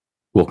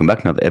Welcome back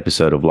to another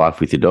episode of Life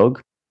with Your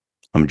Dog.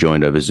 I'm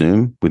joined over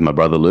Zoom with my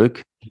brother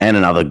Luke and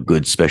another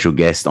good special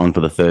guest on for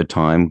the third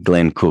time,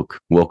 Glenn Cooke.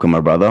 Welcome, my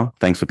brother.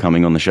 Thanks for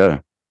coming on the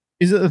show.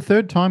 Is it the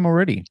third time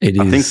already? It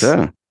is. I think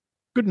so.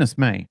 Goodness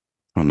me.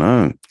 Oh,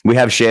 no. We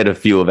have shared a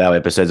few of our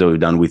episodes that we've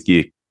done with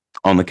you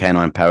on the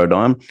Canine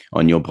Paradigm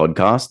on your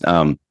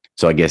podcast.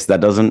 So I guess that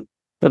doesn't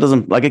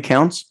like it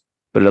counts,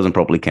 but it doesn't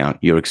properly count.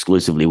 You're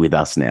exclusively with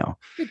us now.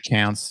 It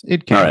counts.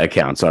 It All counts. right, it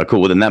counts. All right, cool.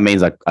 Well, then that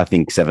means I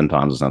think 7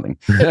 times or something.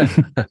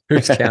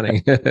 Who's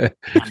counting?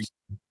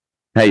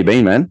 How you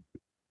been, man?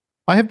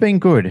 I have been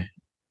good.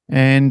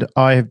 And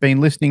I have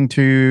been listening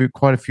to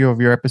quite a few of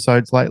your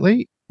episodes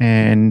lately.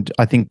 And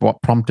I think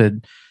what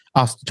prompted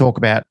us to talk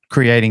about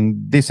creating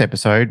this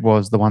episode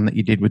was the one that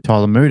you did with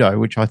Tyler Mudo,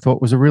 which I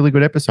thought was a really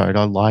good episode.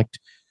 I liked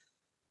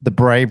the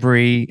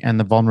bravery and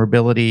the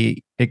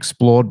vulnerability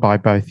explored by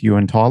both you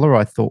and Tyler.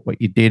 I thought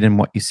what you did and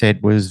what you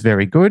said was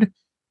very good.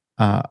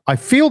 I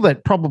feel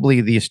that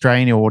probably the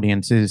Australian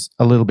audience is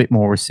a little bit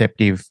more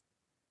receptive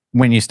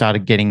when you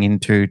started getting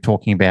into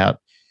talking about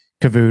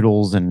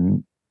cavoodles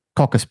and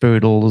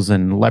cockaspoodles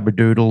and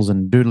labradoodles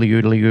and doodly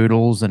oodly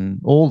oodles and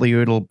all the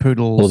oodle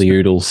poodles. All the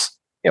oodles.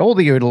 Yeah, all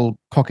the oodle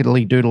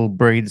cockadily doodle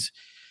breeds.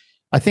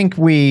 I think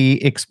we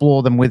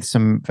explore them with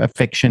some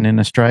affection in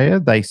Australia.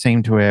 They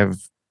seem to have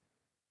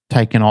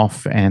taken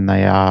off and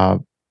they are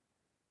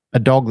a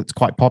dog that's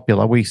quite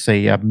popular. We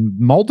see a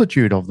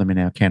multitude of them in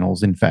our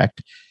kennels, in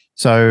fact.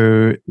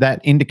 So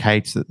that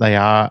indicates that they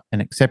are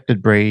an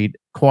accepted breed,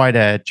 quite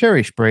a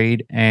cherished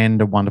breed,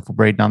 and a wonderful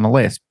breed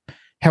nonetheless.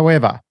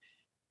 However,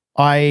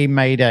 I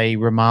made a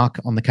remark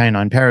on the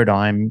Canine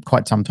Paradigm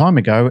quite some time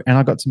ago, and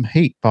I got some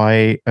heat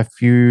by a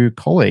few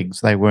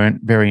colleagues. They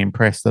weren't very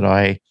impressed that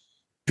I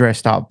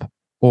dressed up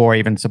or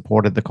even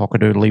supported the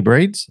cockadoodly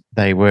breeds.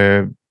 They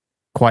were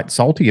quite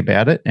salty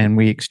about it, and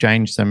we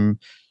exchanged some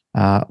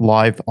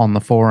live on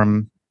the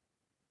forum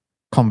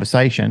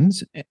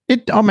conversations.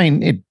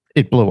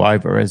 It blew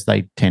over, as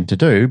they tend to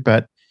do,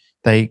 but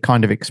they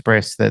kind of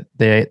expressed that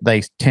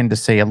they tend to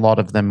see a lot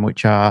of them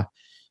which are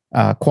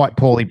quite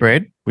poorly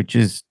bred, which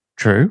is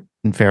true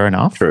and fair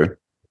enough. True.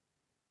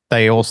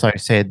 They also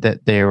said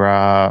that there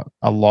are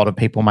a lot of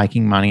people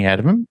making money out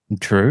of them.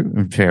 True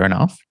and fair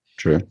enough.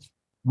 True.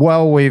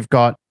 Well, we've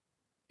got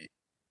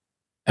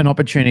an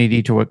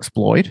opportunity to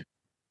exploit.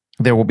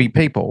 There will be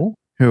people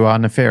who are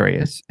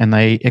nefarious and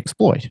they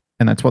exploit,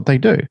 and that's what they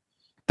do.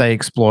 They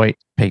exploit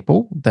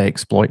people, they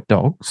exploit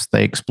dogs,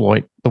 they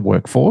exploit the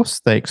workforce,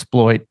 they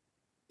exploit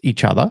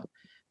each other,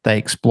 they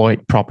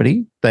exploit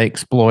property, they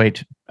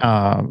exploit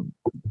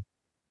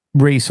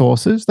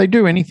resources. They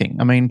do anything.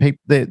 I mean,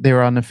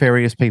 there are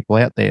nefarious people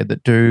out there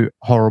that do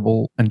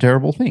horrible and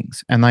terrible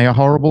things, and they are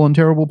horrible and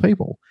terrible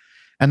people.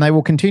 And they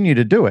will continue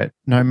to do it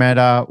no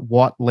matter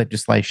what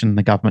legislation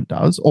the government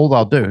does. All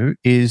they'll do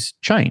is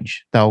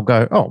change. They'll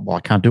go, oh, well, I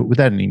can't do it with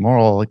that anymore.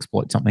 I'll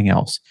exploit something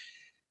else.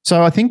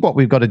 So I think what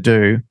we've got to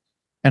do,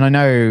 and I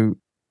know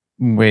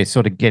we're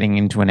sort of getting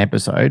into an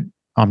episode.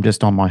 I'm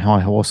just on my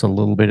high horse a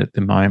little bit at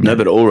the moment. No,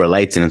 but it all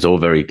relates, and it's all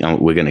very.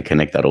 We're going to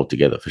connect that all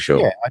together for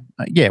sure.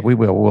 Yeah, we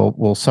will.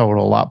 We'll sew it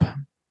all up.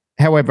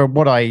 However,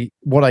 what I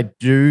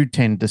do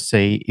tend to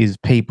see is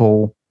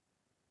people.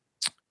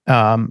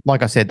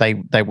 Like I said,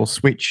 they will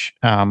switch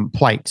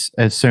plates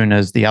as soon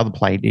as the other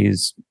plate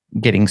is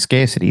getting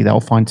scarcity. They'll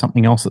find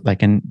something else that they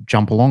can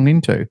jump along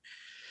into.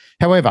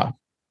 However,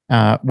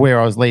 where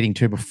I was leading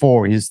to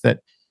before is that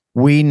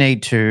we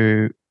need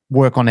to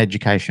work on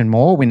education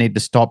more. We need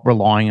to stop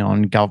relying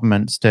on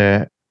governments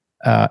to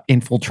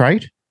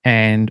infiltrate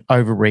and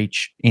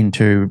overreach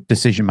into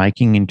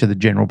decision-making, into the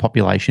general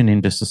population,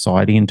 into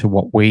society, into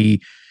what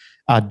we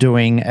are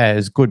doing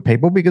as good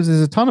people, because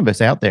there's a ton of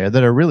us out there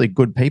that are really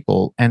good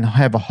people and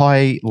have a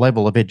high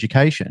level of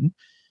education.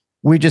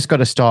 We just got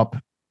to stop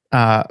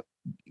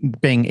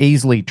being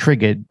easily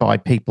triggered by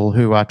people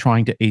who are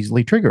trying to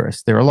easily trigger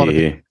us. There are a lot of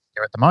people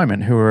here at the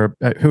moment who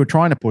are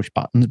trying to push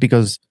buttons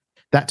because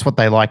that's what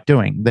they like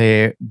doing.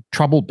 They're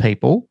troubled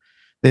people.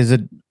 There's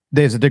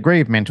a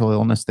degree of mental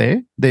illness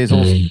there. There's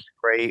also a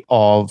degree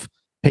of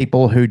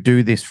people who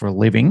do this for a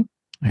living,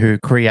 who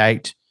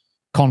create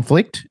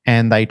conflict,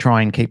 and they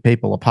try and keep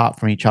people apart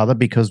from each other,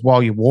 because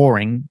while you're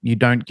warring, you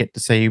don't get to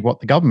see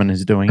what the government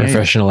is doing.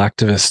 Professional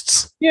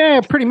activists.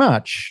 Yeah, pretty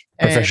much.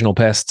 Professional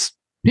pests.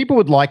 People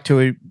would like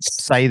to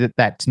say that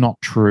that's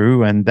not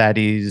true, and that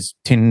is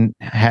tinfoil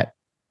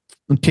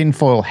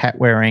hat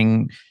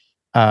wearing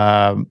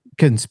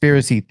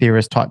conspiracy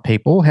theorist type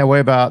people.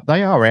 However,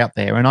 they are out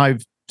there, and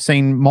I've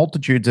seen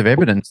multitudes of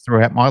evidence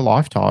throughout my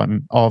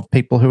lifetime of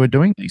people who are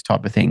doing these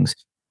type of things.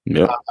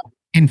 Yep.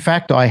 In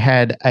fact, I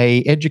had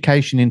a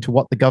education into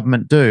what the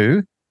government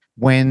do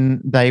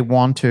when they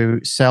want to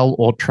sell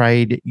or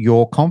trade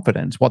your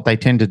confidence. What they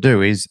tend to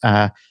do is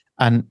a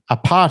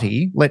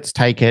party, let's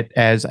take it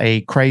as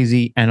a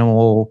crazy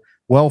animal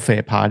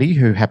welfare party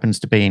who happens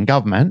to be in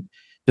government,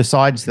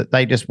 decides that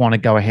they just want to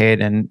go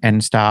ahead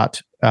and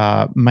start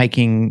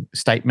making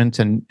statements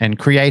and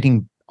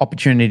creating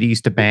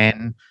opportunities to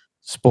ban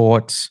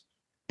sports,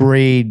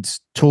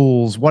 breeds,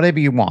 tools, whatever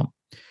you want.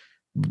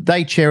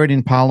 they chair it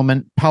in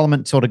Parliament.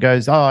 Parliament sort of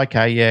goes, oh,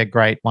 okay, yeah,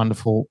 great,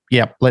 wonderful.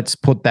 Yep, let's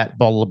put that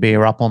bottle of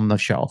beer up on the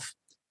shelf.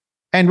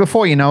 And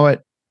before you know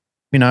it,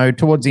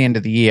 towards the end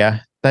of the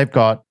year, they've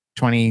got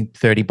 20,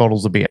 30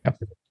 bottles of beer,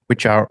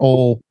 which are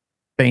all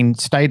being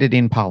stated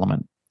in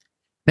Parliament.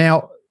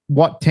 Now,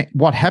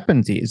 what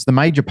happens is the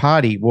major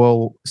party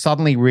will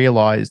suddenly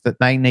realise that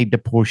they need to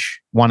push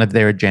one of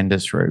their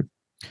agendas through.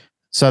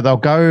 So they'll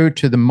go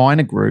to the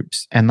minor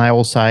groups and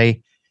they'll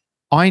say,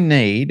 I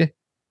need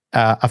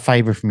a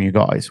favour from you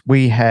guys.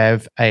 We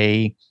have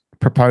a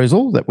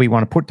proposal that we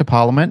want to put to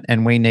Parliament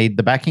and we need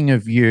the backing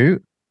of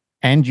you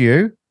and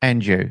you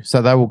and you.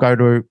 So they will go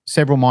to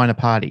several minor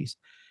parties.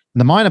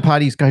 And the minor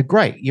parties go,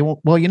 great.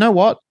 Well, you know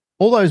what?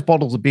 All those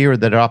bottles of beer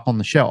that are up on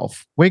the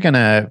shelf, we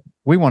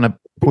want to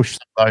push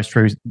those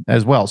through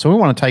as well. So we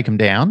want to take them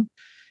down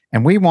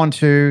and we want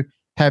to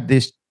have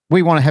this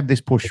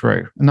push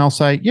through. And they'll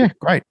say, yeah,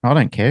 great. I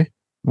don't care.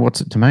 What's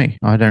it to me?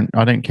 I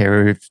don't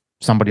care if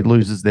somebody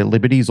loses their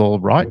liberties or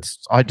rights.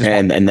 I just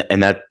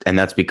and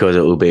that's because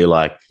it will be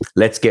like,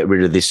 let's get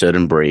rid of this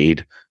certain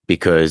breed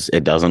because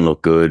it doesn't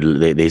look good.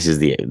 This is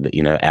the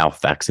our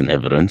facts and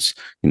evidence,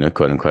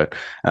 quote unquote,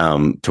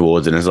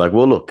 towards it. And it's like,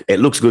 well, look, it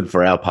looks good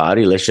for our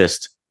party. Let's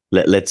just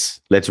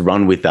let's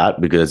run with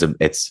that because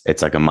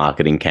it's like a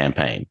marketing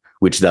campaign,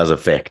 which does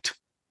affect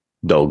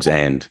dogs.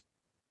 And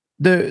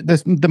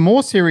the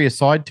more serious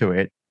side to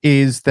it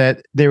is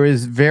that there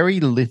is very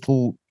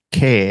little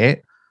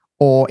care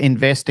or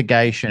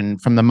investigation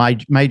from the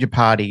major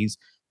parties.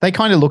 They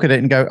kind of look at it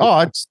and go, oh,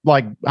 it's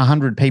like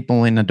 100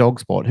 people in a dog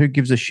sport. Who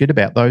gives a shit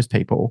about those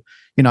people?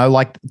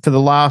 Like for the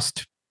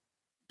last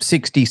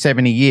 60,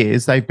 70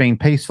 years, they've been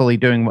peacefully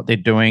doing what they're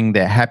doing.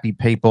 They're happy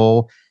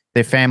people.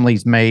 Their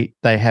families meet.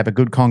 They have a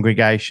good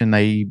congregation.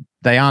 They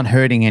aren't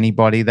hurting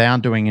anybody. They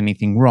aren't doing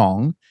anything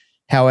wrong.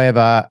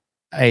 However,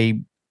 a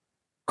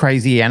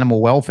crazy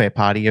animal welfare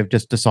party have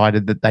just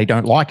decided that they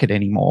don't like it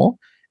anymore.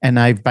 And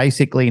they've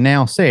basically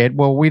now said,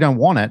 well, we don't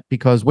want it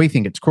because we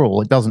think it's cruel.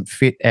 It doesn't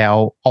fit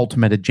our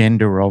ultimate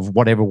agenda of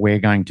whatever we're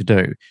going to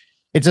do.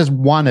 It's just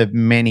one of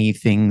many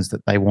things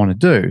that they want to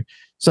do.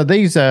 So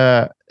these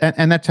are,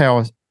 and that's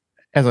how,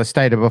 as I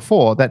stated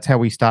before, that's how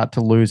we start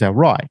to lose our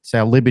rights,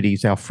 our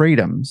liberties, our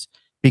freedoms,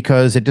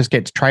 because it just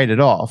gets traded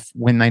off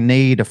when they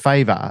need a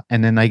favor.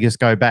 And then they just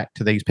go back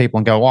to these people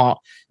and go, oh,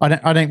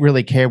 I don't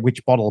really care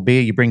which bottle of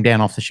beer you bring down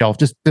off the shelf.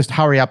 Just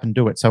hurry up and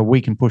do it so we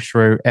can push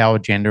through our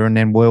agenda and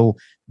then we'll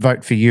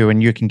vote for you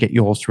and you can get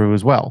yours through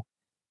as well.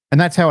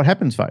 And that's how it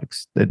happens,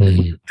 folks, that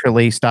we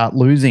literally start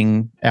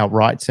losing our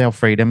rights, our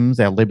freedoms,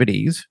 our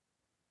liberties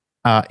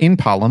in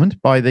Parliament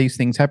by these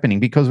things happening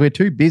because we're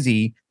too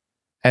busy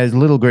as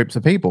little groups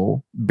of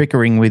people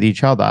bickering with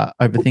each other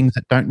over things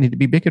that don't need to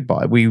be bickered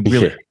by. We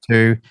really need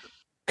to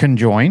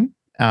conjoin.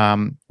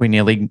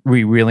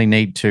 We really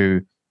need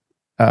to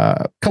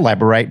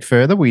collaborate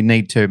further. We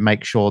need to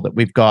make sure that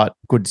we've got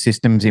good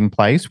systems in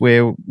place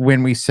where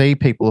when we see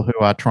people who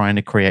are trying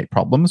to create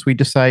problems, we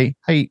just say,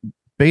 hey,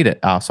 beat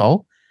it,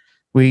 arsehole.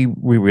 We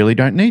really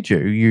don't need you.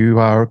 You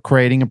are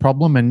creating a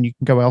problem and you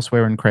can go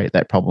elsewhere and create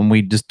that problem.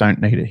 We just don't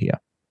need it here.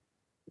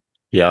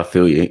 Yeah, I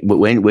feel you. But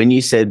when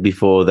you said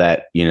before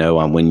that,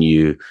 when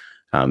you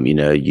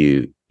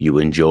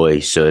enjoy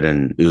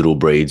certain oodle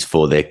breeds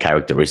for their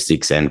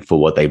characteristics and for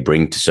what they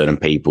bring to certain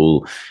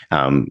people,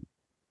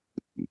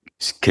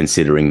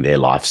 considering their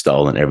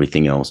lifestyle and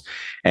everything else,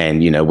 and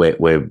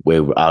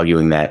we're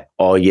arguing that,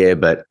 oh yeah,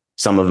 but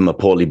some of them are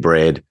poorly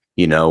bred,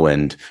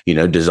 and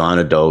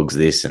designer dogs,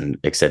 this and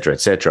et cetera, et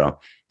cetera.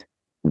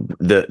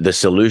 The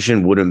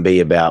solution wouldn't be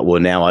about,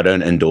 well, now I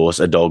don't endorse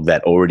a dog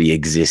that already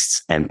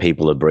exists and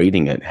people are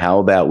breeding it. How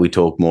about we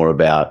talk more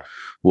about,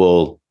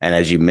 well, and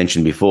as you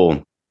mentioned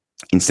before,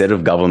 instead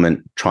of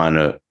government trying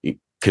to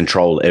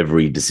control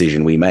every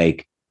decision we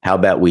make, how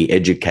about we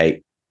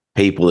educate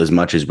people as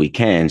much as we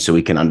can so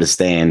we can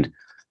understand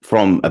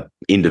from an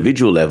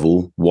individual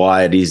level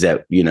why it is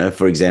that,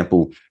 for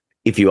example,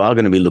 if you are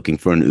going to be looking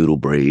for an oodle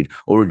breed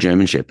or a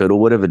German Shepherd or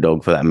whatever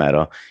dog for that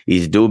matter,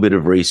 is do a bit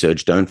of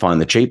research. Don't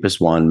find the cheapest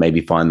one,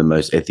 maybe find the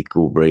most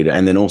ethical breeder.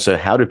 And then also,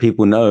 how do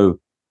people know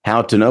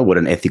how to know what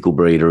an ethical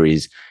breeder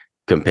is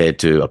compared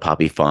to a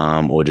puppy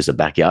farm or just a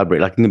backyard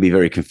breed? Like, it can be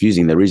very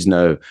confusing. There is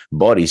no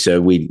body.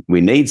 So we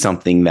need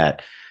something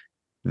that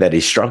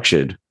is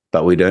structured,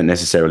 but we don't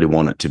necessarily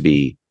want it to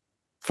be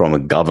from a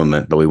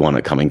government, but we want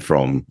it coming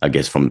from, I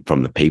guess, from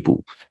the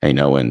people,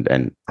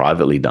 and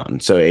privately done.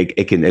 So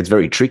it's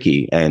very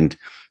tricky, and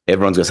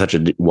everyone's got such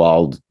a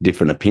wild,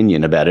 different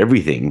opinion about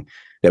everything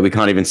that we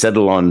can't even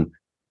settle on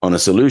a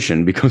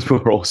solution because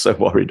we're all so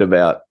worried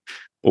about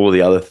all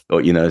the other,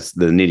 the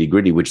nitty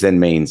gritty, which then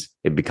means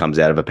it becomes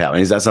out of our power.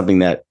 And is that something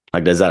that,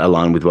 does that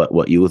align with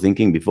what you were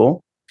thinking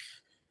before?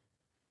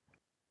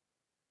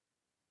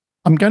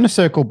 I'm going to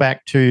circle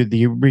back to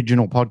the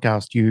original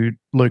podcast you,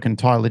 Luke, and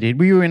Tyler did.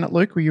 Were you in it,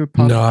 Luke? Were you a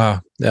part of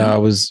it?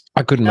 No,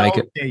 I couldn't make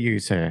it. How dare you,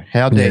 sir?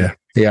 How dare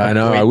you? Yeah, I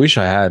know. I wish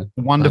I had.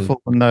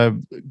 Wonderful and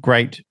the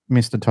great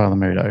Mr. Tyler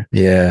Mudo.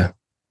 Yeah.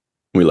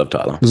 We love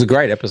Tyler. It was a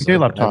great episode. We do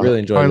love Tyler. I really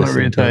enjoyed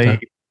listening to it.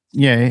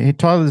 Yeah,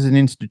 Tyler's an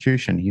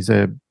institution. He's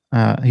a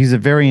He's a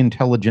very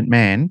intelligent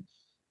man,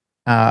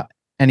 and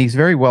he's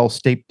very well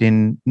steeped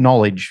in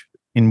knowledge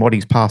in what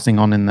he's passing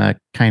on in the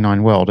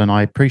canine world, and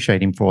I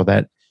appreciate him for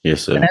that.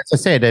 Yes, sir. And as I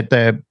said at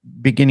the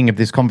beginning of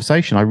this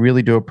conversation, I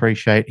really do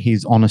appreciate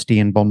his honesty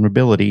and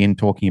vulnerability in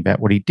talking about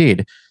what he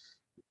did.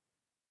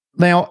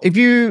 Now, if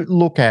you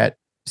look at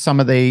some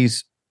of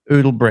these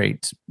oodle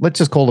breeds, let's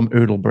just call them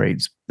oodle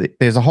breeds.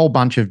 There's a whole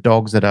bunch of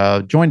dogs that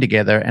are joined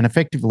together, and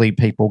effectively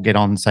people get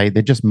on and say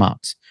they're just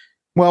mutts.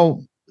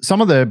 Well, some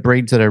of the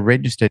breeds that are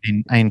registered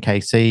in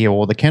ANKC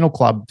or the kennel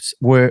clubs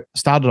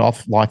started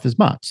off life as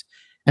mutts.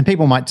 And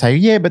people might say,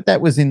 yeah, but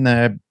that was in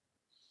the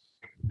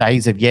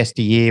days of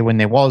yesteryear when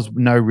there was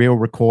no real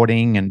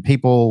recording and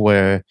people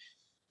were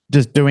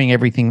just doing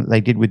everything that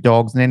they did with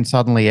dogs. And then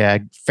suddenly a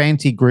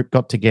fancy group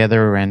got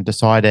together and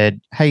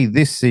decided, hey,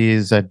 this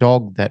is a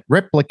dog that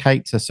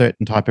replicates a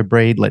certain type of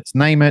breed. Let's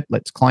name it.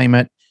 Let's claim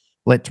it.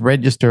 Let's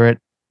register it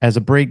as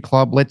a breed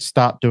club. Let's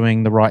start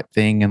doing the right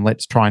thing and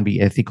let's try and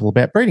be ethical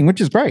about breeding, which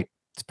is great.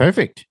 It's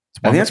perfect.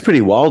 I think that's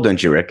pretty wild,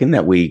 don't you reckon,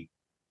 that we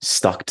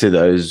stuck to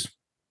those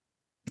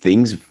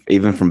things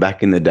even from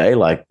back in the day,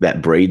 like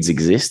that breeds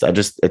exist?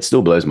 It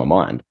still blows my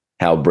mind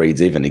how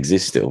breeds even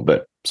exist still,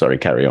 but sorry,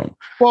 carry on.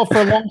 Well, for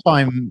a long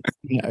time,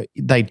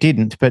 they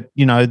didn't, but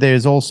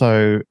there's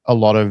also a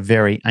lot of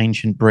very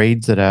ancient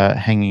breeds that are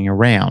hanging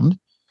around,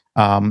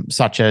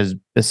 such as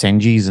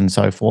Basenjis and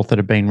so forth that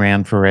have been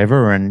around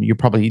forever. And you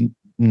probably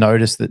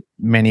notice that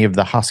many of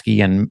the Husky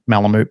and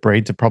Malamute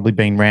breeds have probably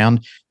been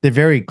around. They're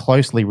very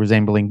closely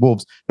resembling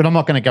wolves, but I'm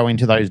not going to go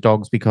into those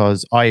dogs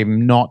because I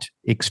am not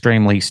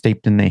extremely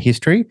steeped in their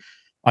history.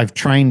 I've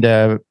trained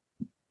a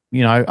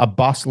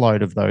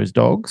busload of those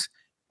dogs.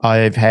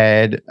 I've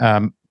had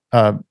an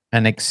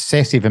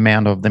excessive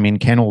amount of them in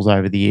kennels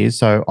over the years,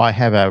 so I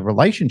have a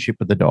relationship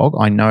with the dog.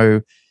 I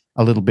know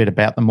a little bit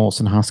about the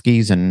Mawson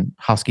Huskies and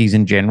Huskies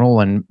in general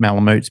and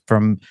Malamutes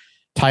from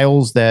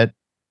tales that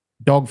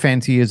dog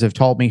fanciers have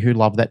told me who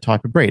love that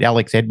type of breed.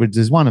 Alex Edwards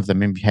is one of them.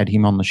 We've had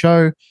him on the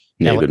show.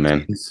 Yeah, good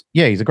man.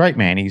 He's a great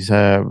man. He's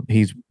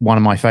one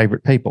of my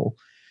favorite people.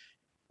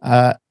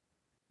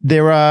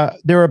 There are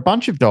a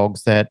bunch of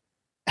dogs that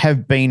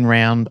have been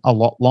around a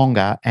lot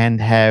longer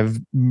and have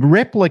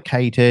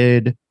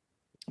replicated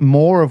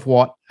more of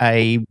what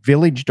a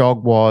village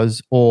dog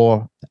was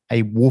or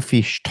a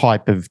wolfish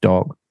type of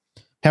dog.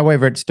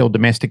 However, it's still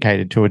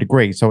domesticated to a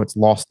degree, so it's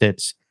lost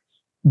its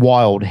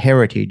wild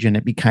heritage and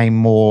it became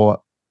more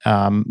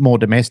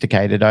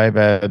domesticated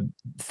over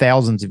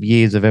thousands of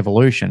years of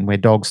evolution, where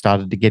dogs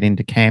started to get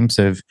into camps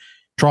of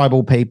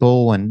tribal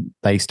people and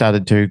they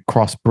started to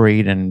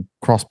crossbreed and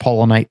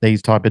cross-pollinate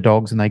these type of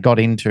dogs, and they got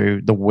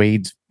into the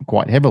weeds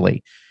quite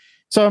heavily.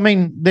 So, I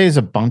mean, there's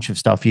a bunch of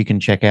stuff you can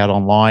check out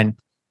online.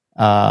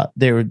 I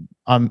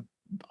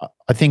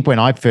think when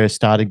I first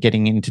started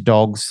getting into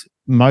dogs,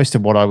 most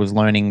of what I was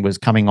learning was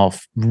coming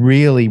off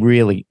really,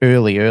 really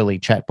early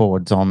chat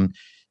boards on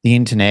the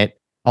internet,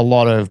 a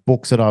lot of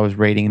books that I was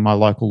reading in my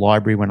local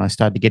library when I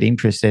started to get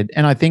interested.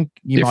 And I think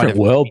different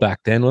world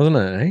back then,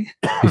 wasn't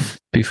it?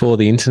 Before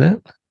the internet?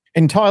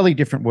 Entirely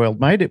different world,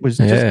 mate. It was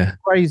just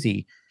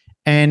crazy.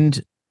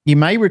 And you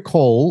may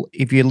recall,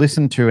 if you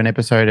listened to an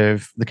episode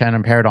of The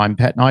Canine Paradigm,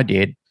 Pat and I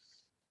did,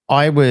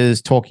 I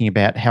was talking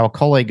about how a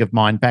colleague of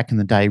mine back in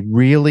the day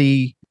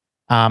really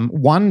I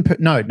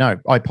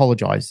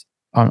apologize.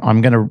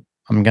 I'm going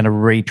to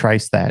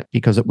retrace that,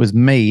 because it was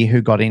me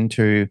who got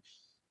into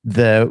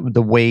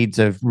the weeds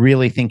of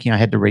really thinking I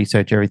had to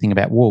research everything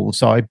about wolves.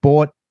 So I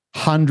bought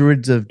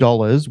hundreds of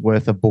dollars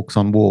worth of books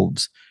on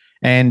wolves.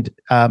 And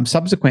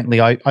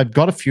subsequently, I've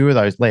got a few of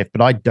those left,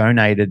 but I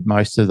donated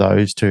most of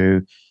those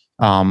to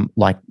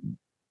like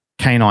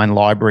canine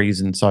libraries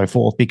and so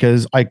forth,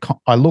 because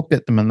I looked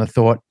at them and I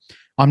thought,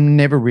 I'm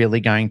never really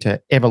going to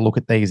ever look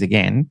at these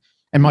again.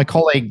 And my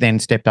colleague then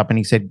stepped up and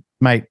he said,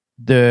 mate,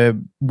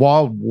 the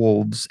wild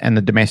wolves and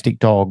the domestic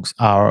dogs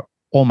are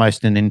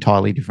almost an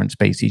entirely different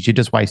species. You're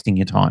just wasting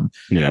your time.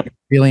 Yeah. You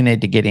really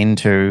need to get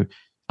into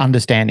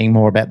understanding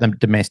more about the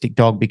domestic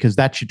dog, because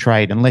that's your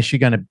trade. Unless you're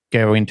going to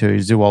go into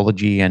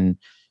zoology and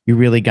you're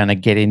really going to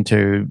get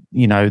into,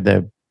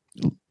 the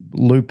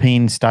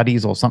lupine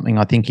studies or something,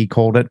 I think he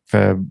called it,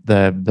 for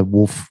the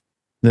wolf.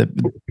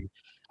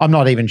 I'm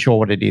not even sure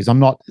what it is. I'm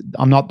not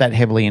that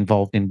heavily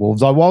involved in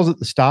wolves. I was at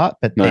the start,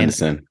 but I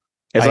understand.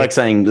 It's like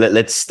saying,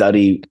 let's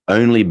study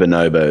only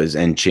bonobos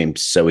and chimps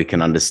so we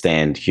can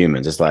understand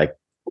humans. It's like,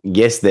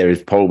 yes, there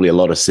is probably a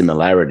lot of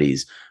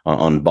similarities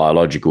on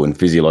biological and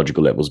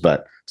physiological levels,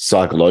 but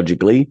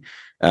psychologically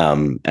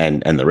and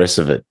the rest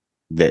of it,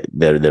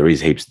 there is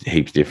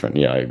heaps different.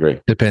 Yeah, I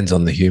agree. Depends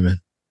on the human.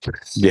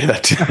 Yeah,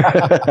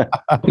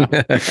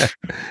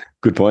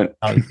 good point.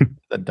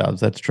 That does.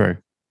 That's true.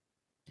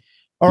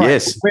 All right.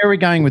 Yes. Where are we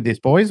going with this,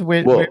 boys?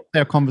 Where's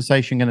our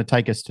conversation going to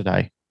take us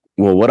today?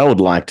 Well, what I would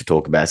like to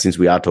talk about, since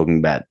we are talking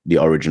about the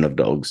origin of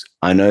dogs,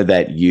 I know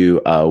that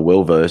you are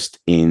well-versed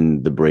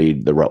in the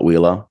breed, the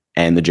Rottweiler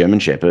and the German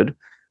Shepherd.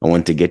 I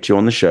want to get you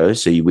on the show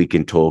so we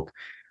can talk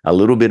a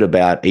little bit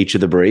about each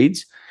of the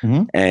breeds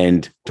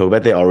and talk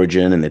about their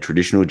origin and their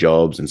traditional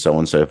jobs and so on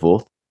and so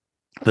forth.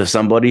 for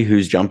somebody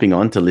who's jumping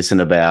on to listen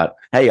about,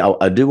 hey,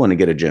 I do want to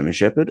get a German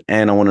Shepherd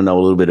and I want to know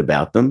a little bit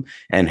about them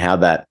and how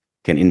that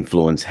can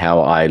influence how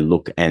I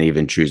look and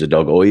even choose a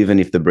dog, or even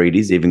if the breed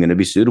is even going to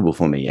be suitable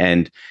for me.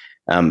 And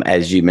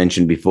as you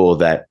mentioned before,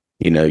 that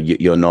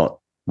you're not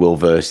well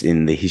versed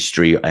in the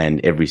history and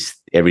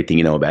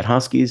everything about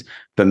Huskies.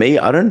 For me,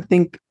 I don't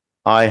think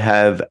I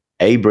have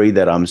a breed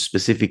that I'm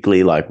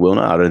specifically like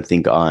Wilner. I don't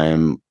think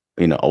I'm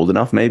old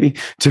enough maybe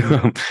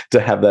to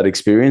have that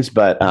experience,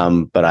 but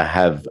I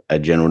have a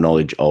general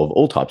knowledge of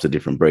all types of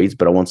different breeds.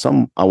 But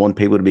I want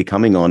people to be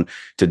coming on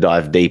to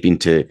dive deep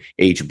into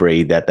each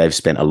breed that they've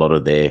spent a lot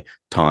of their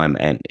time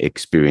and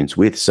experience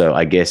with. So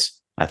I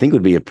think it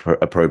would be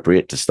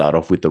appropriate to start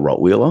off with the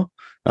Rottweiler.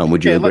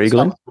 Would you agree,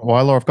 Glenn?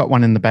 Rottweiler. I've got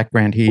one in the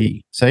background here.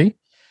 See,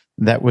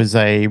 that was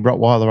a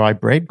Rottweiler I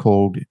bred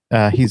called.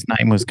 His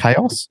name was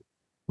Chaos,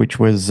 which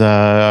was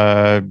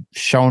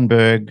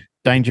Schoenberg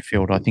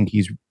Dangerfield, I think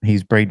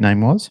his breed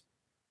name was.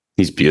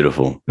 He's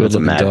beautiful. It's a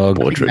mad dog.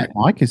 portrait.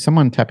 Mike, is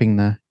someone tapping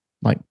the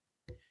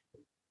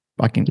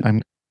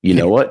You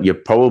know what? You're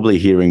probably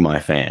hearing my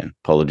fan.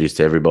 Apologies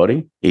to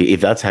everybody. If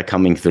that's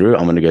coming through,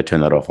 I'm going to go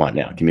turn that off right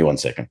now. Give me 1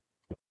 second.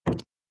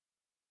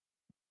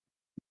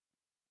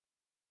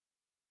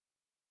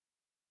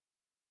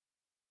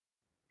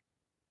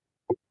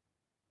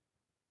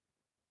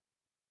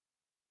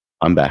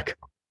 I'm back.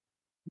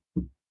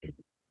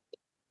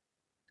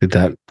 Did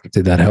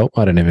that help?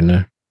 I don't even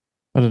know.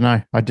 I don't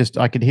know.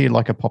 I could hear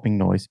like a popping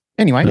noise.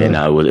 Anyway. Yeah,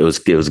 no, it was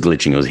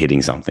glitching. It was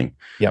hitting something.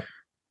 Yep.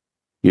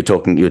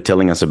 You're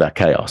telling us about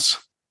Chaos.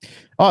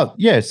 Oh,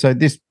 yeah. So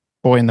this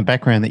boy in the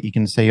background that you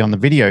can see on the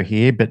video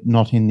here, but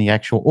not in the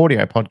actual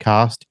audio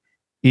podcast,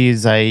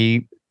 is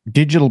a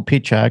digital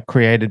picture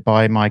created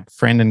by my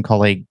friend and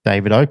colleague,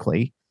 David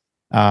Oakley,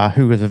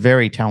 who is a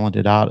very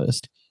talented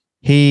artist.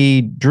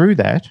 He drew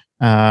that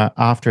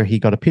after he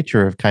got a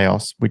picture of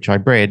Chaos, which I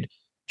bred.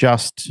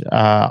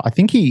 I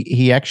think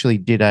he actually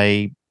did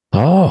a.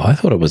 Oh, I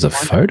thought it was a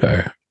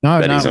photo.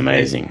 No, that is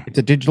amazing. It's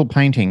a digital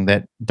painting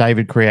that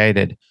David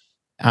created.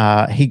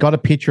 He got a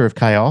picture of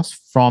Chaos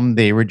from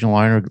the original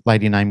owner, a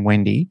lady named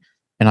Wendy,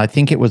 and I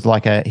think it was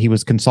he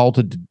was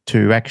consulted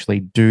to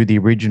actually do the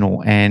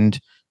original, and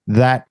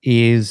that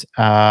is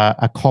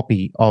a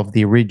copy of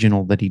the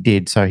original that he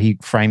did. So he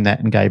framed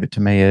that and gave it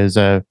to me as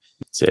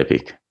it's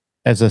epic,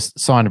 as a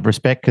sign of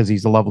respect, because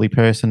he's a lovely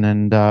person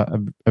and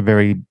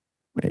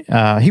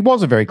he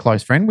was a very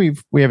close friend.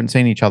 We haven't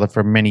seen each other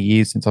for many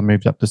years since I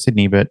moved up to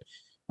Sydney, but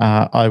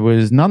I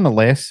was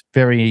nonetheless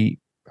very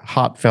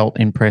heartfelt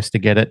impressed to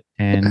get it,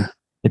 and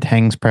it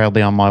hangs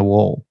proudly on my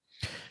wall.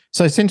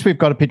 So since we've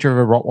got a picture of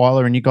a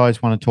Rottweiler and you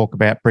guys want to talk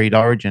about breed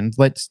origins,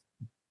 let's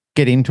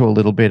get into a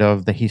little bit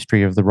of the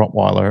history of the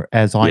Rottweiler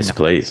as I know. Yes,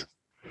 please.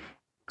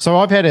 So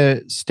I've had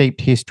a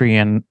steeped history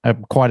and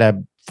quite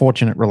a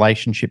fortunate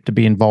relationship to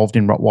be involved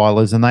in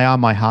Rottweilers, and they are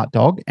my heart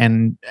dog.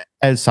 And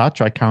as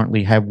such, I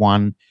currently have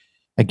one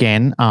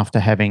again after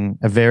having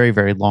a very,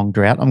 very long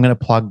drought. I'm going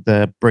to plug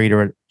the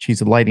breeder.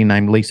 She's a lady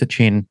named Lisa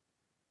Chin.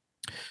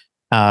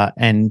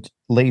 And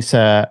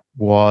Lisa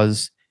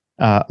was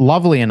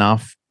lovely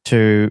enough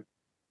to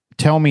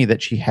tell me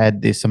that she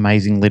had this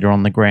amazing litter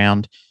on the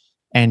ground,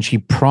 and she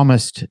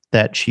promised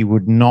that she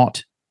would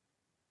not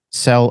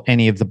sell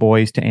any of the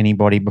boys to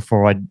anybody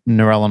before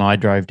Narelle and I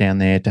drove down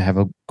there to have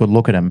a good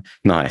look at them.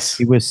 Nice.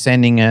 She was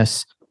sending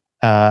us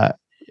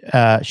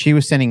videos,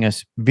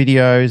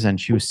 and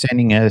she was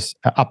sending us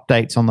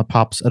updates on the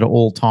pups at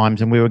all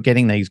times, and we were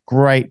getting these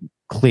great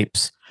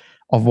clips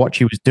of what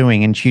she was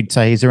doing. And she'd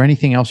say, "Is there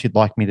anything else you'd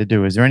like me to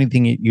do? Is there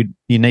anything you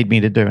need me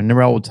to do?" And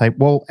Narelle would say,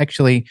 "Well,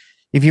 actually,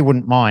 if you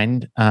wouldn't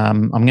mind,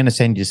 I'm going to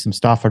send you some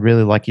stuff. I'd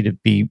really like you to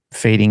be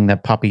feeding the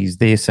puppies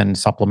this and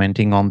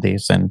supplementing on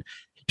this, and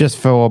just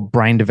for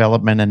brain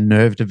development and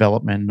nerve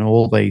development and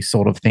all these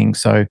sort of things."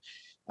 So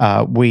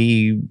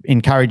we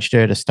encouraged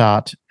her to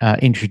start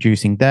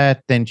introducing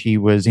that. Then she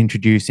was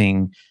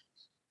introducing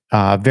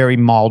very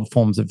mild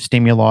forms of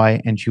stimuli,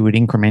 and she would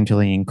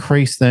incrementally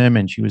increase them.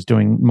 And she was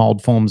doing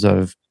mild forms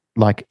of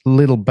like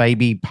little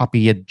baby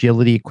puppy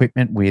agility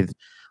equipment with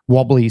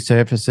wobbly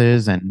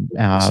surfaces and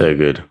so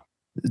good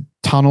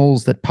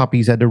tunnels that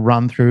puppies had to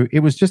run through. It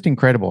was just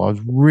incredible. I was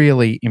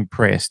really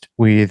impressed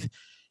with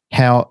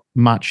how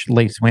much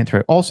Lisa went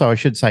through. Also, I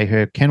should say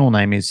her kennel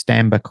name is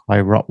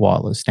Stambakai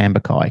Rottweilers,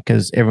 Stambakai,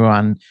 because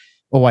everyone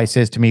always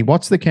says to me,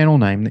 "What's the kennel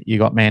name that you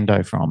got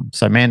Mando from?"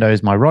 So Mando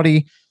is my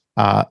Rottie.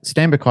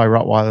 Stambakai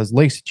Rottweilers,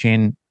 Lisa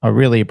Chin. I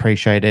really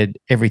appreciated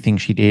everything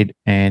she did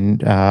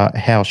and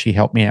how she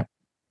helped me out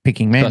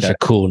picking Mando. Such a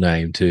cool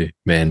name too,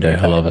 Mando.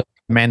 I love it.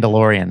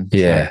 Mandalorian.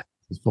 Yeah. So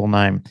his full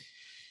name.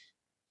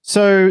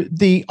 So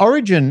the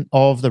origin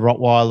of the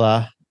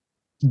Rottweiler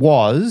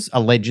was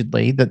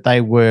allegedly that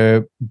they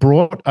were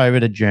brought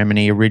over to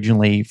Germany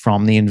originally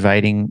from the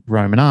invading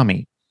Roman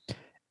army.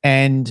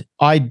 And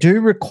I do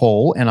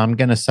recall, and I'm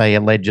going to say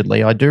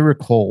allegedly, I do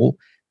recall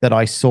that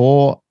I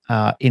saw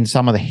in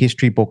some of the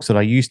history books that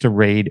I used to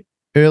read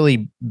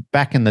early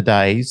back in the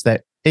days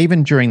that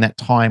even during that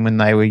time when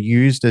they were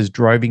used as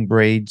droving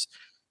breeds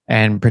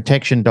and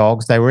protection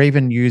dogs. They were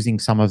even using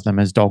some of them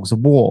as dogs of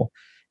war.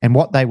 And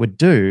what they would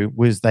do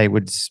was they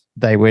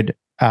would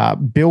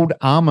build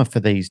armor for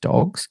these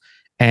dogs,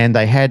 and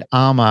they had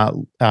armor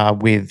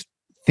with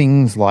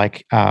things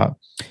like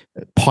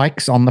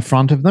pikes on the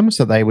front of them.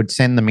 So they would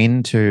send them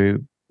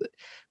into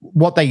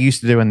what they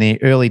used to do in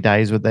the early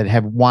days, was they'd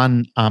have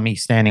one army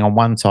standing on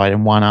one side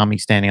and one army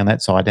standing on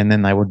that side, and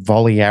then they would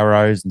volley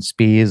arrows and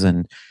spears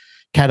and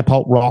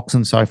catapult rocks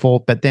and so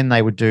forth. But then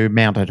they would do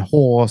mounted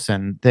horse,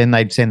 and then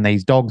they'd send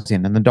these dogs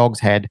in, and the dogs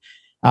had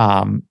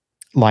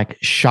like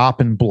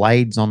sharpened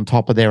blades on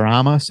top of their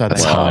armor. So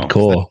That's they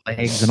hardcore.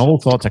 legs and all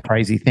sorts of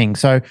crazy things.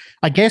 So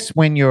I guess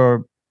when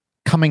you're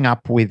coming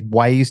up with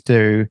ways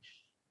to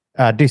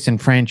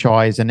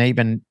disenfranchise and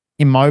even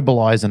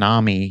immobilize an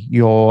army,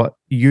 your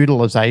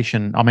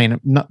utilization, I mean,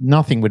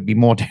 nothing would be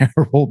more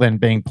terrible than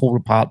being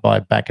pulled apart by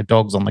a pack of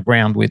dogs on the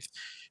ground with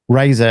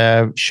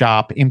razor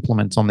sharp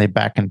implements on their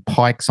back and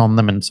pikes on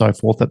them and so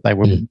forth that they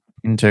were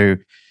into.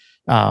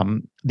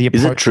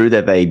 Is it true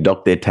that they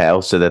docked their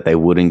tail so that they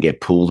wouldn't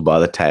get pulled by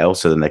the tail,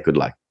 so then they could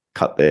like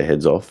cut their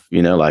heads off,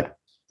 like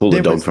pull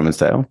the dog from its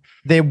tail?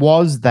 There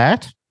was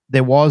that.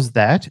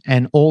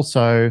 And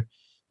also,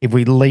 if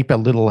we leap a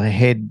little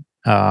ahead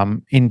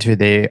into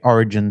their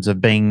origins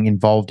of being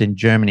involved in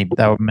Germany,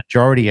 they were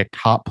majority a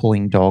cart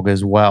pulling dog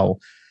as well.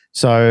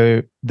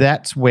 So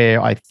that's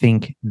where I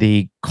think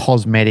the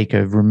cosmetic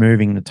of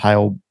removing the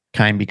tail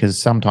came,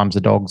 because sometimes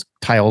the dog's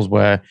tails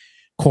were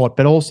caught.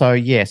 But also,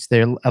 yes,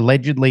 there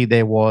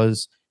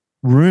was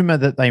rumor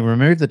that they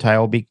removed the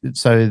tail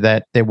so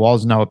that there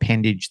was no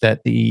appendage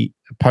that the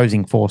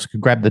opposing force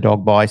could grab the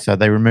dog by. So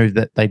they removed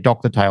that. They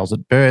docked the tails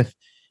at birth,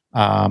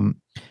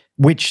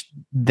 which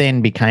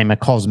then became a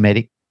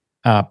cosmetic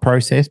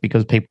process,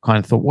 because people kind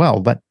of thought,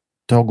 well, that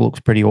dog looks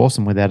pretty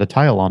awesome without a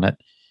tail on it.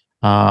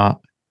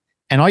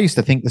 And I used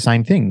to think the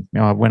same thing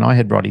when I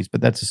had Rotties,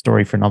 but that's a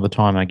story for another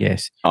time, I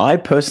guess. I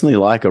personally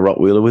like a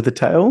Rottweiler with a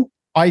tail.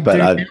 I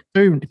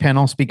do,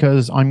 Panos,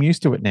 because I'm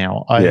used to it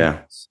now.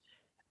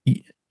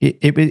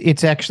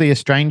 It's actually a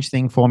strange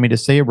thing for me to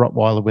see a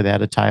Rottweiler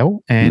without a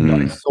tail. And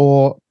I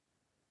saw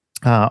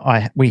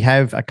we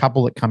have a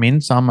couple that come in.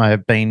 Some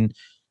have been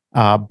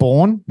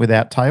born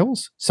without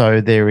tails.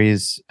 So there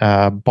is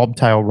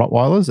bobtail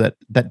Rottweilers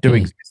that do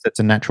exist. That's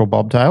a natural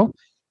bobtail.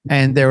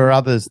 And there are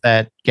others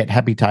that get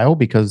happy tail,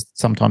 because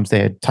sometimes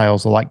their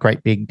tails are like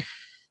great big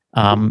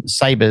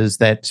sabers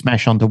that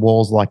smash onto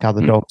walls like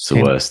other dogs. It's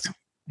the worst.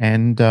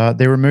 And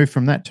they're removed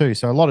from that too.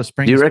 So a lot of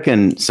springs. Do you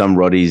reckon some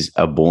Rotties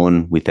are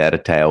born without a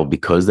tail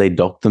because they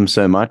docked them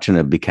so much and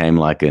it became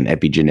like an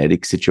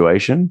epigenetic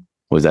situation?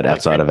 Or is that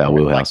outside of our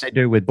wheelhouse? Like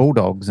they do with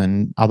bulldogs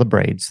and other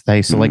breeds.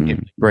 They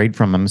selectively breed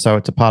from them. So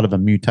it's a part of a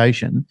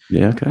mutation.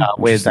 Yeah, okay.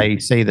 Where they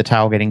see the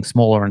tail getting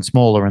smaller and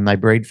smaller and they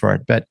breed for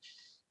it. But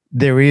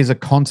there is a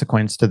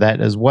consequence to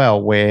that as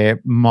well, where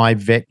my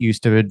vet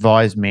used to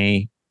advise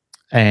me,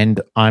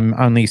 and I'm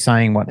only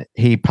saying what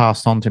he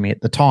passed on to me at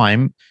the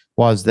time,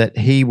 was that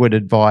he would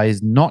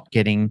advise not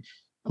getting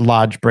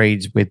large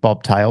breeds with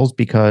bobtails,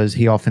 because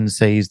he often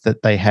sees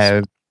that they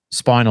have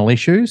spinal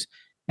issues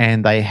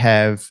and they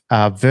have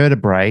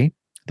vertebrae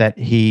that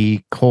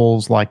he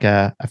calls like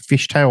a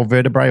fishtail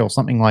vertebrae or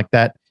something like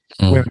that,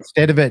 where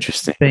instead of it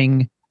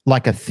being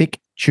like a thick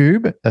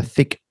tube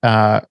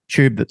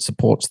that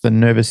supports the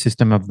nervous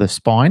system of the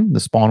spine, the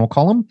spinal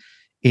column,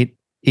 it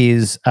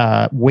is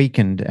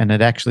weakened, and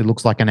it actually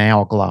looks like an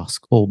hourglass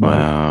almost.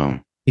 Wow.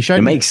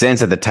 It makes sense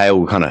that the tail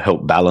will kind of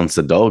help balance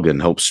the dog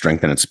and help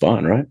strengthen its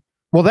spine, right?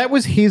 Well, that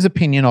was his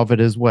opinion of it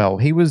as well.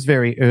 He was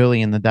very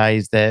early in the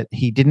days that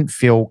he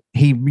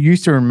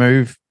used to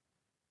remove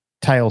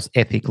tails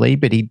ethically,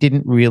 but he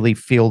didn't really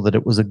feel that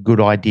it was a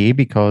good idea,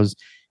 because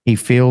he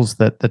feels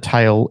that the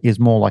tail is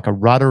more like a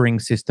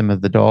ruddering system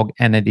of the dog,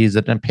 and it is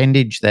an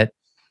appendage that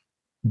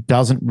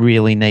doesn't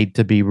really need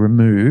to be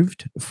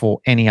removed for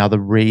any other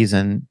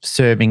reason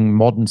serving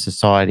modern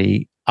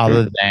society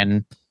other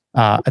than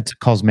it's a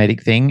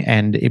cosmetic thing.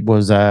 And it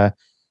was at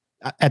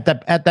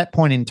that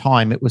point in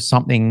time, it was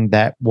something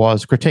that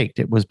was critiqued.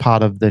 It was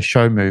part of the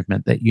show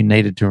movement that you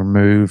needed to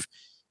remove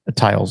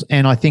tails.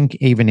 And I think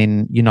even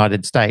in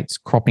United States,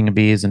 cropping of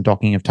ears and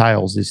docking of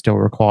tails is still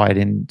required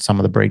in some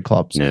of the breed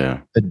clubs.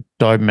 Yeah. The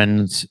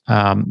Dobermans,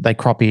 they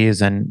crop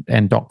ears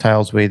and dock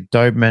tails with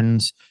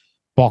Dobermans,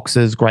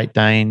 Boxers, Great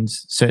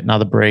Danes, certain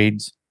other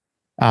breeds.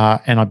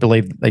 And I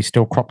believe that they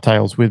still crop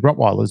tails with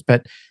Rottweilers.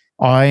 But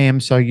I am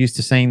so used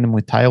to seeing them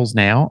with tails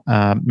now.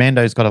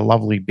 Mando's got a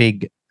lovely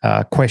big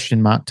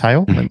question mark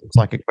tail. It looks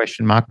like a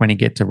question mark when he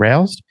gets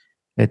aroused.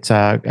 It's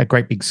a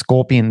great big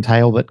scorpion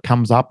tail that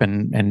comes up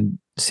and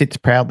sits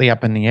proudly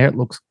up in the air. It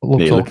looks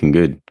awesome. Looking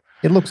good.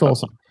 It looks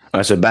awesome. All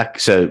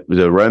right, so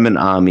the Roman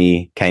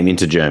army came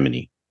into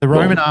Germany. The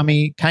Roman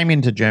army came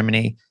into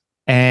Germany,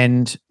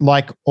 and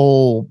like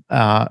all,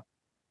 I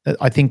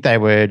think they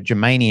were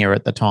Germania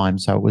at the time,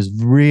 so it was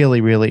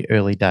really, really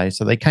early days.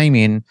 So they came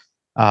in,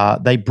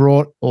 they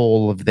brought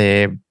all of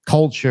their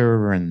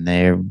culture and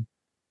their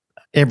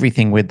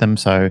everything with them.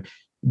 So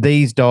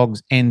these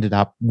dogs ended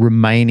up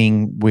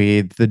remaining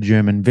with the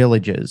German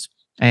villages.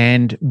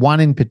 And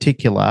one in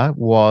particular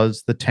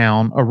was the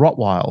town of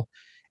Rottweil.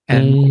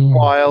 And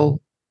Rottweil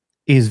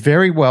is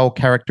very well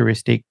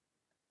characteristically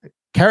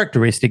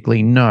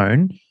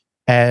known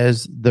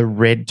as the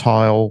red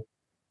tile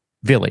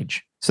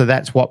village. So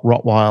that's what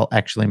Rottweil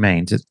actually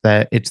means. It's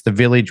the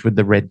village with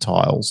the red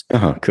tiles.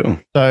 Oh, cool.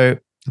 So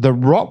the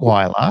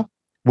Rottweiler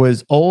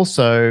was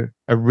also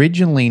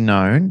originally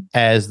known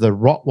as the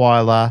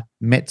Rottweiler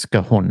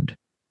Metzgerhund.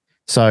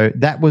 So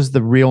that was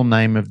the real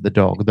name of the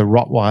dog, the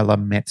Rottweiler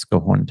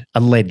Metzgerhund,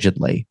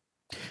 allegedly.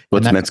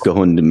 What's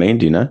Metzgerhund mean?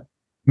 Do you know?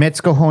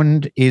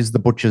 Metzgerhund is the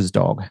butcher's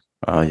dog.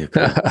 Oh, yeah.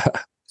 Cool.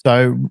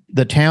 So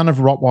the town of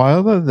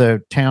Rottweiler,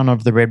 the town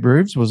of the Red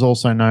Roofs, was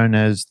also known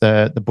as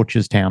the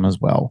butcher's town as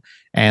well.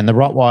 And the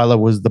Rottweiler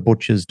was the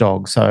butcher's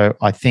dog. So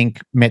I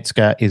think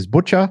Metzger is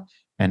butcher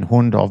and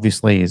Hund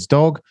obviously is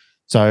dog.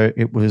 So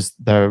it was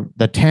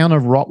the town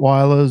of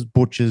Rottweiler's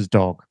butcher's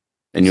dog.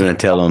 And you want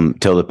to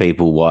tell the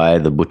people why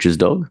the butcher's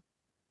dog?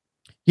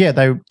 Yeah,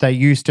 they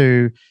used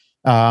to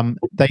guard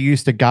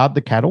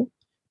the cattle,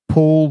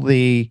 pull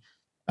the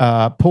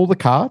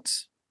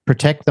carts,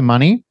 protect the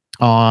money.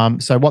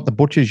 So what the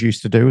butchers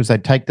used to do is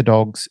they'd take the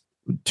dogs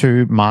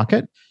to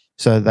market.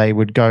 So they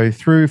would go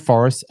through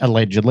forests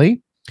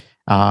allegedly,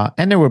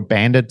 and there were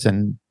bandits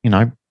and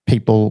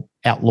people,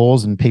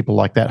 outlaws and people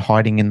like that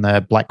hiding in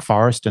the Black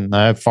Forest and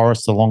the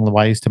forests along the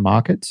ways to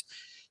markets.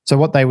 So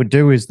what they would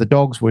do is the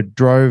dogs would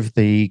drove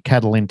the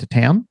cattle into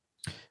town,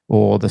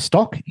 or the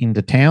stock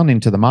into town,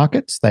 into the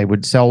markets. They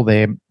would sell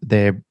their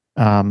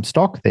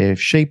stock, their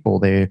sheep or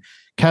their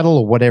cattle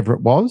or whatever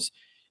it was.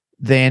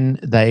 Then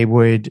they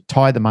would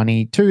tie the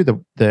money to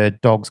the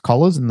dogs'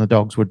 collars, and the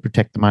dogs would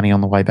protect the money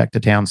on the way back to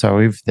town. So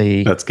if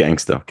that's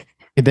gangster.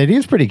 That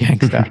is pretty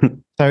gangster.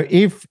 So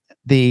if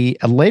the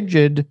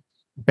alleged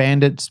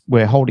bandits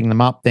were holding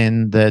them up,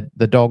 then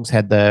the dogs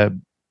had the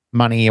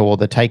money or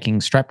the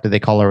taking strapped to their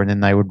collar, and then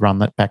they would run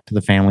that back to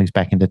the families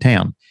back into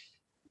town.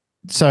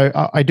 So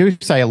I do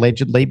say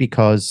allegedly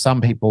because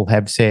some people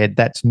have said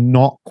that's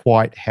not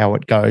quite how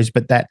it goes,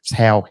 but that's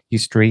how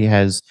history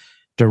has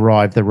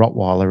derived the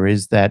Rottweiler,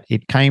 is that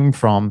it came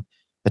from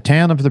the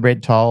town of the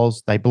red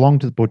tiles. They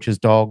belonged to the butcher's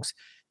dogs.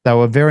 They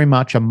were very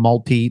much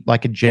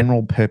like a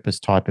general purpose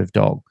type of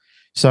dog.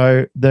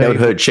 So they would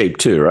herd sheep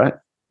too, right?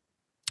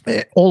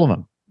 All of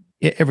them,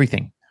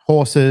 everything.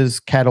 Horses,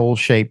 cattle,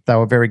 sheep, they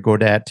were very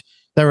good at.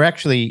 They were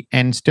actually,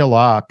 and still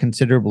are,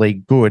 considerably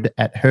good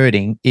at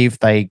herding if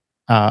they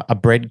are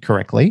bred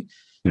correctly.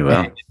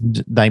 Wow.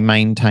 And they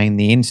maintain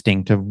the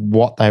instinct of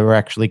what they were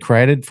actually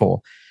created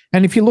for.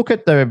 And if you look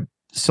at the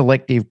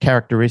selective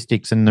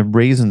characteristics and the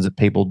reasons that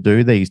people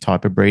do these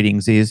type of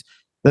breedings, is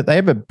that they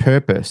have a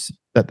purpose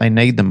that they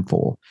need them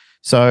for.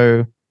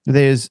 So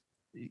there's,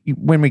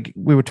 when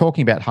we were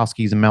talking about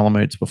huskies and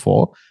malamutes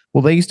before,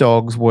 well, these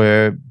dogs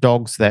were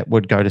dogs that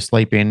would go to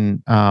sleep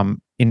in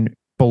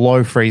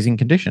below freezing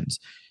conditions.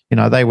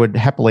 They would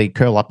happily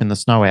curl up in the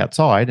snow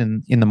outside,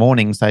 and in the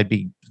mornings they'd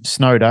be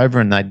snowed over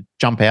and they'd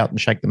jump out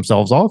and shake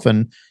themselves off,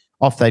 and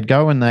off they'd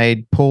go, and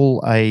they'd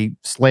pull a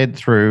sled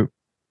through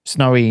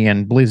snowy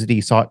and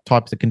blizzardy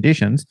types of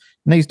conditions.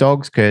 And these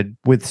dogs could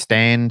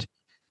withstand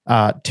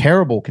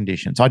terrible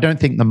conditions. I don't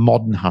think the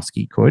modern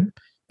husky could,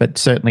 but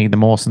certainly the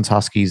Mawson's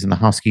huskies and the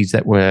huskies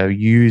that were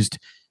used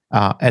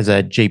as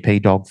a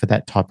GP dog for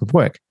that type of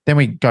work. Then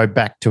we go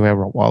back to our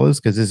Rottweilers,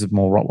 because this is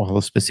more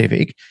Rottweiler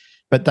specific,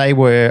 but they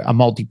were a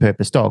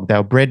multi-purpose dog. They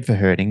were bred for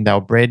herding. They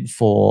were bred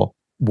for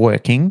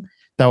working.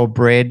 They were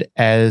bred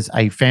as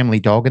a family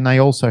dog, and they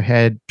also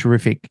had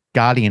terrific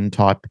guardian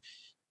type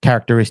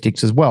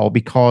characteristics as well,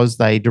 because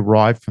they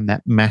derived from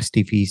that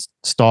Mastiffy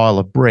style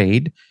of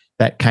breed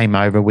that came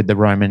over with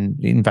the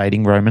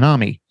invading Roman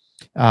army,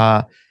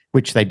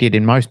 which they did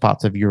in most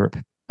parts of Europe.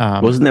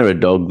 Wasn't there a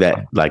dog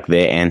that, like,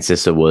 their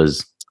ancestor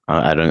was,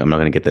 I'm not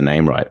going to get the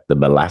name right, the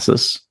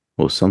molasses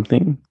or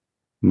something?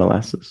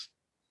 Molasses?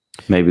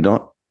 Maybe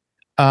not.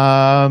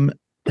 There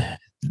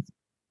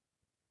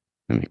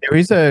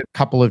is a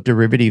couple of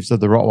derivatives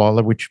of the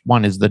Rottweiler, which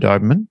one is the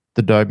Doberman.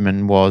 The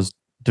Doberman was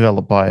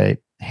developed by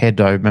Herr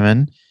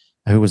Doberman,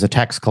 who was a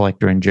tax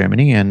collector in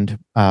Germany. And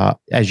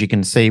as you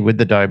can see with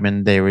the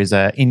Doberman, there is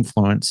an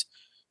influence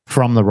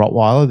from the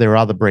Rottweiler. There are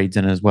other breeds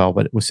in it as well,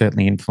 but it was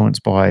certainly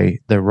influenced by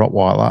the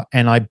Rottweiler.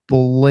 And I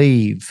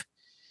believe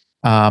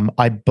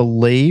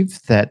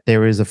that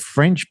there is a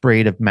French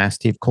breed of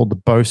Mastiff called the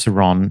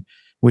Beauceron,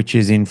 which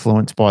is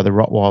influenced by the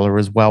Rottweiler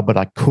as well, but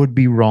I could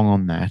be wrong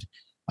on that.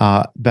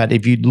 But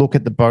if you look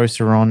at the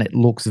Beauceron, it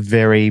looks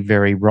very,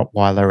 very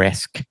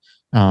Rottweiler-esque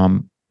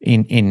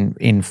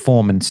in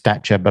form and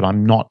stature, but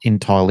I'm not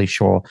entirely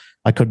sure.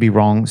 I could be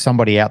wrong.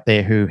 Somebody out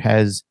there who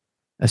has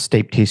a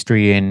steeped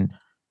history in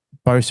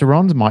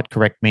Beaucerons might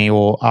correct me,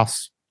 or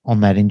us on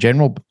that in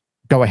general.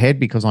 Go ahead,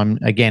 because I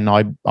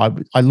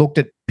looked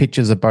at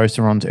pictures of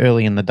Beaucerons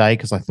early in the day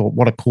because I thought,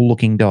 what a cool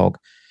looking dog.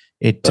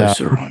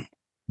 Beauceron.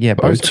 Yeah,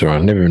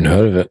 Beauceron. Never even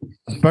heard of it.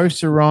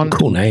 Beauceron.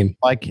 Cool name.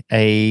 Like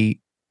a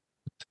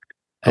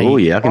oh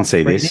yeah, I can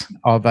see this.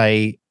 Of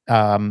a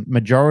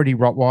majority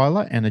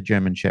Rottweiler and a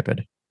German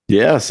Shepherd.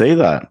 Yeah, I see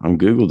that. I've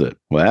Googled it.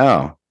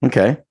 Wow.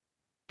 Okay.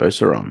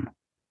 Beauceron.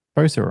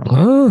 Beauceron.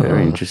 Oh,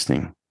 Very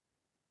interesting.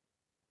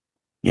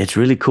 Yeah, it's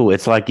really cool.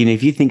 It's like,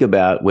 if you think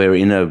about, we're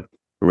in a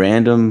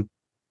random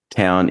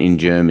town in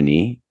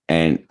Germany,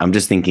 and I'm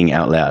just thinking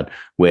out loud,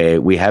 where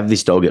we have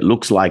this dog, it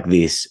looks like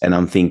this, and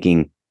I'm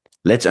thinking,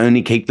 let's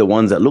only keep the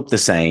ones that look the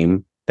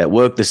same, that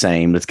work the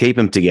same. Let's keep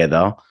them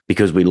together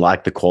because we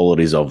like the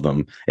qualities of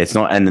them. It's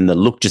not, and then the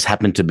look just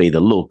happened to be the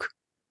look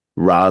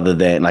rather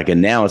than like,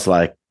 and now it's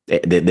like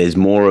there's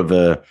more of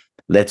a,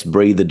 let's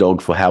breed the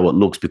dog for how it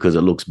looks because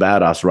it looks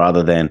badass,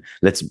 rather than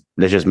let's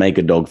just make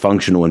a dog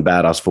functional and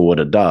badass for what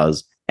it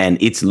does.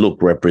 And its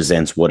look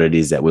represents what it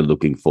is that we're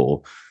looking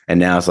for. And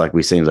now it's like,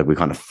 seems like we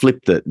kind of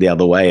flipped it the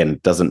other way, and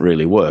it doesn't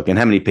really work. And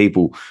how many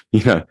people,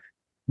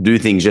 do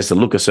things just to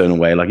look a certain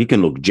way? Like, you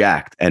can look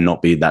jacked and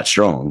not be that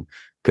strong,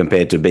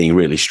 compared to being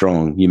really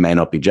strong. You may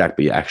not be jacked,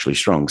 but you're actually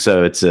strong.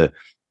 So it's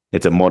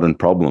a modern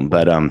problem.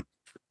 But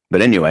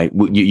anyway,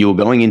 you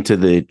were going into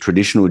the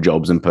traditional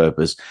jobs and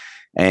purpose,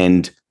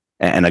 and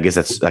I guess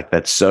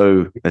that's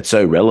so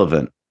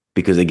relevant,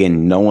 because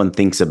again, no one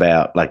thinks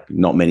about, like,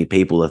 not many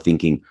people are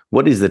thinking,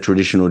 what is the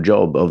traditional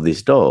job of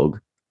this dog?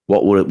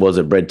 What was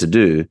it bred to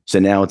do? So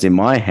now it's in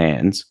my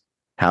hands.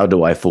 How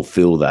do I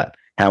fulfill that?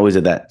 How is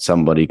it that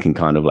somebody can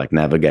kind of like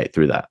navigate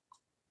through that?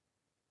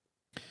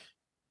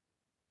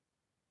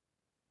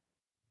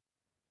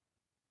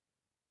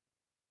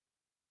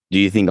 Do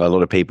you think a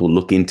lot of people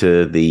look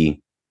into the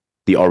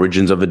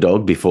origins of a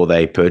dog before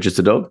they purchase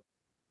a dog?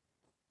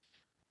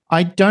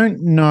 I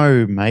don't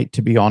know, mate,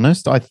 to be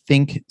honest. I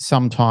think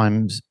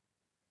sometimes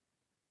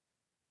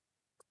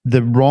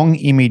the wrong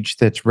image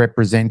that's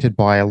represented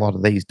by a lot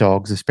of these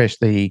dogs,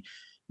 especially,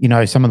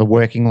 some of the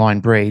working line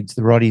breeds,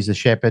 the Rotties, the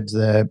Shepherds,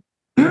 the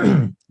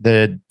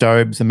the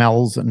Dobes, the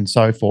Mells, and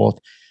so forth.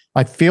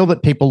 I feel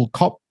that people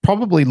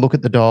probably look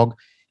at the dog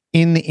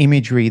in the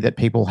imagery that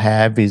people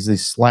have is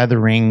this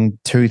slathering,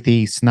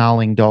 toothy,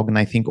 snarling dog, and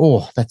they think,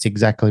 oh, that's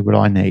exactly what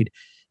I need.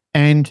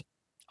 And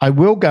I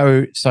will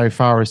go so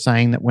far as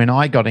saying that when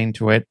I got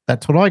into it,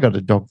 that's what I got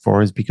a dog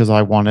for, is because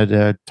I wanted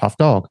a tough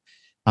dog.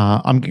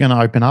 I'm going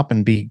to open up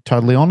and be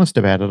totally honest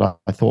about it.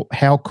 I thought,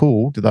 how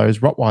cool do those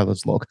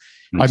Rottweilers look?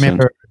 I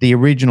remember the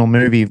original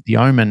movie of The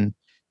Omen,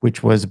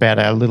 which was about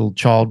a little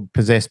child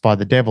possessed by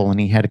the devil,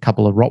 and he had a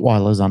couple of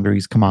Rottweilers under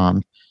his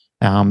command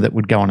that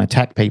would go and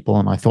attack people.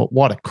 And I thought,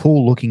 what a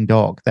cool looking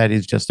dog. That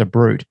is just a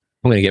brute.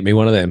 I'm going to get me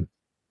one of them.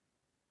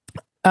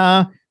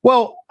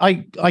 Well,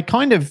 I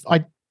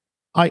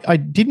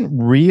didn't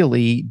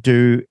really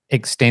do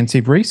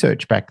extensive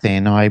research back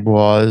then. I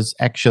was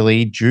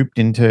actually duped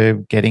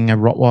into getting a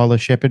Rottweiler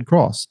Shepherd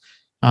cross,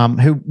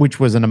 which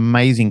was an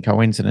amazing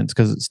coincidence,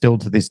 because it's still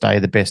to this day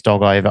the best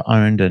dog I ever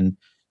owned, and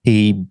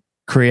he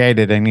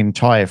created an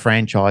entire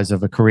franchise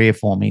of a career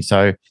for me.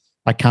 So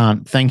I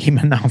can't thank him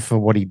enough for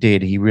what he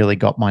did. He really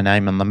got my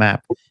name on the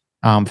map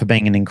for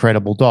being an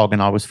incredible dog,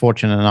 and I was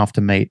fortunate enough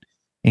to meet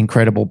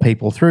incredible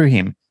people through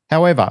him.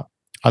 However,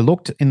 I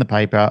looked in the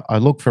paper. I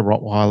looked for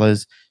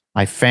Rottweilers.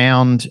 I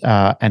found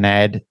an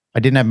ad. I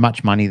didn't have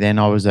much money then.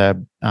 I was a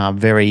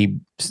very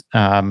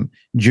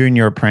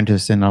junior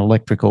apprentice in an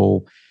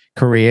electrical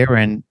career,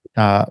 and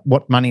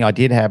what money I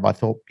did have, I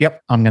thought,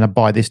 yep, I'm going to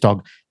buy this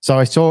dog. So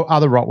I saw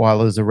other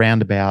Rottweilers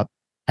around about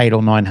 $800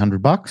 or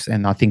 $900,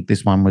 and I think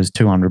this one was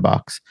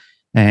 $200.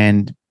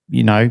 And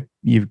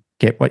you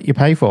get what you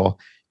pay for.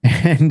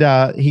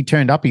 And he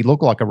turned up. He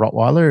looked like a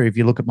Rottweiler. If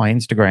you look at my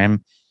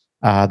Instagram,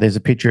 there's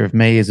a picture of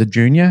me as a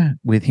junior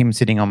with him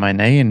sitting on my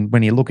knee. And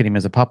when you look at him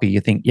as a puppy, you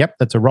think, yep,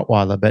 that's a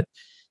Rottweiler. But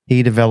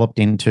he developed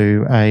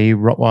into a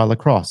Rottweiler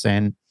cross.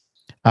 And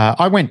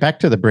I went back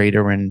to the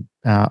breeder and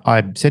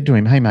I said to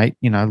him, hey, mate,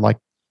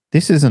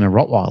 this isn't a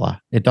Rottweiler.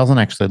 It doesn't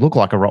actually look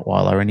like a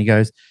Rottweiler. And he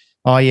goes,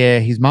 oh, yeah,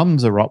 his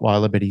mum's a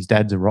Rottweiler, but his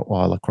dad's a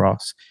Rottweiler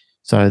cross.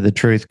 So the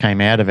truth came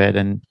out of it.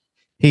 And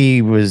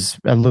he was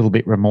a little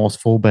bit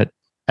remorseful, but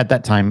at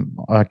that time,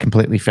 I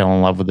completely fell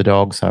in love with the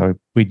dog, so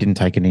we didn't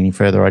take it any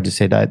further. I just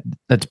said,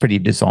 that's pretty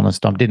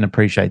dishonest. I didn't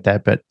appreciate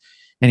that. But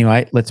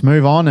anyway, let's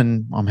move on,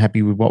 and I'm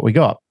happy with what we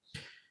got.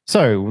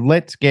 So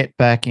let's get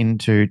back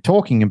into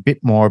talking a bit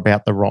more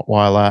about the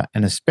Rottweiler,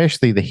 and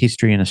especially the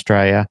history in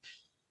Australia.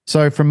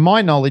 So from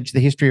my knowledge,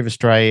 the history of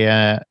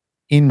Australia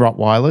in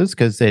Rottweilers,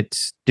 because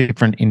it's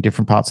different in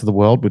different parts of the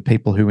world with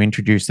people who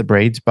introduced the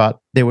breeds, but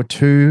there were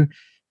two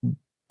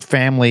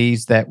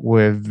families that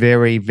were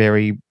very,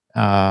 very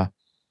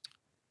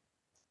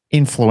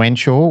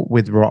influential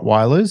with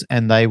Rottweilers,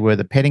 and they were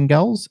the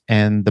Pettingulls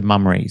and the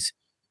Mummeries.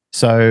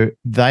 So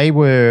they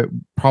were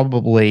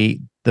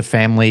probably the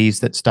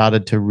families that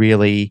started to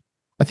really,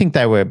 I think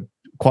they were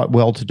quite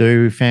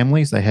well-to-do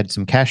families. They had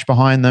some cash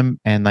behind them,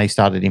 and they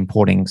started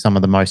importing some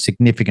of the most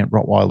significant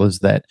Rottweilers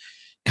that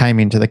came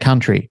into the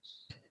country.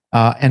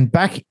 And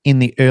back in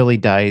the early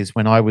days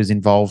when I was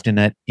involved in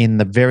it, in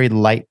the very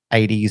late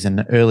 80s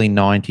and early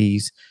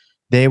 90s,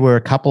 there were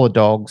a couple of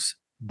dogs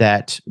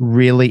that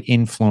really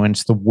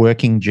influenced the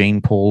working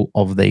gene pool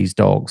of these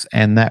dogs.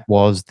 And that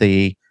was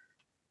the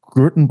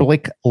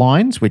Grutenblick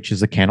lines, which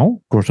is a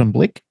kennel,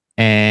 Grutenblick,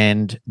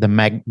 and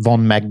the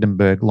von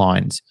Magdenburg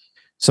lines.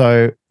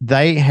 So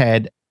they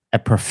had a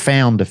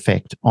profound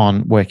effect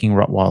on working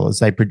Rottweilers.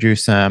 They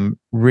produce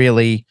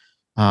really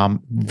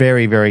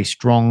very, very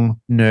strong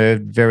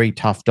nerved, very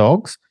tough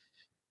dogs.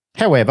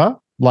 However,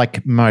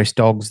 like most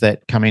dogs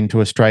that come into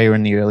Australia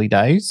in the early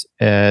days,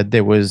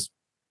 there was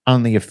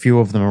only a few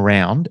of them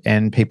around,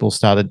 and people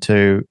started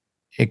to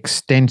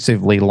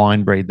extensively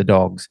line breed the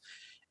dogs.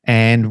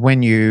 And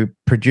when you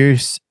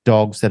produce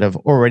dogs that have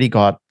already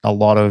got a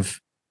lot of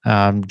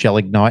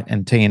gelignite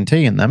and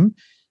TNT in them,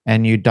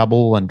 and you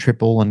double and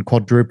triple and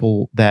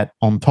quadruple that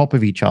on top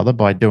of each other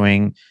by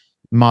doing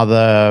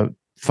mother,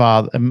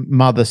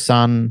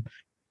 son,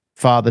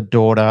 father,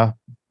 daughter,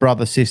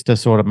 brother, sister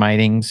sort of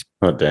matings.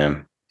 Oh,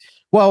 damn.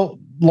 Well,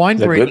 line Is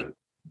that breeding good?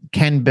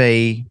 can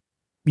be,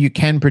 you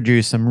can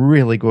produce some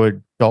really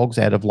good dogs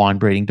out of line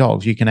breeding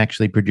dogs. You can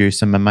actually produce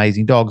some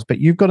amazing dogs, but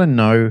you've got to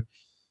know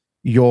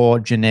your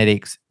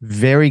genetics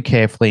very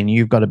carefully, and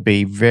you've got to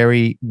be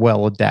very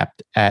well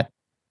adept at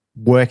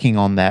working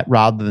on that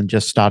rather than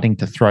just starting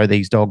to throw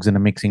these dogs in a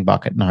mixing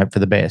bucket and hope for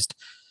the best.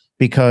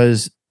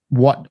 Because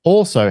what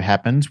also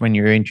happens when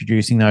you're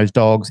introducing those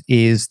dogs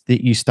is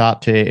that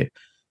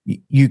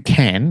you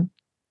can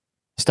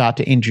start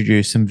to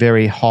introduce some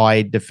very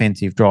high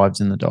defensive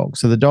drives in the dog.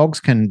 So the dogs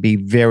can be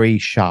very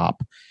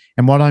sharp.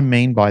 And what I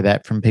mean by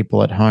that, from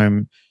people at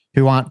home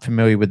who aren't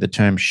familiar with the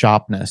term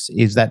sharpness,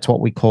 is that's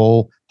what we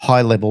call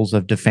high levels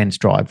of defense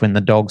drive, when the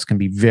dogs can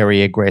be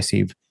very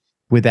aggressive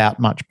without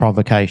much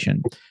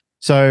provocation.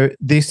 So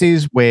this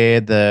is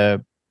where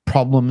the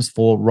problems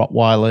for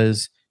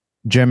Rottweilers,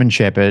 German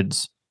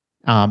Shepherds,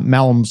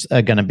 Malams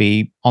are going to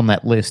be on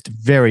that list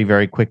very,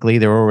 very quickly.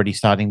 They're already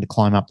starting to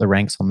climb up the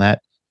ranks on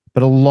that.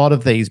 But a lot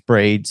of these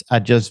breeds are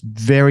just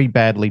very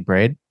badly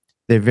bred.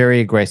 They're very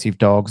aggressive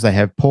dogs. They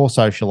have poor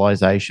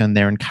socialization.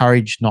 They're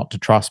encouraged not to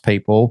trust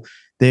people.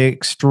 They're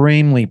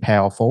extremely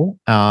powerful,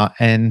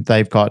 and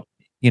they've got,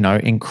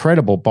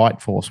 incredible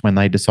bite force when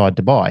they decide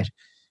to bite.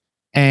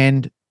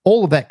 And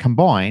all of that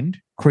combined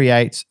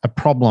creates a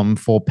problem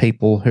for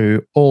people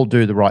who all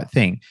do the right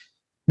thing.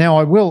 Now,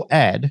 I will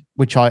add,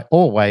 which I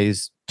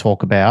always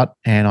talk about,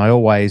 and I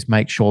always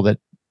make sure that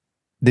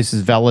this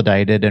is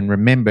validated and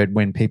remembered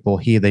when people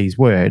hear these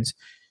words,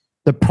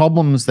 the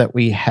problems that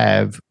we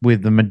have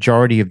with the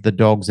majority of the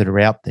dogs that are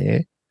out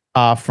there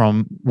are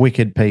from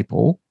wicked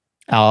people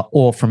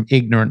or from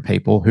ignorant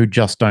people who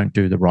just don't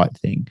do the right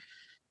thing.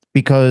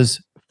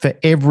 Because for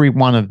every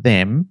one of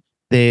them,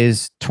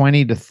 there's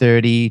 20 to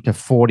 30 to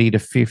 40 to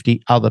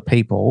 50 other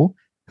people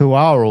who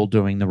are all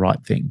doing the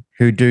right thing,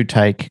 who do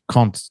take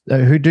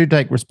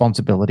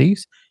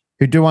responsibilities,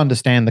 who do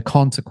understand the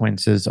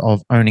consequences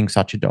of owning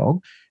such a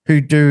dog, who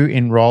do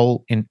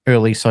enroll in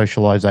early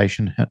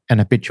socialization and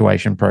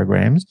habituation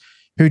programs,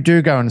 who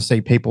do go and see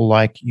people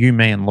like you,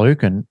 me, and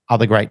Luke, and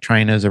other great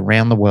trainers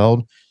around the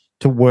world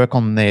to work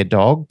on their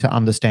dog, to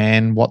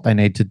understand what they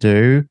need to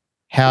do,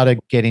 how to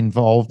get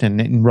involved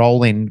and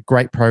enroll in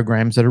great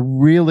programs that are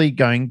really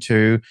going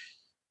to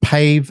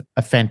pave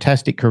a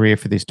fantastic career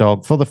for this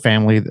dog, for the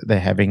family that they're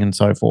having, and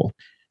so forth.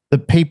 The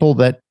people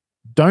that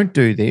don't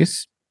do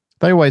this,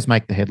 they always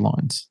make the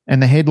headlines.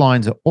 And the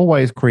headlines are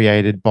always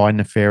created by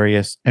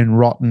nefarious and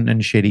rotten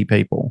and shitty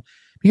people,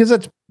 because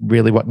that's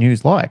really what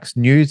news likes.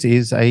 News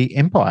is an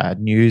empire.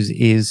 News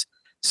is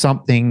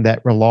something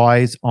that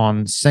relies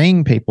on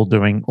seeing people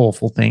doing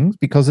awful things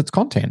because it's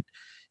content.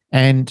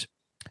 And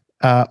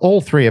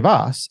all three of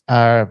us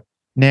are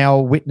now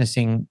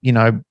witnessing,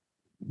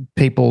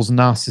 people's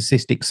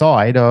narcissistic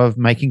side of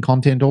making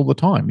content all the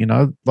time,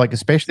 like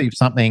especially if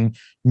something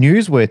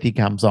newsworthy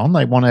comes on,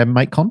 they want to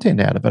make content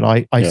out of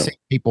it. I see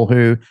people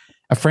who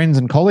are friends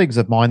and colleagues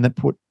of mine that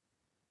put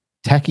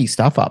tacky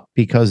stuff up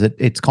because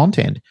it's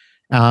content,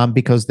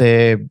 because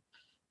they're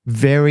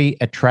very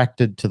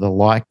attracted to the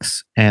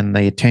likes and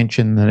the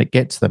attention that it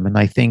gets them. And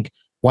they think,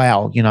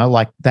 wow,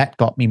 like that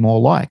got me more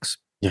likes.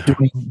 Yeah.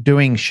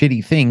 Doing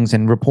shitty things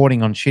and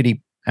reporting on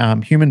shitty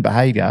human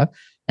behavior,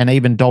 and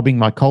even dobbing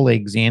my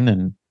colleagues in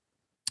and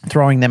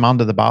throwing them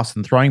under the bus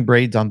and throwing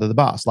breeds under the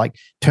bus, like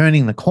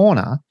turning the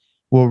corner,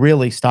 will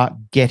really start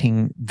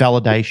getting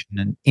validation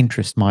and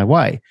interest my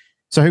way.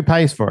 So who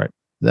pays for it?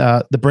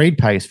 The breed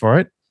pays for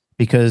it,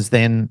 because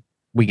then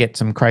we get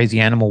some crazy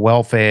animal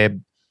welfare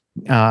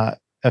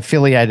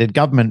affiliated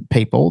government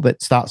people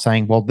that start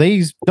saying, well,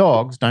 these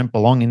dogs don't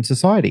belong in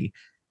society.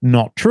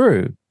 Not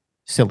true,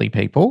 silly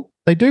people.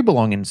 They do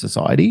belong in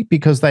society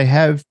because they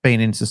have been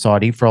in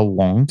society for a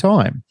long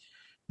time.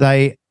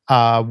 They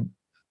are,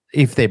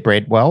 if they're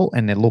bred well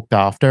and they're looked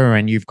after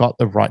and you've got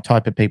the right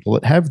type of people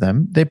that have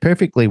them, they're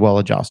perfectly well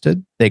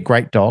adjusted. They're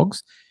great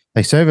dogs.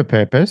 They serve a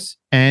purpose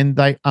and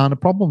they aren't a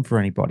problem for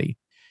anybody.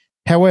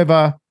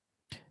 However,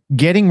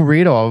 getting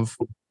rid of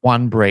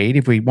one breed,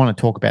 if we want to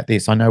talk about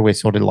this, I know we're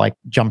sort of like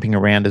jumping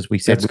around as we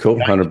said. That's cool,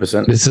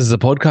 100%. This is the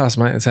podcast,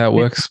 mate. That's how it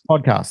works.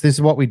 Podcast. This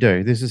is what we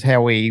do. This is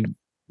how we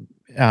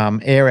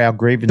air our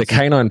grievances. The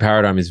canine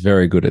paradigm is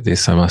very good at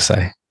this, I must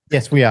say.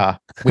 Yes, we are.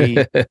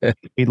 We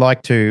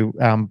like to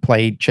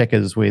play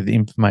checkers with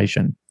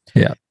information.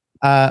 Yeah.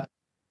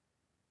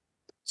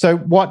 So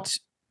what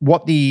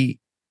the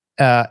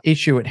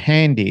issue at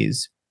hand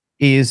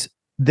is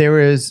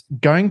there is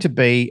going to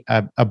be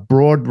a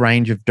broad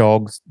range of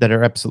dogs that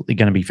are absolutely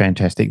going to be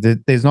fantastic.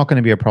 There's not going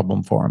to be a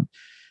problem for them.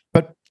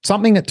 But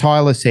something that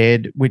Tyler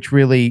said, which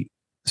really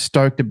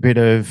stoked a bit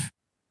of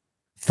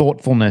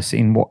thoughtfulness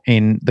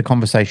in the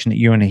conversation that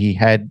you and he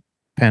had,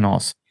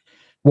 Panos,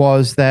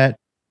 was that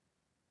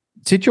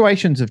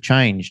situations have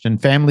changed and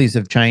families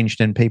have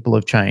changed and people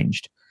have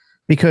changed.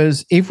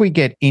 Because if we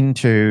get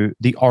into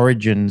the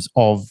origins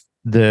of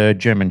the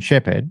German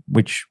Shepherd,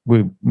 which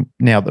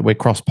now that we're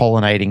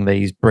cross-pollinating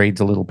these breeds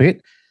a little bit,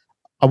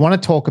 I want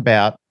to talk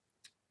about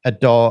a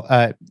dog,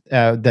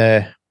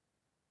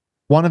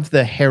 one of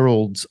the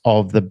heralds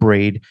of the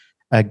breed,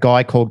 a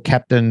guy called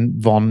Captain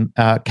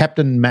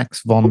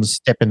Max von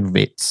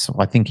Steppenwitz,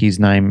 I think his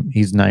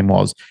name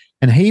was,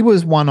 and he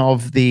was one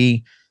of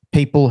the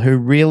people who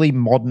really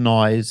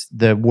modernized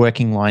the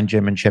working line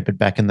German Shepherd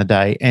back in the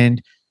day.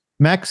 And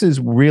Max is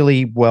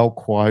really well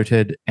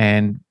quoted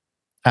and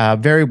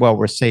very well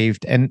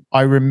received. And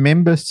I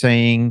remember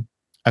seeing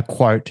a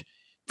quote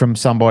from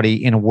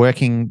somebody in a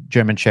working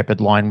German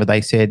Shepherd line where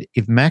they said,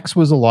 if Max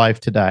was alive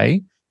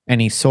today and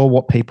he saw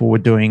what people were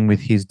doing with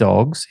his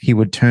dogs, he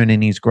would turn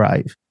in his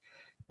grave.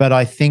 But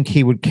I think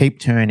he would keep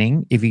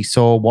turning if he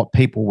saw what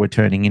people were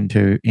turning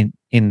into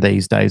in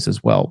these days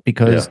as well.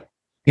 Because,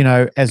 you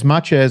know, as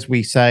much as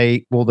we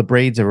say, well, the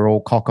breeds are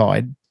all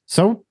cockeyed,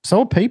 so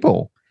are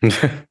people.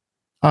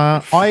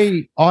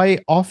 I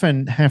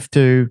often have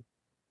to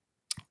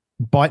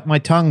bite my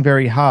tongue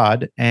very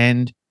hard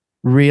and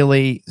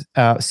really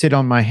sit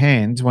on my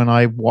hands when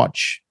I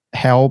watch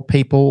how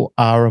people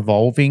are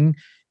evolving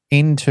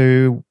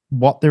into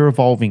what they're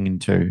evolving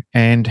into,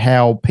 and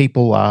how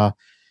people are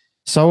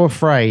so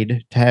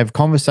afraid to have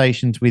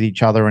conversations with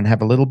each other and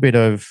have a little bit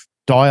of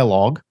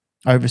dialogue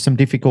over some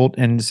difficult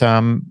and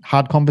some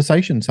hard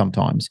conversations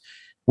sometimes,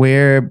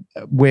 where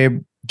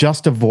we're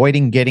just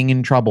avoiding getting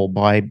in trouble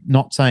by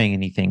not saying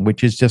anything,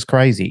 which is just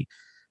crazy.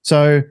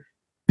 So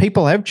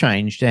people have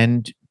changed,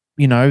 and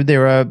you know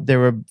there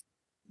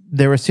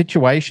are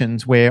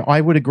situations where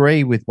I would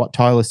agree with what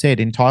Tyler said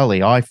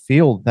entirely. I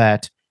feel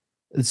that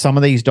some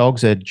of these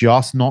dogs are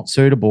just not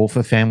suitable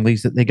for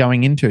families that they're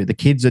going into. The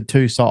kids are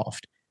too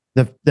soft.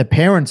 The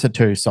parents are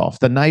too soft.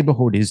 The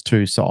neighborhood is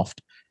too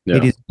soft. Yeah.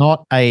 It is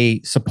not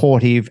a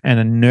supportive and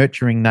a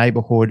nurturing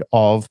neighborhood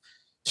of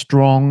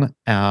strong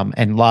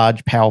and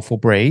large, powerful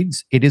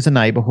breeds. It is a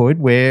neighborhood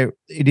where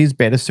it is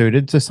better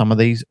suited to some of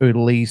these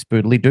oodly,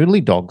 spoodly,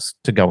 doodly dogs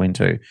to go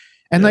into.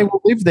 And they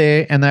will live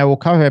there and they will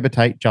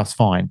cohabitate just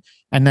fine.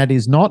 And that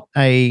is not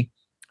a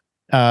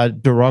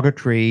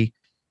derogatory,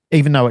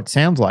 even though it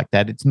sounds like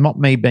that. It's not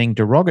me being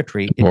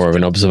derogatory. It's more of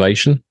an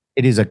observation.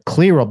 It is a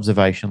clear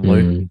observation,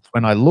 Luke.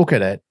 When I look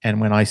at it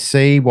and when I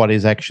see what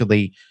is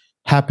actually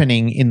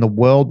happening in the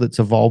world that's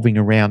evolving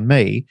around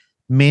me,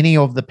 many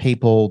of the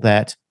people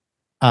that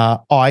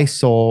I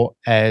saw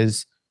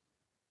as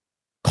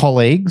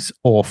colleagues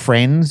or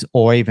friends,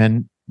 or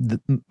even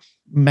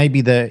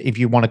if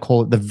you want to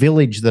call it the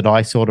village that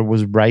I sort of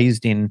was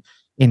raised in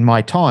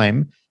my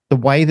time, the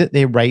way that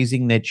they're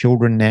raising their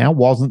children now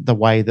wasn't the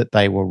way that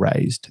they were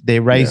raised.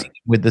 They're raising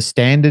with the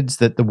standards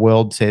that the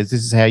world says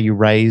this is how you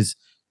raise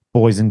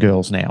boys and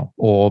girls now,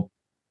 or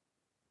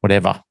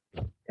whatever.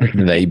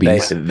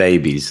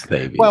 Babies.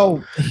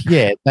 Well,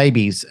 yeah,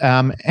 babies.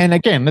 And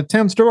again, it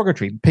sounds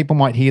derogatory. People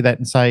might hear that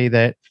and say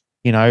that,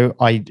 you know,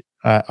 I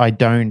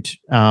don't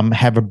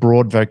have a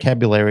broad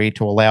vocabulary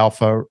to allow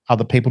for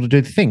other people to do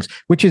the things,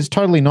 which is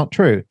totally not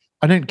true.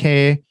 I don't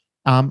care,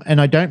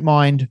 and I don't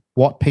mind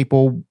what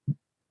people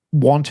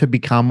want to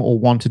become or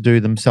want to do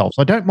themselves.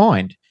 I don't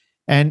mind,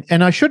 and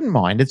I shouldn't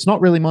mind. It's not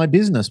really my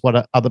business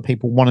what other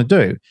people want to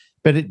do.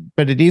 But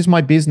it is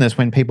my business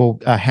when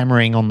people are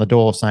hammering on the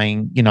door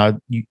saying, you know,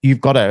 you've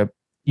got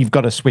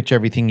to switch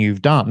everything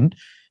you've done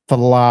for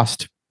the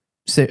last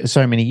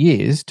so many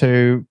years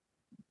to.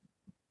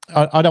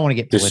 I don't want to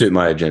get to suit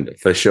my agenda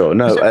for sure.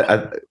 No,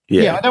 I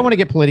don't want to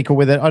get political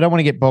with it. I don't want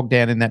to get bogged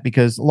down in that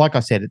because, like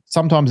I said,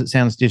 sometimes it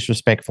sounds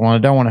disrespectful, and I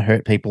don't want to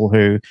hurt people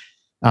who,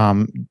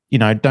 you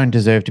know, don't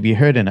deserve to be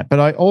hurt in it.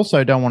 But I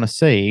also don't want to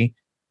see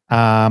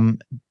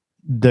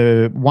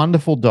the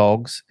wonderful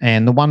dogs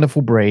and the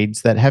wonderful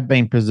breeds that have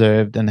been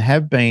preserved and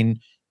have been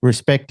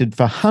respected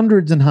for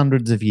hundreds and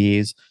hundreds of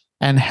years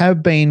and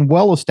have been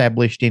well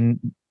established in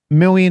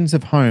millions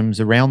of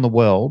homes around the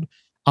world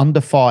under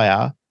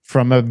fire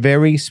from a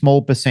very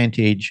small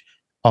percentage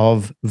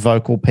of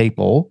vocal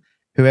people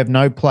who have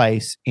no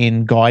place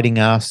in guiding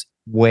us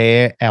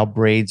where our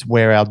breeds,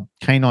 where our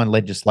canine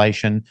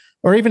legislation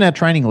or even our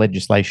training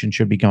legislation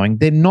should be going.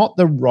 They're not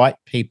the right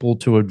people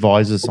to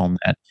advise us on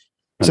that.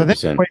 100%. So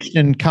that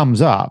question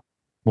comes up,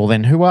 well,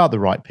 then who are the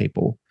right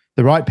people?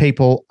 The right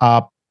people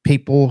are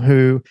people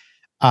who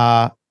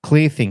are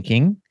clear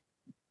thinking,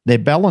 they're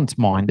balanced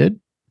minded,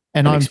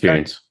 and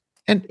experience.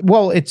 And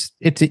well, it's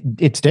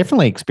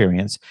definitely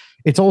experience.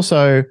 It's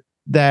also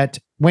that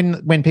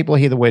when people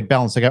hear the word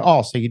balance, they go,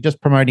 "Oh, so you're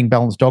just promoting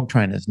balanced dog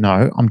trainers?"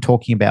 No, I'm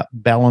talking about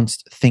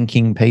balanced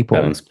thinking people.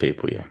 Balanced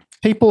people, yeah.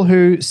 People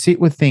who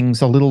sit with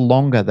things a little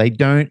longer.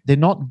 They're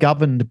not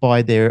governed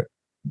by their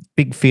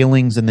big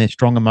feelings and they're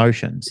strong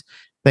emotions.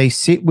 They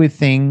sit with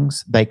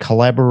things, they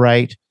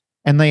collaborate,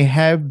 and they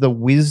have the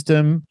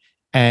wisdom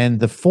and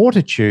the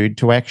fortitude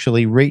to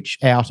actually reach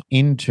out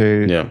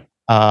into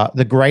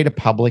the greater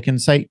public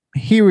and say,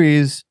 here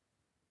is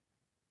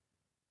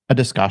a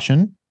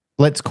discussion.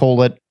 Let's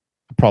call it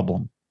a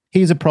problem.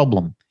 Here's a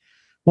problem.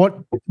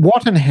 What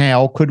and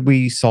how could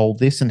we solve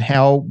this, and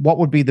what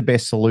would be the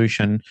best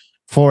solution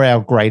for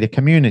our greater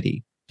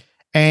community?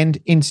 And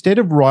instead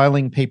of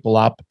riling people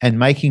up and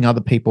making other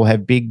people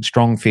have big,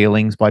 strong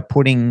feelings by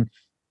putting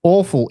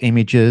awful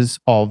images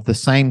of the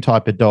same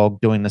type of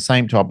dog doing the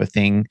same type of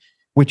thing,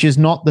 which is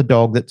not the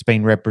dog that's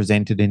been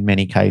represented in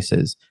many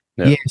cases.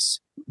 Yep. Yes,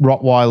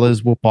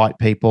 Rottweilers will bite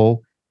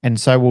people, and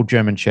so will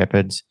German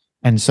Shepherds,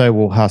 and so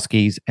will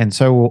Huskies, and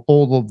so will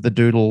all of the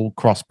Doodle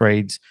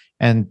crossbreeds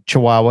and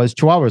Chihuahuas.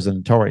 Chihuahuas are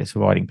notorious for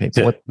biting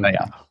people. Yeah. They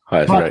are.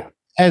 That's right.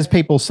 As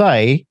people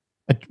say,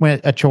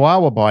 a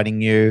Chihuahua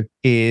biting you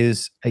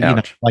is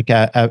like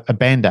a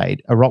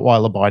Band-Aid. A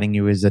Rottweiler biting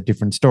you is a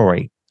different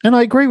story. And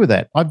I agree with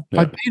that. I've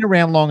been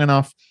around long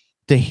enough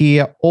to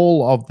hear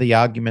all of the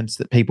arguments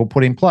that people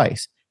put in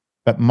place.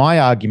 But my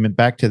argument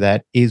back to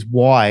that is,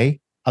 why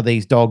are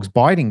these dogs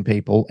biting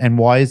people, and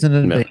why isn't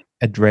it being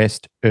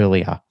addressed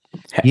earlier?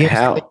 Yes,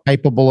 they're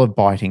capable of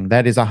biting.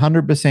 That is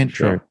 100%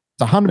 true.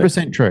 It's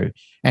 100% true.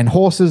 And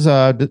horses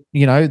are,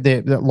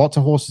 lots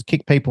of horses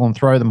kick people and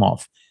throw them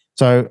off.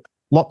 So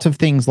lots of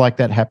things like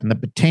that happen. The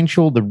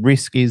potential, the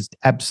risk is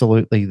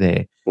absolutely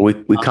there. We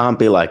can't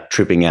be like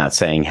tripping out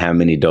saying how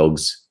many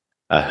dogs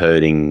are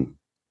hurting,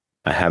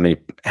 how many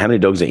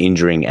dogs are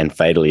injuring and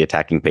fatally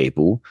attacking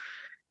people,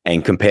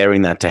 and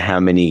comparing that to how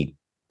many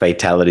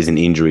fatalities and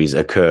injuries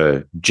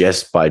occur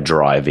just by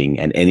driving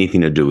and anything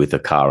to do with a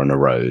car on a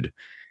road.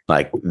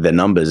 Like, the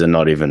numbers are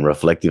not even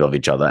reflective of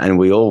each other, and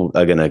we all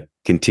are going to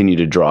continue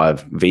to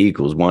drive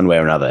vehicles one way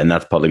or another, and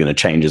that's probably going to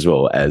change as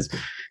well as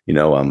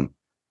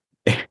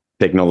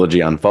technology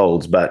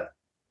unfolds. But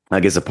I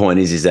guess the point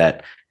is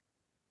that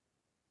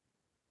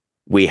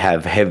we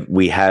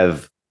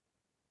have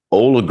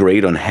all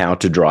agreed on how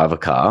to drive a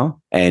car,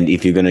 and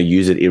if you're going to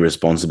use it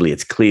irresponsibly,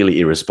 it's clearly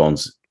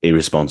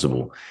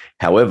irresponsible.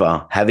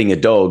 However, having a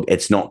dog,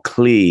 it's not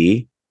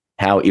clear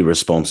how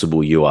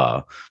irresponsible you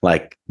are.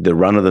 Like the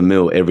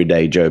run-of-the-mill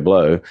everyday Joe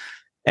Blow,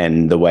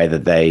 and the way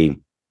that they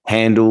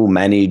handle,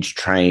 manage,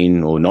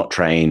 train or not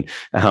train,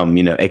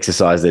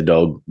 exercise their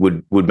dog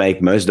would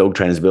make most dog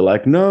trainers be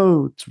like,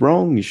 no, it's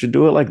wrong. You should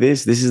do it like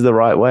this. This is the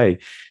right way.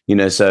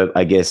 So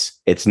I guess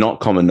it's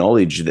not common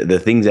knowledge. The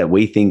things that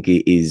we think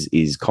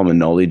is common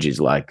knowledge is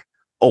like,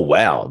 oh,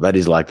 wow, that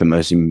is like the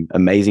most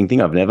amazing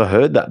thing. I've never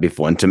heard that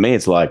before. And to me,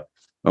 it's like,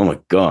 oh my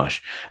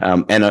gosh.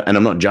 And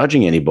I'm not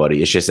judging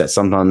anybody. It's just that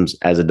sometimes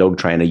as a dog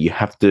trainer, you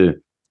have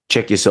to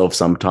check yourself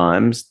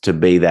sometimes to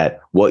be that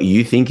what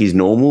you think is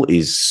normal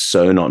is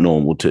so not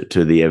normal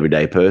to the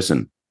everyday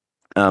person.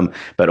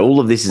 But all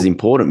of this is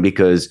important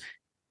because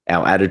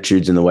our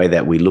attitudes and the way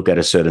that we look at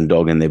a certain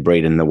dog and their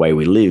breed and the way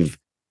we live,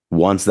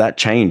 once that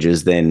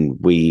changes, then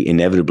we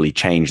inevitably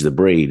change the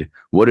breed.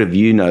 What have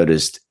you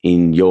noticed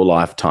in your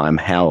lifetime,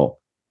 how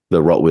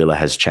the Rottweiler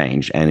has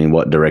changed, and in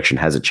what direction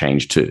has it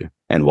changed to,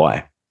 and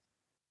why?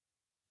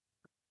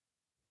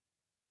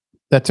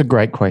 That's a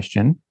great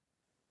question.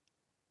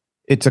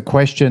 It's a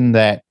question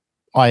that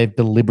I've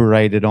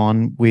deliberated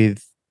on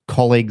with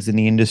colleagues in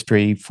the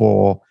industry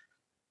for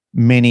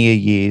many a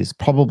years,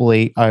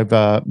 probably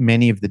over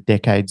many of the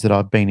decades that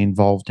I've been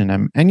involved in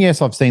them. And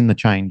yes, I've seen the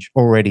change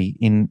already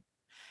in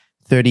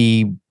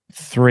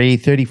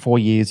 34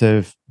 years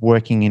of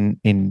working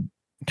in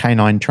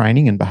canine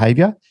training and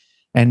behavior,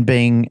 and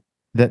being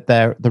that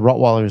the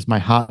Rottweiler is my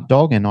heart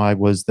dog, and I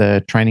was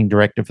the training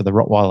director for the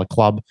Rottweiler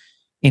Club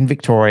in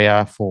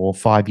Victoria for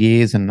 5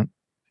 years. And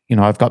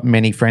I've got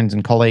many friends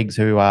and colleagues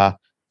who've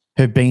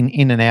been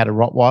in and out of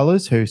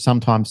Rottweilers, who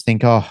sometimes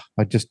think, oh,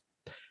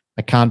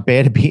 I can't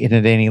bear to be in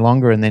it any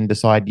longer, and then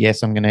decide,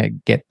 yes, I'm going to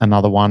get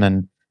another one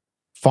and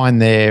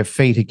find their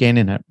feet again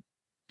in it.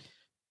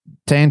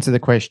 To answer the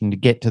question, to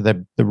get to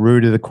the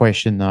root of the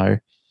question, though,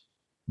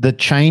 the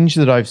change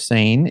that I've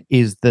seen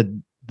is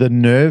the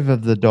nerve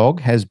of the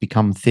dog has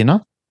become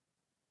thinner.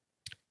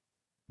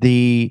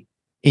 The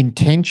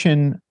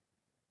intention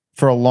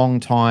for a long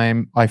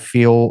time, I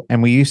feel,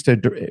 and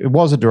it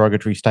was a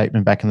derogatory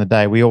statement back in the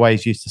day. We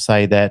always used to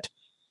say that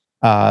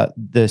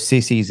the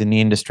sissies in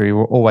the industry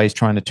were always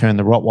trying to turn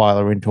the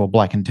Rottweiler into a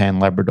black and tan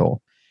Labrador.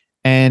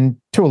 And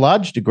to a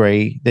large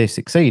degree, they're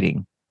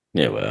succeeding.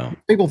 Yeah, well.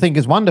 People think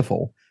is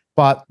wonderful,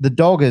 but the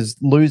dog is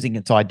losing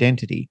its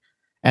identity.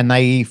 And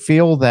they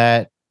feel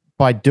that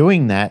by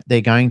doing that, they're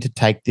going to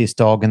take this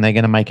dog and they're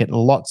going to make it a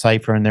lot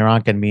safer and there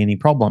aren't going to be any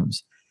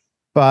problems.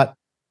 But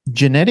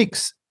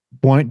genetics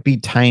won't be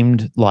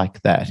tamed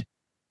like that.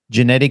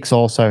 Genetics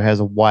also has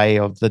a way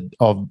of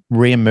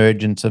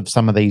reemergence of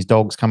some of these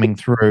dogs coming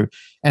through,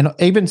 and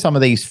even some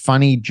of these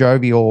funny,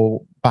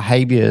 jovial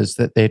behaviors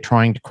that they're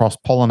trying to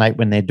cross-pollinate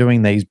when they're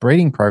doing these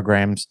breeding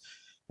programs,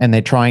 and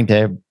they're trying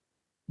to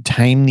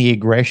tame the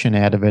aggression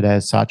out of it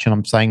as such. And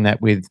I'm saying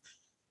that with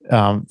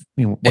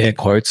air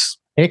quotes.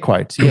 Air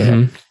quotes,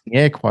 yeah.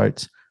 Air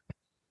quotes.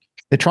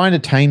 They're trying to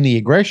tame the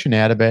aggression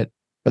out of it,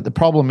 but the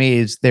problem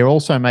is they're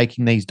also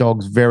making these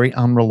dogs very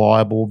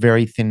unreliable,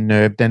 very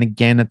thin-nerved. And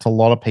again, it's a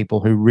lot of people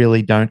who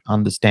really don't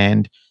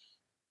understand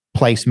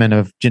placement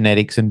of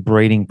genetics and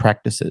breeding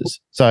practices.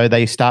 So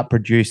they start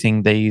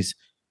producing these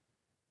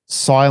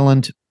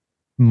silent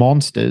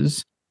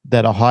monsters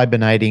that are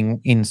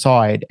hibernating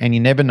inside, and you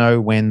never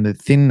know when the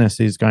thinness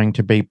is going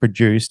to be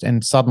produced,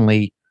 and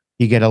suddenly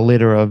you get a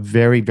litter of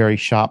very, very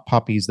sharp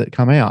puppies that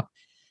come out.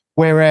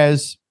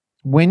 Whereas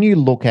when you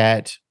look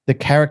at the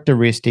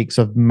characteristics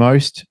of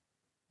most,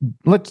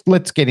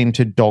 let's get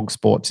into dog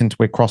sport, since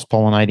we're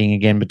cross-pollinating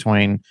again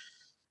between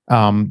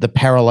the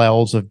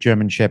parallels of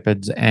German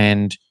Shepherds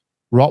and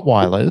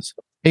Rottweilers.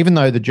 Even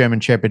though the German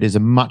Shepherd is a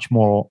much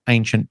more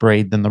ancient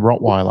breed than the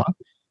Rottweiler,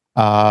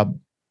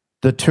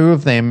 the two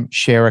of them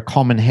share a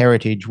common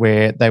heritage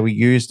where they were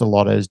used a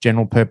lot as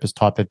general purpose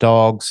type of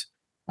dogs,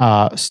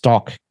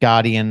 stock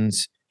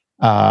guardians,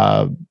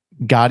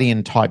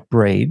 guardian type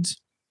breeds.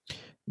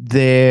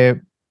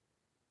 I've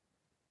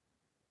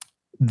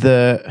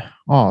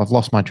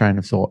lost my train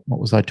of thought. What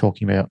was I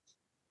talking about?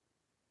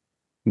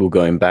 We're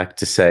going back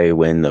to say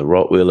when the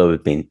Rottweiler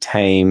had been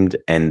tamed,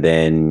 and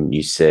then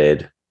you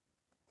said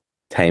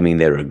taming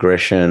their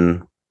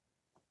aggression.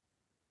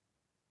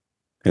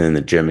 And then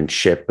the German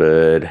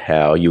Shepherd,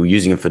 how you were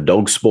using it for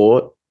dog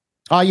sport.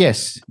 Oh,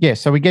 yes.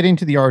 Yes. So we get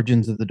into the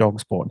origins of the dog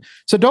sport.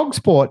 So dog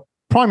sport,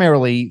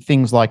 primarily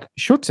things like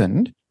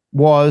Schutzhund,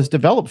 was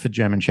developed for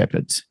German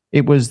Shepherds.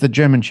 It was the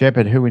German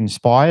Shepherd who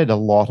inspired a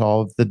lot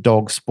of the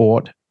dog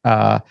sport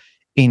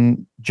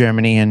in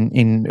Germany and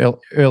in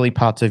early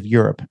parts of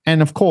Europe.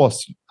 And of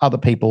course, other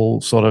people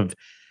sort of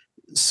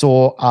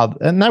saw,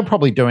 and they're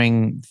probably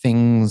doing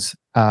things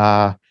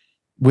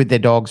with their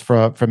dogs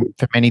for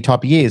many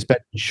type of years.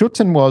 But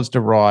Schutzhund was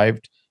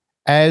derived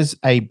as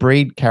a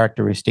breed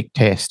characteristic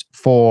test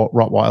for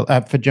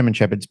Rottweiler, for German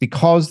Shepherds,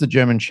 because the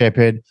German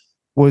Shepherd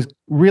was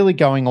really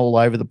going all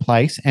over the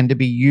place, and to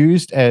be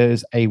used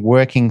as a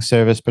working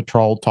service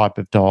patrol type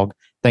of dog,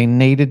 they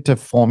needed to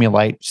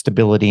formulate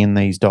stability in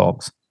these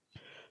dogs.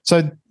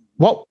 So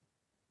what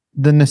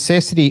the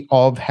necessity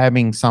of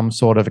having some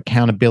sort of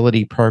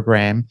accountability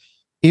program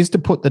is to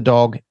put the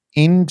dog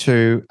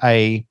into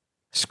a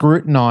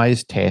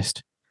scrutinized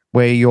test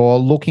where you're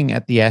looking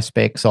at the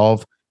aspects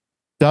of,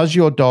 does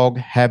your dog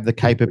have the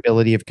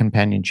capability of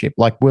companionship?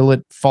 Like, will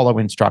it follow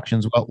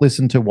instructions? Will it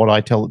listen to what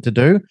I tell it to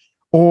do?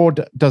 Or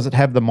does it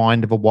have the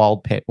mind of a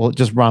wild pet? Will it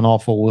just run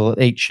off, or will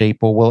it eat sheep,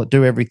 or will it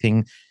do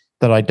everything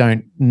that I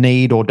don't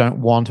need or don't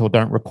want or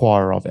don't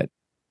require of it?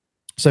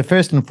 So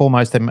first and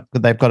foremost,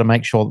 they've got to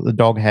make sure that the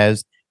dog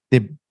has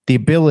the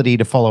ability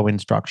to follow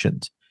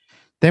instructions.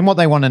 Then what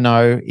they want to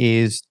know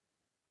is,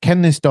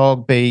 can this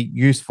dog be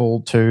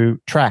useful to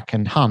track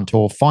and hunt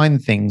or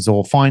find things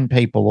or find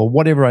people or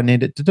whatever I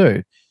need it to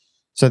do?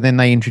 So then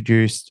they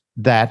introduced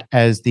that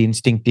as the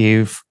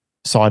instinctive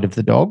side of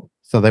the dog.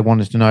 So they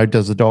wanted to know,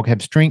 does the dog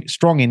have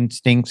strong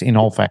instincts in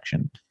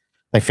olfaction?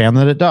 They found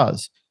that it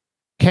does.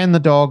 Can the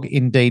dog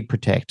indeed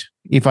protect?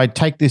 If I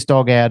take this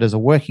dog out as a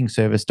working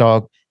service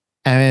dog,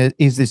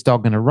 is this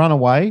dog going to run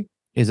away?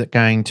 Is it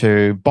going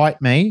to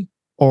bite me?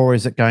 Or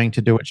is it going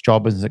to do its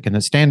job? Is it going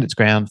to stand its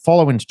ground,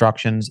 follow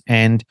instructions,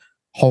 and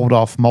hold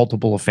off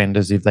multiple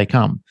offenders if they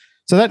come?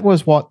 So that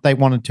was what they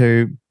wanted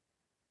to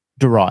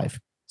derive.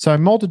 So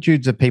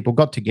multitudes of people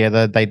got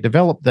together. They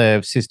developed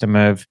the system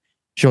of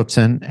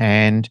Schutzhund,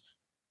 and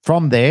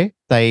from there,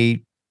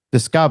 they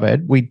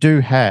discovered we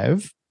do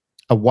have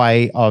a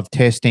way of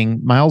testing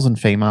males and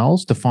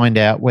females to find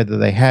out whether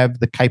they have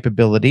the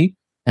capability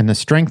and the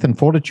strength and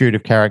fortitude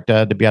of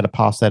character to be able to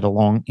pass that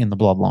along in the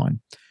bloodline.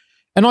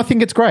 And I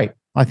think it's great.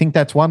 I think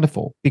that's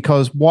wonderful,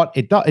 because what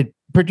it does, it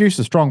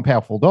produces strong,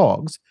 powerful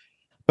dogs,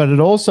 but it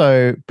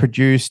also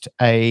produced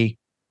a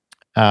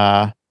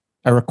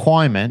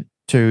requirement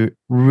to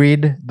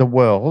rid the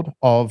world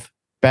of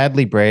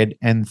badly bred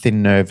and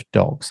thin-nerved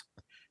dogs.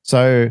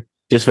 So,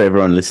 just for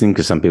everyone listening,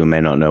 because some people may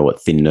not know what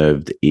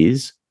thin-nerved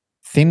is.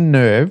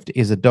 Thin-nerved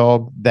is a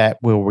dog that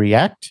will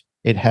react.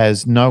 It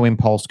has no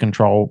impulse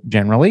control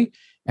generally,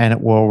 and it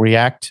will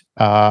react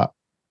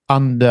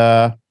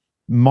under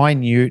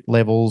minute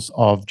levels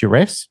of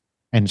duress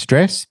and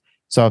stress.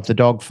 So if the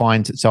dog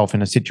finds itself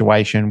in a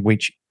situation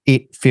which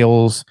it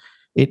feels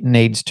it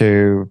needs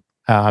to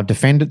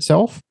defend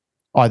itself,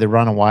 either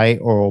run away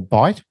or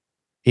bite,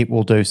 it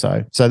will do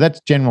so. So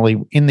that's generally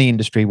in the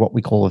industry what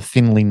we call a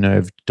thinly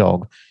nerved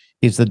dog,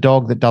 is the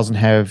dog that doesn't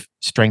have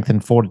strength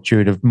and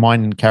fortitude of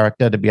mind and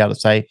character to be able to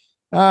say,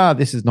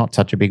 this is not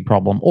such a big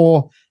problem,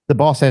 or the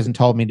boss hasn't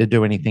told me to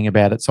do anything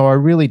about it, so I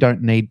really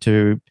don't need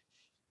to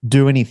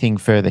do anything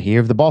further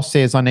here. If the boss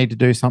says I need to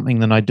do something,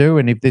 then I do.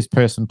 And if this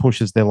person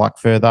pushes their luck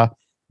further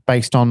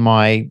based on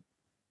my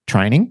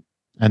training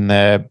and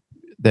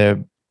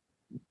the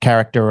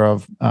character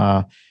of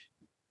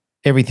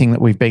everything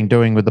that we've been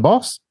doing with the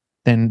boss,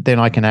 then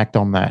I can act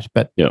on that.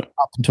 But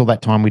up until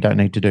that time, we don't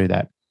need to do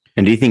that.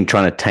 And do you think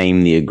trying to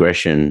tame the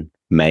aggression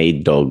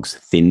made dogs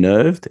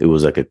thin-nerved? It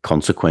was like a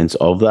consequence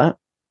of that?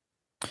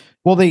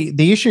 Well,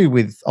 the issue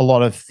with a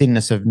lot of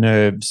thinness of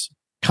nerves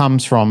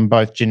comes from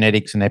both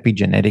genetics and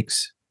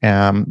epigenetics.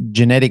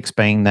 Genetics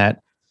being that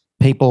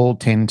people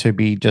tend to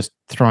be just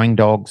throwing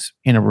dogs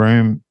in a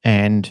room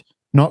and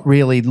not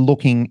really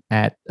looking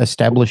at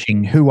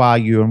establishing who are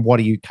you and what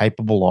are you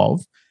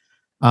capable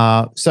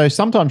of. So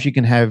sometimes you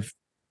can have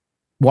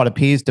what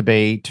appears to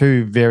be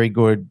two very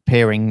good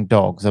pairing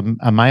dogs,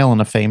 a male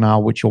and a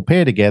female, which you'll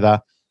pair together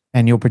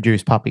and you'll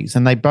produce puppies.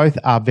 And they both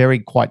are very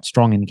quite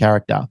strong in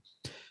character.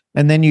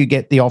 And then you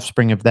get the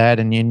offspring of that,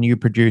 and then you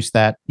produce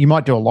that. You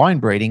might do a line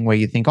breeding where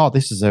you think, oh,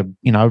 this is a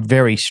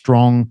very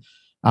strong,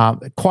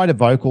 quite a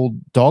vocal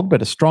dog,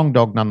 but a strong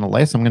dog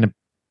nonetheless. I'm going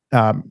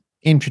to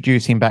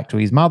introduce him back to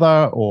his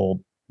mother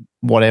or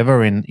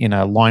whatever in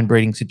a line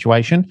breeding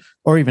situation,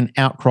 or even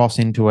outcross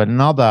into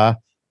another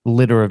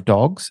litter of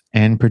dogs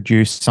and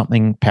produce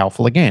something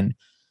powerful again.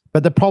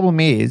 But the problem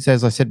is,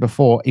 as I said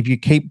before, if you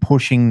keep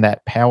pushing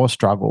that power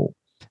struggle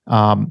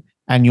and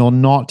you're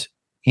not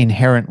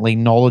inherently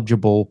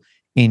knowledgeable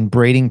in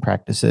breeding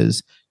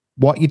practices,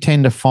 what you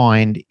tend to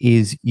find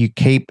is you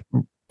keep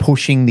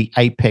pushing the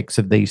apex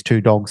of these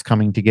two dogs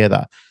coming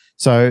together.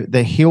 So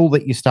the hill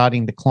that you're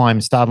starting to climb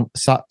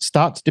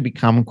starts to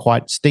become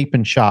quite steep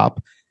and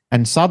sharp,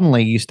 and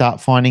suddenly you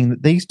start finding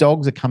that these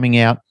dogs are coming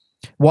out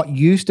what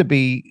used to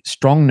be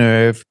strong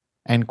nerve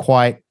and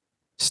quite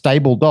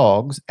stable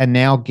dogs are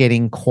now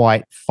getting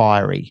quite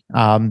fiery.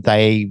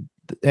 They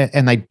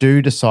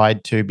do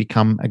decide to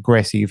become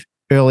aggressive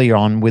early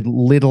on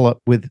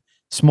with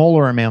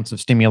smaller amounts of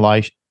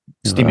stimulation,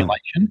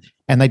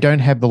 and they don't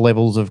have the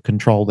levels of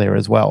control there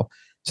as well.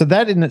 So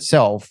that in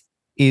itself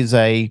is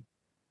a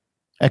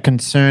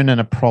concern and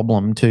a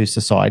problem to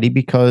society,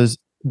 because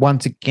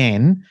once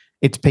again,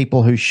 it's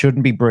people who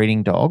shouldn't be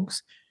breeding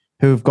dogs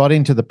who've got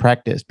into the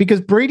practice, because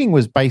breeding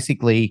was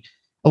basically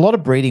a lot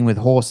of breeding with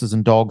horses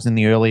and dogs in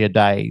the earlier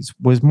days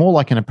was more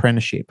like an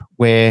apprenticeship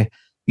where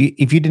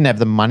if you didn't have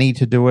the money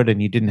to do it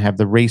and you didn't have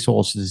the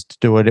resources to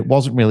do it, it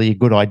wasn't really a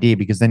good idea,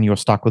 because then you're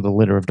stuck with a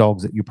litter of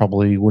dogs that you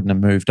probably wouldn't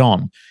have moved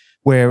on.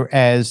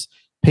 Whereas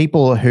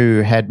people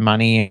who had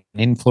money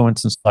and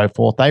influence and so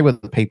forth, they were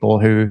the people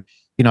who,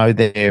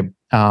 they're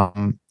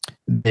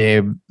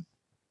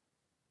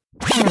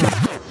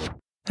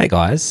Hey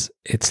guys,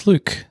 it's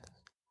Luke.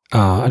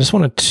 I just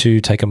wanted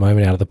to take a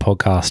moment out of the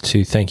podcast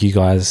to thank you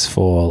guys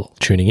for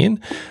tuning in.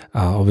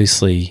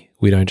 Obviously,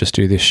 we don't just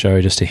do this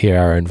show just to hear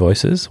our own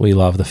voices. We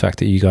love the fact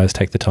that you guys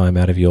take the time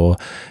out of your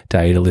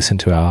day to listen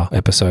to our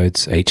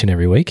episodes each and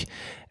every week.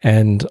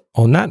 And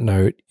on that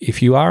note,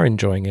 if you are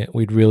enjoying it,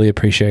 we'd really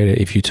appreciate it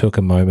if you took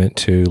a moment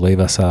to leave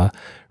us a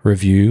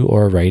review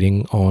or a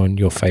rating on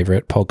your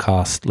favorite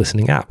podcast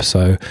listening app.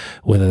 So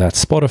whether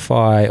that's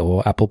Spotify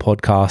or Apple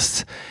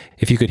Podcasts,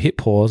 if you could hit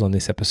pause on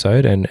this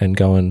episode and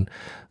go and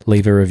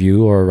leave a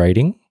review or a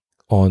rating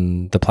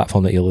on the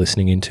platform that you're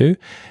listening into,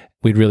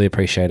 we'd really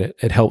appreciate it.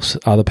 It helps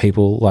other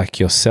people like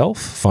yourself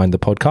find the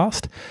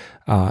podcast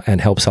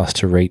and helps us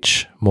to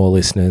reach more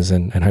listeners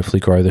and hopefully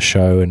grow the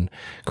show and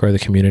grow the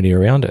community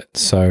around it.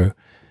 So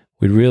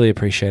we'd really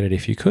appreciate it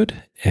if you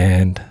could.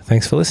 And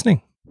thanks for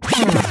listening.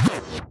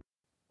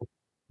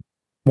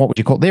 What would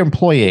you call their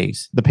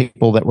employees? The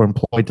people that were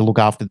employed to look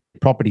after the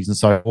properties and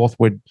so forth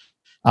would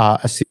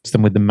assist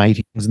them with the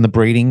matings and the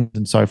breeding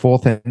and so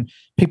forth. And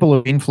people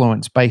of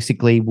influence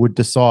basically would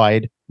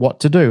decide what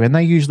to do. And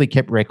they usually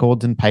kept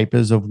records and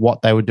papers of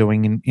what they were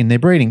doing in their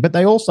breeding. But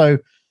they also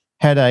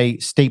had a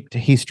steeped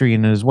history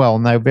in it as well.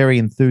 And they were very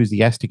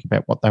enthusiastic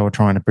about what they were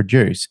trying to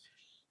produce.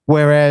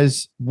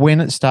 Whereas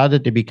when it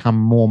started to become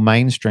more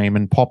mainstream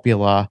and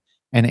popular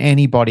and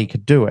anybody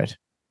could do it,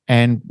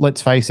 and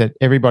let's face it,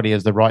 everybody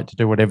has the right to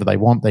do whatever they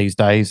want these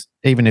days,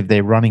 even if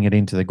they're running it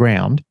into the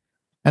ground.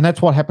 And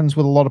that's what happens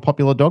with a lot of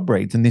popular dog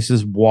breeds. And this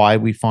is why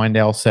we find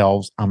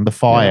ourselves under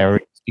fire. Yeah.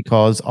 It's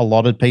because a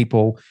lot of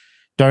people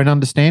don't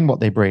understand what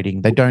they're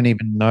breeding. They don't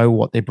even know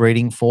what they're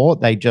breeding for.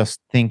 They just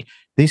think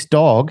this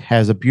dog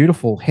has a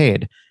beautiful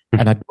head.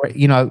 And,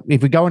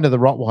 if we go into the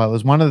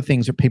Rottweilers, one of the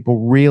things that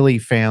people really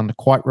found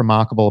quite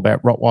remarkable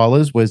about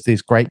Rottweilers was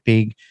this great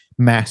big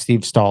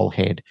mastiff style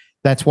head.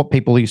 That's what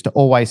people used to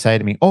always say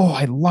to me. Oh,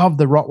 I love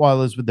the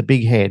Rottweilers with the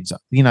big heads.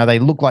 They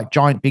look like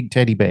giant big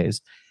teddy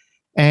bears.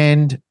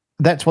 And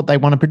that's what they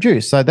want to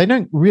produce. So they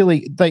don't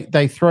really,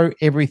 they throw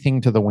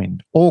everything to the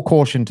wind, all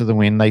caution to the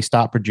wind. They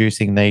start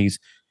producing these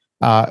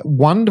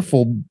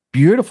wonderful,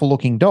 beautiful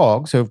looking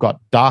dogs who have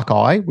got dark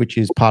eye, which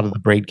is part of the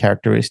breed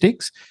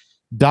characteristics,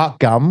 dark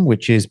gum,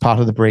 which is part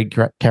of the breed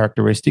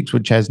characteristics,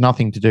 which has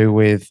nothing to do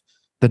with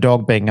the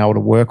dog being able to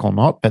work or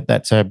not, but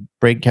that's a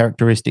breed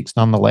characteristics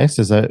nonetheless,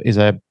 is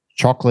a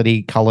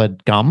chocolatey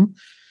coloured gum.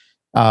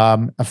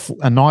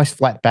 A nice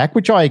flat back,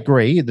 which I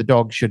agree the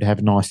dog should have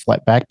a nice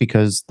flat back,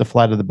 because the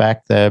flatter the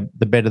back, the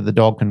better the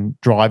dog can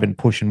drive and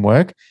push and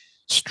work.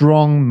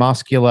 Strong,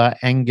 muscular,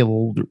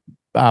 angled,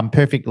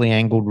 perfectly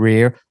angled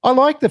rear. I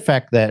like the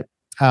fact that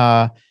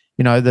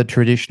the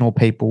traditional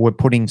people were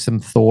putting some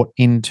thought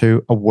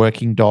into a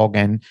working dog,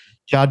 and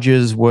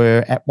judges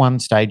were at one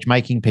stage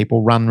making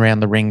people run around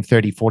the ring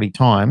 30, 40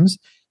 times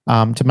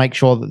to make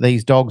sure that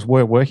these dogs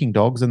were working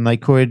dogs and they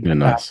could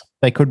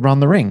run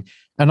the ring.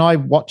 And I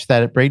watched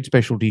that at Breed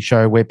Specialty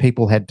Show where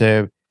people had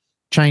to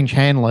change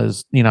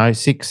handlers,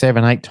 6,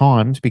 7, 8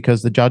 times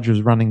because the judge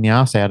was running the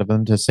ass out of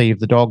them to see if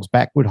the dog's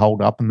back would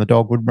hold up and the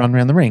dog would run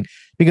around the ring,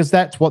 because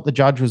that's what the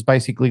judge was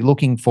basically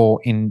looking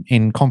for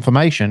in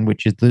conformation,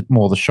 which is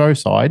more the show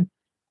side,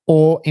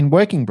 or in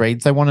working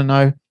breeds. They want to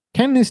know,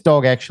 can this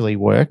dog actually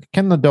work?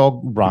 Can the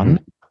dog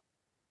run?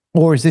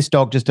 Or is this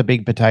dog just a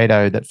big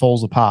potato that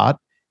falls apart?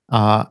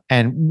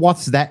 And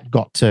what's that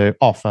got to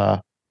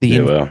offer the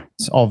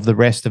influence of the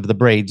rest of the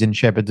breeds in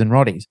Shepherds and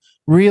Rotties?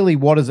 Really,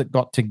 what has it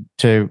got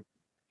to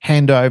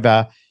hand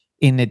over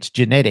in its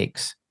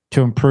genetics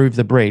to improve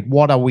the breed?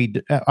 What are we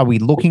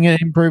looking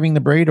at improving the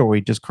breed, or are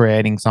we just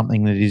creating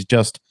something that is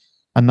just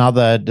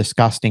another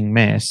disgusting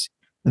mess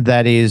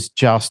that is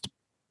just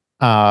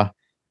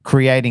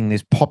creating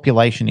this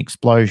population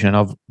explosion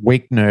of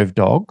weak nerve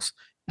dogs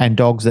and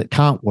dogs that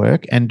can't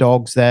work and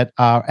dogs that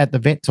are at the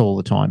vets all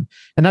the time?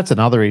 And that's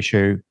another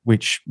issue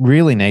which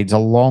really needs a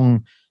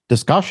long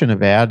discussion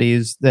about,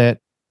 is that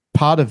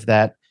part of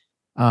that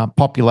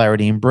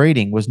popularity in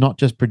breeding was not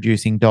just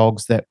producing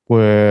dogs that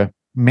were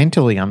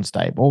mentally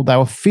unstable, they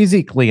were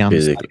physically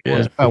unstable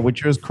as well,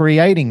 which was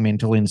creating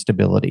mental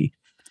instability.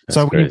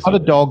 So when you've got a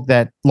dog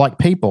that, like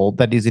people,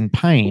 that is in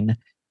pain,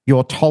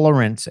 your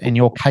tolerance and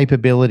your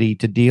capability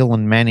to deal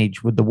and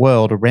manage with the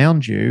world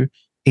around you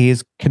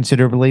is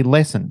considerably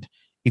lessened.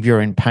 If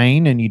you're in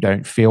pain and you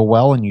don't feel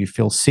well and you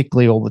feel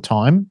sickly all the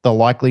time, the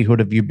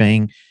likelihood of you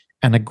being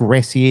an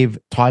aggressive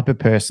type of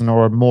person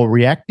or a more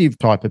reactive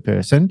type of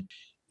person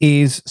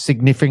is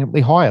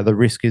significantly higher. The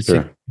risk is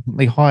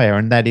significantly higher,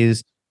 and that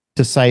is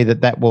to say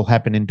that will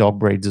happen in dog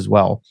breeds as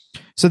well.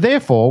 So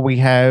therefore, we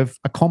have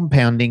a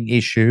compounding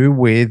issue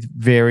with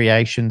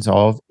variations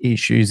of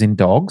issues in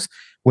dogs,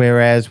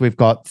 whereas we've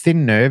got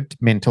thin-nerved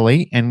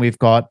mentally and we've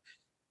got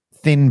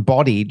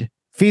thin-bodied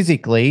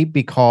physically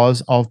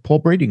because of poor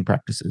breeding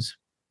practices.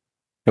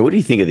 And what do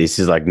you think of this?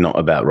 Is like not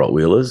about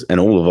Rottweilers and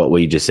all of what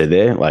we just said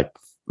there, like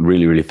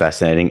really, really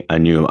fascinating. I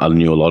knew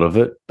a lot of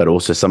it, but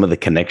also some of the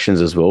connections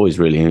as well is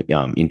really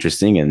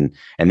interesting. And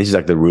this is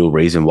like the real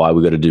reason why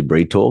we got to do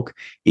breed talk,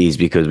 is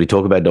because we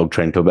talk about dog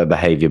training, talk about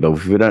behavior, but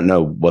if we don't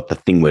know what the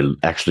thing we're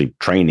actually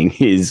training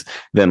is,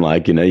 then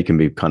you can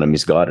be kind of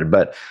misguided.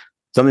 But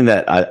something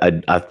that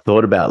I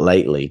thought about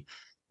lately,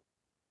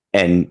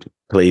 and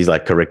please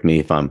correct me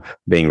if I'm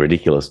being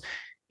ridiculous.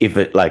 If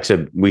it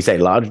so we say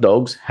large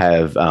dogs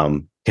have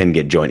can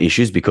get joint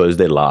issues because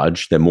they're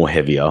large, they're more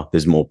heavier,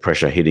 there's more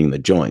pressure hitting the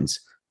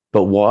joints.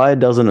 But why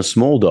doesn't a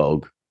small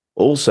dog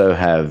also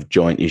have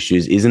joint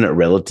issues? Isn't it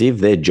relative?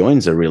 Their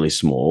joints are really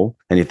small,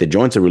 and if their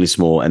joints are really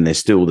small and they're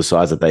still the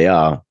size that they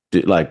are,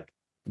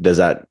 does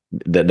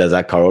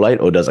that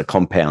correlate, or does it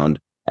compound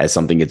as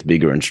something gets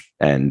bigger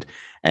and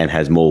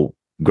has more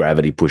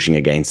gravity pushing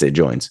against their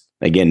joints?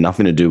 Again,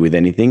 nothing to do with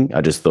anything.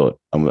 I just thought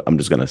I'm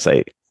just going to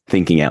say,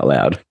 thinking out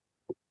loud.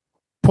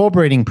 Poor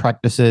breeding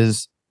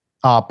practices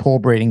are poor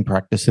breeding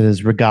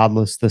practices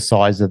regardless the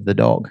size of the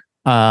dog.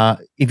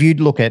 If you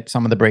look at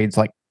some of the breeds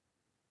like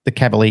the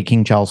Cavalier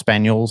King Charles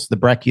Spaniels, the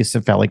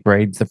brachiocephalic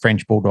breeds, the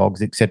French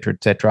Bulldogs,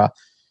 etc.,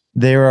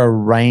 there are a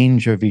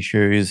range of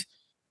issues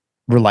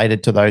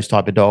related to those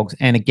type of dogs.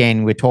 And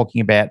again, we're talking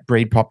about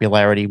breed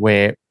popularity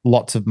where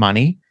lots of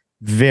money,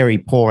 very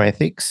poor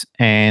ethics,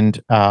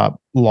 and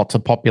lots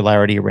of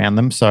popularity around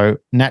them. So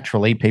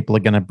naturally, people are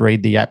going to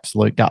breed the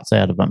absolute guts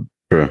out of them.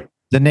 Sure.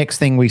 The next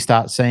thing we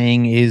start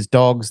seeing is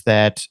dogs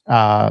that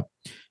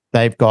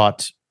they've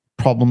got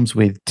problems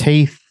with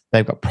teeth,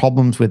 they've got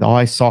problems with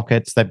eye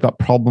sockets, they've got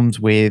problems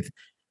with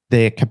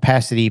their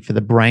capacity for the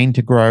brain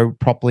to grow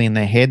properly in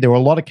their head. There were a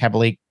lot of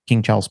Cavalier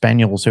King Charles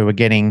Spaniels who were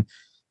getting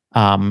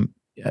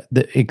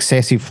the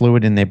excessive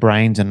fluid in their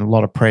brains and a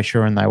lot of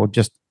pressure, and they were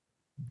just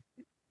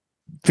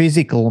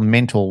physical and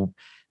mental.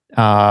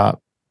 The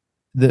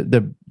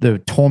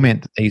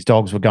torment that these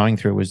dogs were going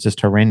through was just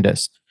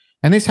horrendous.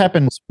 And this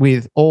happens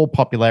with all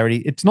popularity.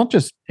 It's not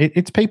just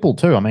it's people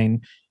too. I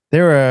mean,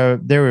 there are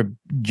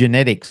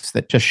genetics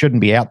that just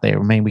shouldn't be out there.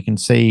 I mean, we can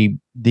see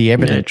the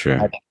evidence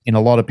in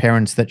a lot of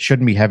parents that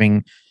shouldn't be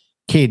having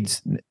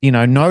kids.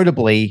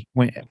 Notably,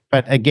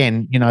 but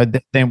again,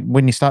 then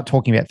when you start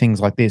talking about things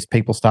like this,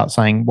 people start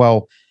saying,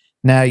 "Well,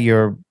 now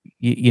you're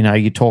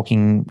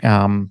talking."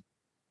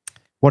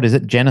 What is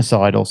it,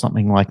 genocide or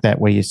something like that,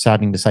 where you're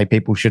starting to say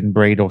people shouldn't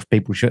breed or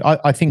people should.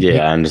 I think.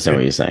 Yeah, I understand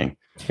what you're saying.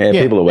 Yeah,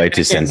 people are way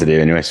too sensitive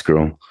anyway. Screw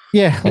them.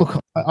 Yeah, look,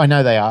 I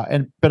know they are,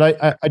 but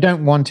I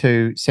don't want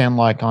to sound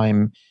like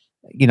I'm,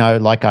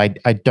 like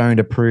I don't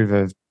approve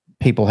of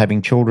people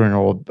having children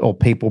or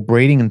people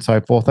breeding and so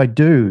forth. I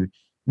do,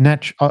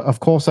 of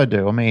course I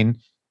do. I mean,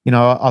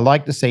 I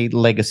like to see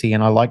legacy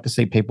and I like to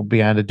see people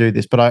be able to do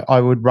this, but I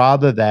would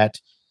rather that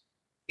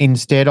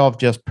instead of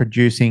just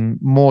producing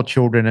more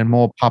children and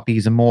more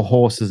puppies and more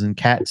horses and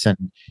cats and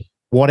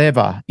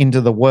whatever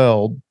into the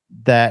world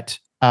that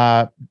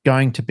are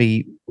going to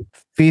be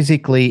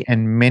physically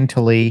and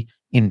mentally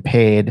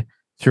impaired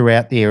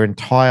throughout their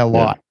entire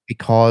life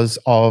because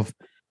of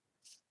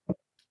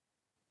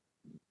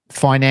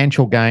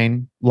financial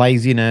gain,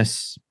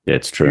 laziness, Yeah,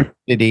 it's true.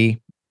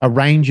 a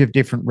range of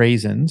different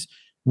reasons.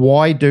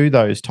 Why do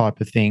those type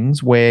of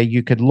things where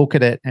you could look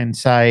at it and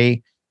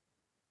say,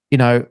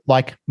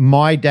 like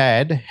my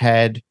dad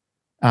had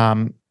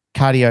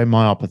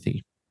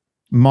cardiomyopathy.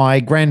 My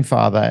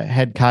grandfather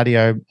had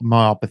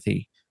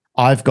cardiomyopathy.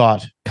 I've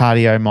got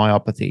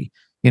cardiomyopathy.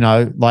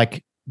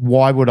 Like,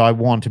 why would I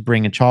want to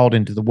bring a child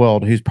into the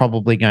world who's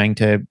probably going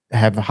to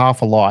have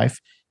half a life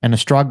and a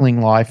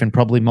struggling life and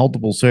probably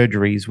multiple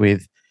surgeries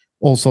with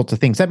all sorts of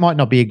things? That might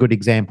not be a good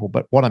example,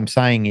 but what I'm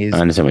saying is I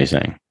understand what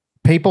you're saying.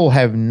 people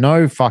have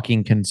no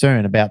fucking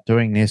concern about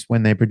doing this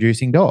when they're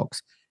producing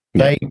dogs.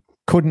 They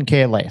couldn't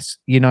care less.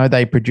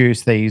 They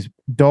produce these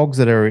dogs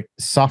that are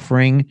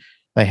suffering.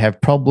 They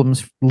have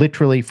problems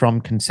literally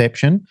from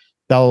conception.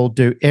 They'll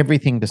do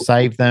everything to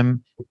save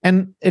them.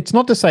 And it's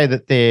not to say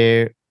that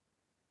they're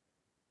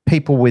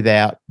people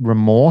without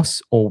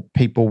remorse or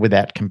people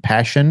without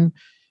compassion,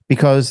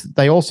 because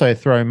they also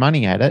throw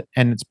money at it.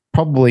 And it's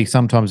probably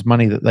sometimes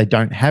money that they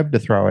don't have to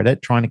throw at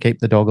it, trying to keep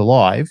the dog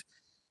alive,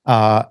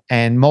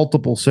 and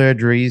multiple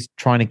surgeries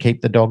trying to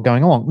keep the dog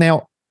going along.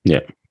 Now,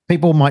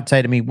 people might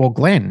say to me, well,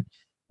 Glenn,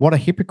 what a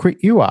hypocrite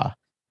you are.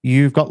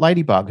 You've got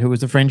Ladybug, who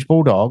was a French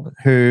bulldog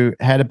who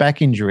had a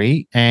back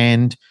injury,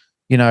 and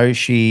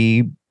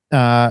she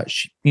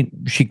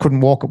couldn't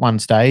walk at one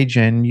stage,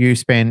 and you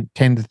spent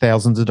tens of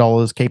thousands of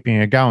dollars keeping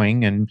her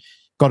going and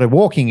got her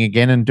walking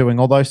again and doing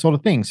all those sort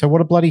of things. So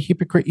what a bloody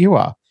hypocrite you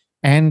are.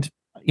 And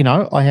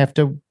I have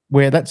to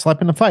wear that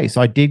slap in the face.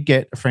 I did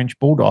get a French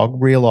bulldog,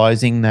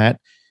 realizing that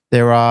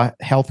there are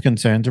health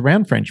concerns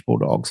around French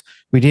bulldogs.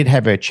 We did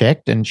have her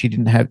checked, and she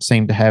didn't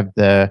seem to have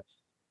the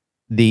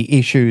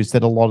issues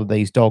that a lot of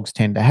these dogs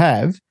tend to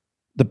have.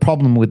 The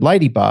problem with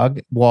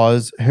Ladybug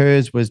was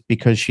hers was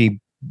because she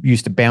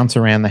used to bounce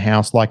around the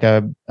house like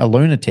a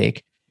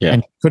lunatic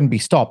and couldn't be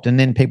stopped. And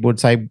then people would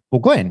say, well,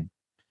 Glenn,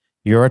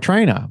 you're a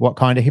trainer. What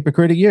kind of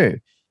hypocrite are you?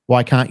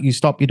 Why can't you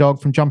stop your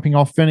dog from jumping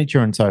off furniture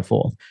and so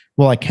forth?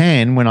 Well, I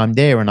can when I'm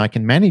there and I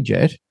can manage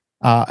it.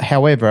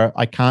 However,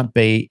 I can't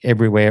be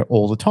everywhere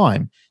all the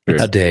time.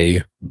 How dare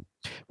you?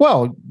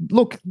 Well,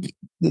 look,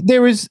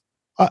 there is...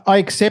 I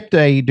accept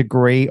a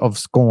degree of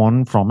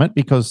scorn from it,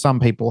 because some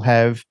people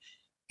have,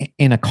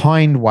 in a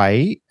kind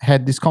way,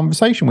 had this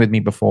conversation with me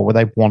before where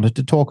they've wanted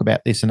to talk about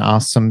this and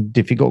ask some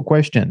difficult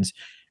questions.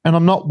 And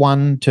I'm not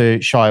one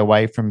to shy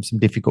away from some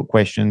difficult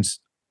questions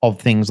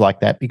of things like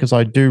that, because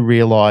I do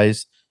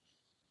realize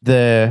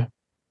what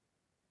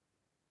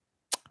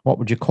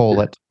would you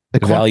call it? The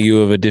value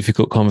of a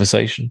difficult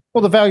conversation.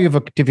 Well, the value of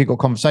a difficult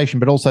conversation,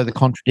 but also the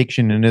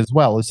contradiction in it as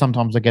well. Is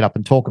sometimes I get up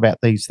and talk about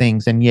these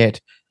things, and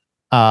yet,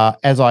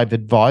 as I've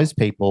advised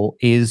people,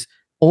 is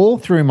all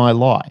through my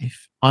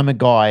life, I'm a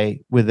guy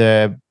with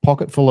a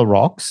pocket full of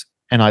rocks,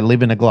 and I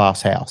live in a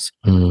glass house.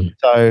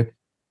 So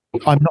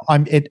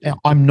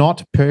I'm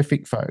not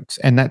perfect, folks,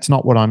 and that's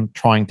not what I'm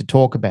trying to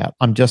talk about.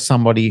 I'm just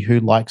somebody who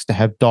likes to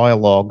have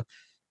dialogue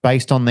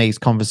based on these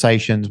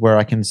conversations where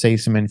I can see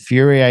some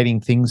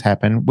infuriating things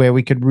happen, where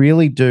we could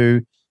really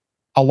do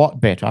a lot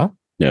better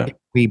if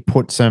we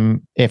put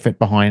some effort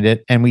behind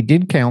it. And we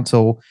did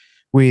counsel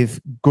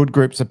with good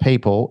groups of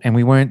people, and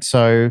we weren't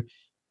so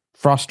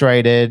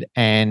frustrated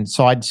and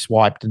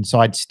sideswiped and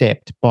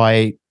sidestepped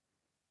by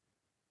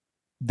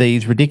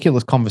these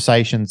ridiculous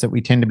conversations that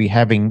we tend to be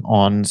having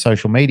on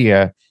social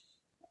media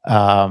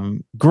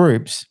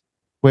groups,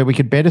 where we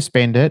could better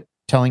spend it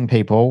telling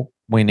people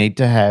we need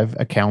to have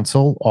a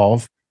council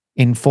of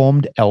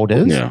informed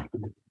elders.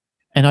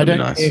 And I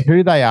don't care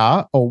who they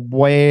are or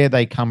where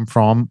they come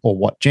from or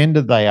what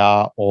gender they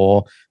are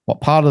or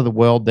what part of the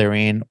world they're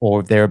in, or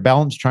if they're a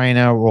balance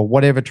trainer or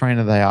whatever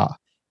trainer they are.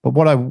 But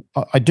what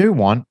I do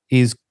want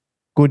is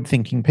good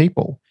thinking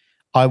people.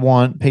 I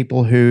want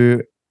people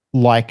who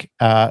like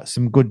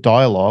some good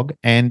dialogue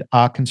and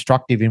are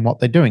constructive in what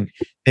they're doing.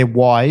 They're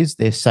wise,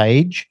 they're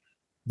sage,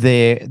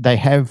 they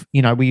have,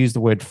 we used the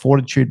word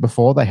fortitude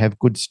before. They have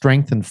good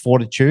strength and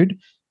fortitude.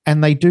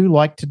 And they do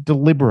like to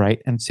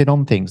deliberate and sit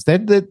on things. They're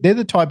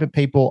the type of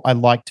people I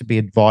like to be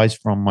advised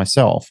from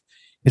myself.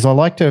 Is I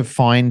like to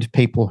find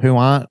people who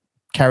aren't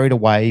carried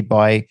away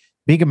by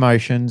big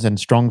emotions and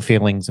strong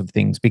feelings of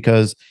things,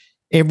 because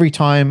every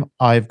time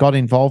I've got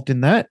involved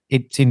in that,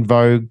 it's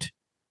invoked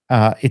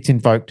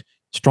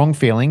strong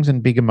feelings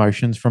and big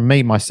emotions from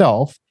me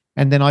myself,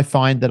 and then I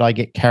find that I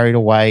get carried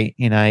away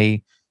in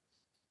a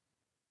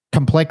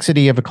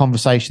complexity of a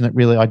conversation that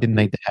really I didn't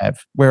need to have,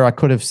 where I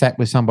could have sat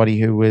with somebody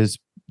who was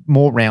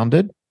more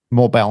rounded,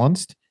 more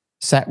balanced,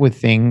 sat with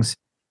things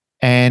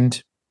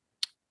and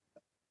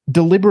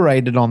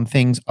deliberated on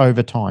things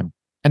over time.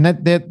 And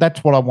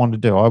that's what I want to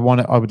do. I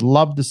would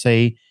love to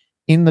see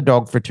in the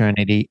dog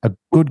fraternity a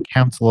good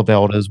council of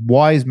elders,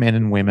 wise men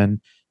and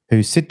women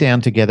who sit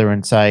down together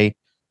and say,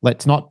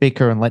 let's not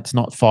bicker and let's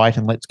not fight,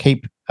 and let's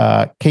keep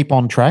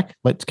on track.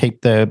 Let's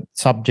keep the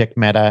subject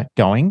matter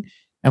going,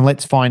 and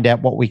let's find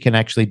out what we can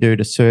actually do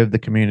to serve the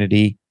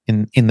community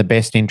in the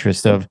best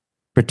interest of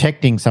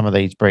protecting some of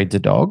these breeds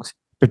of dogs,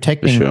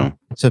 protecting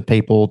some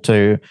people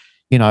to,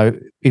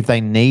 if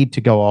they need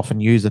to go off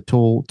and use a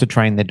tool to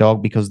train their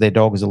dog because their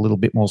dog is a little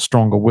bit more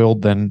stronger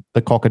willed than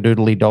the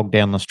cockadoodly dog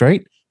down the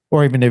street,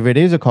 or even if it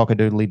is a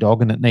cockadoodly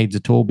dog and it needs a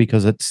tool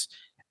because it's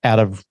out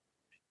of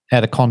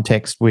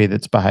context with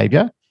its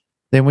behavior,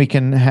 then we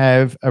can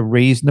have a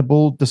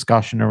reasonable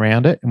discussion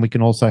around it. And we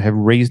can also have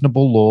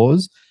reasonable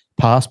laws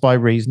passed by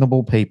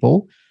reasonable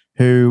people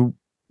who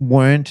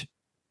weren't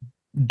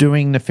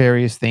doing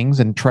nefarious things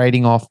and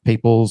trading off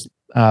people's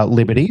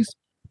liberties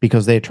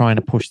because they're trying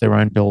to push their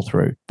own bill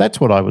through. That's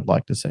what I would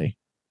like to see.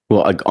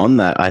 Well, on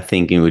that, I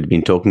think we've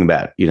been talking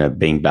about,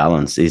 being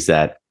balanced, is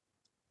that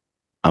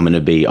I'm going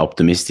to be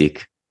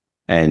optimistic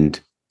and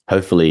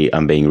hopefully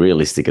I'm being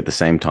realistic at the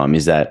same time,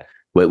 is that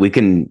we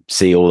can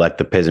see all like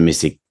the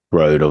pessimistic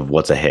road of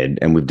what's ahead.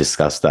 And we've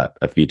discussed that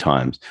a few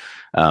times.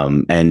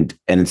 And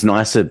it's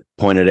nice to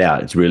point it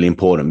out. It's really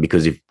important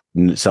because if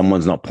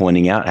someone's not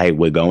pointing out, hey,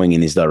 we're going in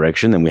this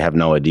direction, then we have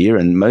no idea.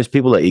 And most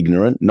people are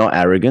ignorant, not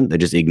arrogant. They're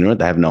just ignorant.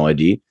 They have no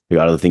idea. They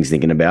got other things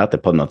thinking about. They're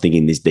probably not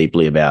thinking this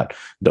deeply about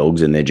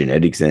dogs and their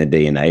genetics and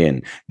their DNA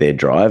and their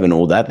drive and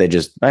all that. They're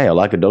just, hey, I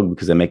like a dog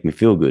because they make me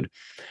feel good.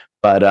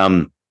 But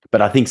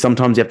I think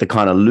sometimes you have to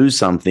kind of lose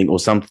something, or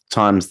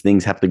sometimes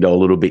things have to go a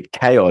little bit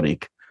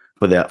chaotic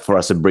for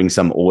us to bring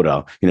some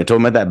order. Talking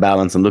about that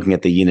balance and looking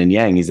at the yin and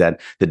yang, is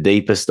that the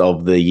deepest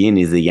of the yin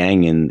is the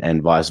yang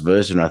and vice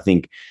versa. And I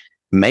think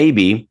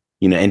maybe,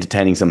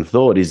 entertaining some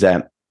thought is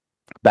that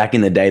back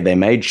in the day they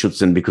made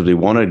Schutzen because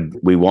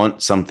we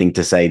want something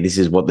to say this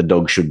is what the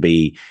dog should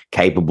be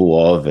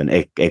capable of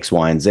and X,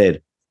 Y, and Z.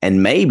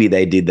 And maybe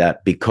they did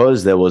that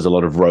because there was a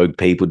lot of rogue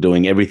people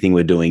doing everything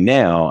we're doing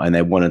now, and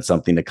they wanted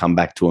something to come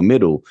back to a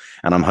middle.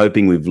 And I'm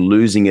hoping we're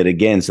losing it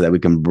again so that we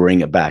can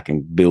bring it back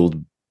and build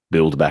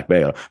back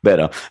better,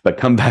 but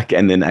come back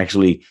and then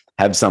actually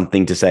have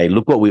something to say,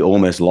 look what we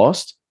almost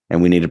lost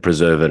and we need to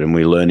preserve it. And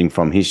we're learning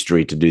from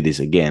history to do this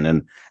again.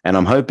 And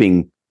I'm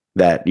hoping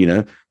that,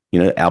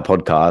 our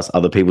podcast,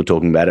 other people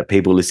talking about it,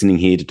 people listening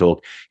here to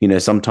talk,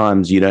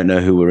 sometimes you don't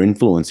know who we're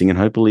influencing, and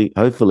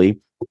hopefully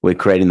we're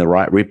creating the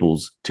right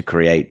ripples to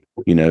create,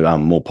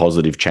 more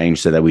positive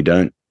change so that we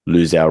don't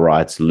lose our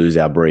rights, lose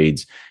our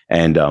breeds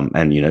and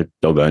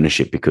dog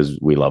ownership because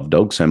we love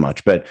dogs so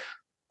much. But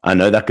I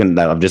know that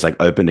I've just like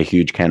opened a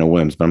huge can of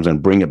worms, but I'm going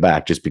to bring it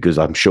back just because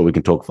I'm sure we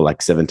can talk for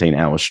like 17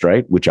 hours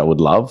straight, which I would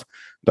love,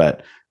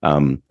 but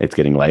it's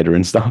getting later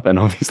and stuff. And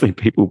obviously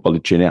people will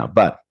probably tune out,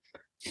 but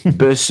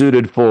best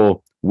suited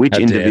for which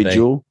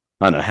individual?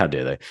 I know, how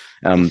dare they?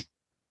 The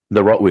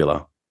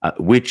Rottweiler,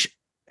 which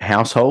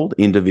household,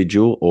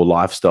 individual, or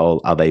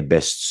lifestyle are they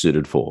best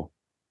suited for?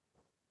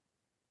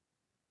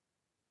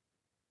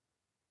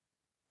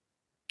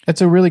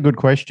 That's a really good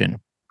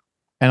question.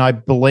 And I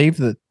believe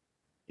that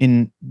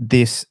in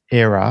this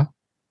era,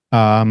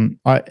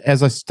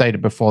 as I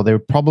stated before, there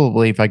were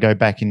probably, if I go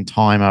back in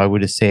time, I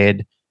would have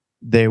said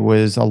there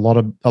was a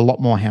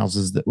lot more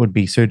houses that would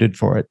be suited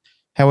for it.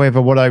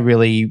 However, what I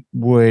really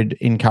would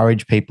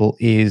encourage people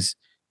is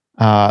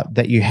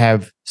that you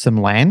have some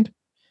land,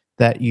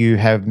 that you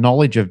have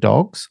knowledge of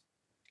dogs,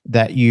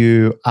 that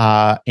you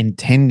are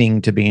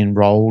intending to be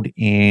enrolled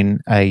in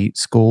a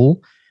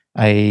school,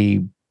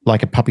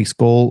 like a puppy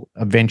school,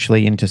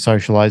 eventually into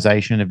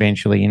socialization,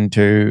 eventually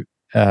into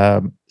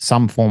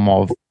some form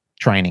of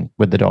training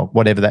with the dog,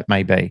 whatever that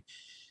may be.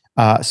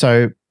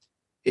 So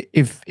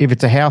if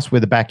it's a house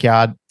with a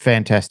backyard,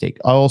 fantastic.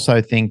 I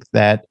also think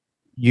that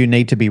you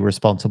need to be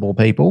responsible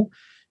people.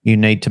 You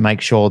need to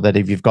make sure that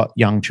if you've got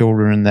young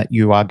children, that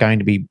you are going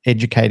to be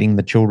educating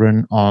the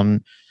children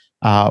on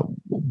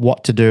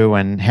what to do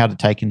and how to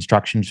take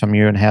instructions from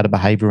you and how to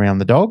behave around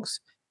the dogs.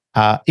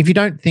 If you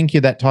don't think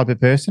you're that type of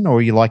person,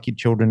 or you like your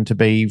children to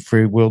be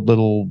free-willed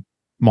little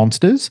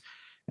monsters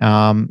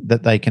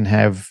that they can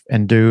have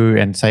and do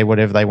and say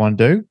whatever they want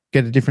to do,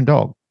 get a different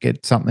dog.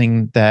 Get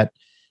something that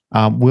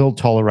will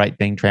tolerate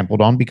being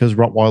trampled on, because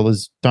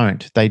Rottweilers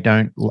don't. They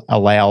don't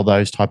allow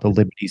those type of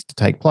liberties to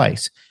take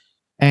place.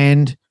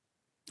 And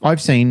I've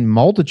seen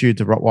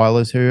multitudes of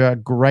Rottweilers who are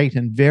great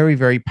and very,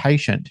 very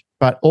patient,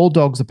 but all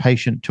dogs are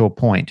patient to a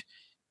point.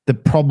 The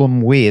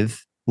problem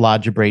with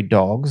larger breed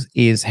dogs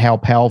is how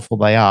powerful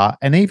they are.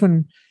 And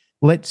even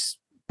let's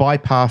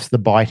bypass the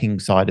biting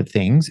side of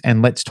things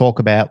and let's talk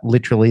about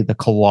literally the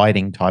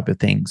colliding type of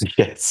things.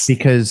 Yes.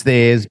 Because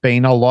there's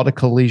been a lot of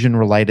collision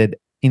related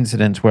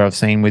incidents where I've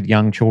seen with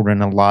young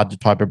children and larger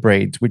type of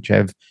breeds, which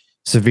have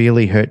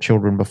severely hurt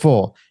children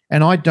before.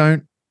 And I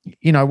don't,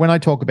 when I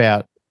talk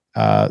about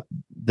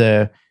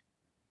the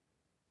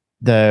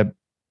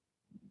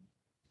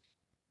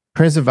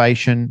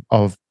preservation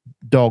of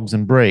dogs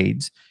and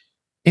breeds,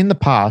 in the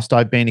past,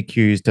 I've been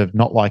accused of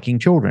not liking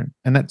children,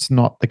 and that's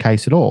not the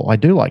case at all. I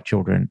do like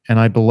children, and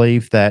I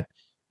believe that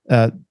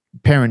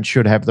parents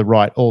should have the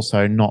right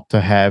also not to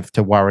have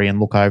to worry and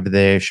look over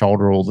their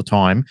shoulder all the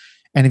time.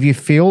 And if you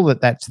feel that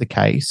that's the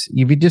case,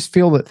 if you just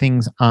feel that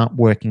things aren't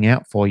working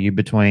out for you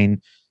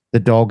between the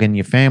dog and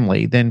your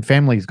family, then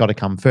family's got to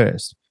come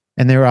first.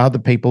 And there are other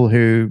people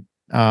who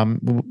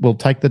will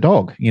take the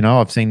dog.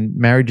 I've seen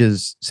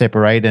marriages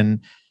separate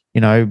and,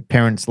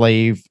 parents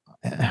leave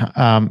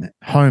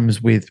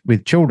homes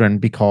with children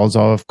because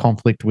of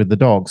conflict with the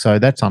dog. So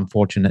that's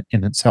unfortunate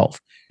in itself.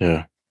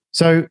 Yeah.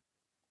 So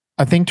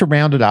I think to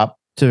round it up,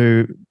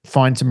 to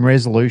find some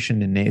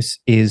resolution in this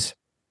is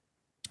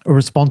a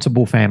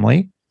responsible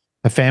family,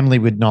 a family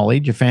with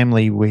knowledge, a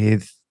family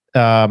with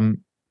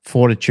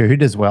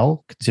fortitude as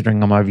well,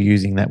 considering I'm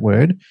overusing that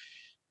word,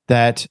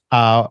 that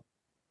are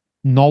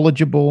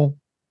knowledgeable,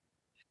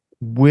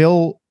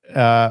 will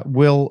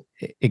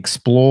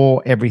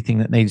explore everything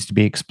that needs to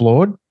be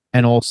explored,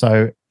 and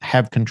also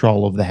have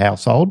control of the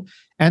household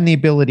and the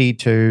ability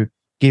to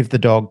give the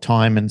dog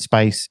time and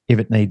space if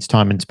it needs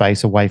time and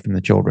space away from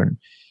the children.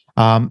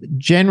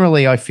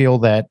 Generally, I feel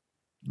that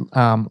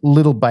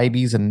little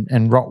babies and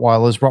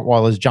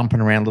Rottweilers jumping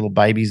around little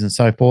babies and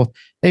so forth,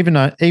 even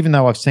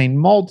though I've seen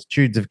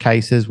multitudes of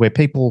cases where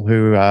people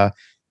who are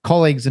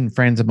colleagues and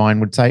friends of mine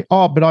would say,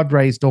 oh, but I've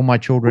raised all my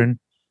children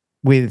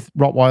with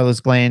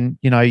Rottweilers, Glenn,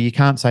 you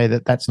can't say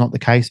that that's not the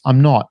case.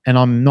 I'm not. And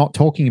I'm not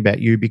talking about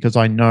you because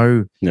I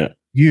know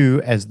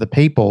you as the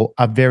people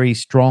are very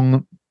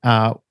strong.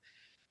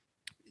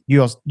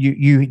 You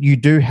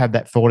do have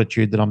that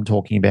fortitude that I'm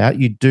talking about.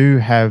 You do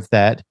have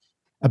that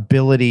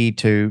ability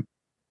to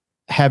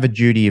have a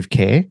duty of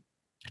care,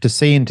 to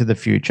see into the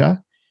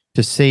future,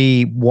 to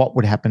see what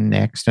would happen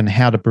next and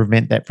how to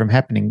prevent that from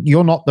happening.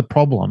 You're not the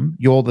problem.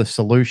 You're the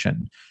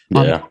solution.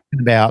 I'm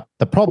talking about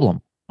the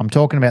problem. I'm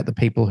talking about the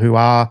people who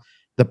are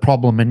the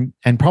problem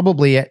and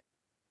probably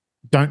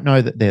don't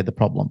know that they're the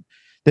problem.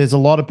 There's a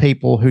lot of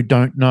people who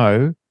don't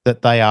know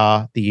that they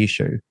are the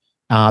issue.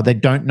 They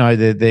don't know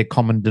their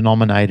common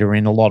denominator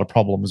in a lot of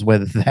problems,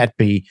 whether that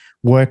be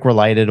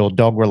work-related or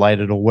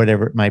dog-related or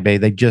whatever it may be.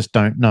 They just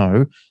don't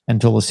know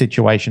until the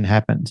situation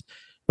happens.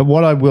 But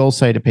what I will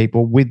say to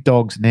people with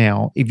dogs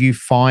now, if you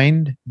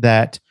find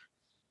that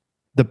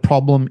the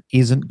problem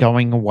isn't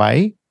going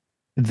away,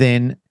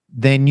 then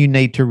you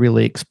need to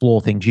really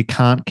explore things. You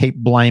can't keep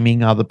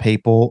blaming other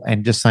people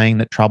and just saying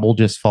that trouble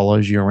just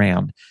follows you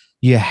around.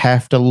 You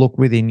have to look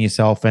within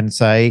yourself and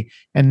say,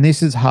 and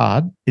this is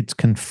hard, it's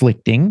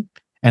conflicting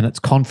and it's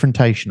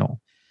confrontational,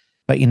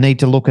 but you need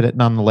to look at it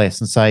nonetheless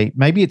and say,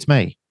 maybe it's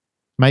me.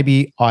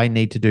 Maybe I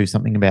need to do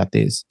something about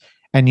this.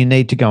 And you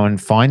need to go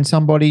and find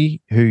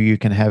somebody who you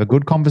can have a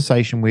good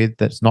conversation with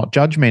that's not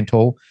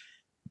judgmental.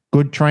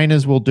 Good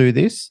trainers will do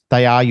this.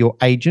 They are your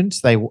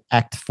agents. They will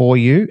act for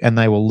you and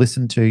they will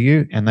listen to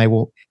you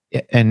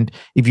and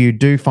if you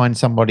do find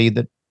somebody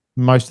that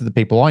most of the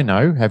people I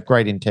know have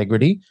great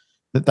integrity,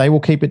 that they will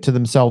keep it to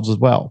themselves as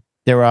well.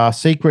 There are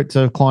secrets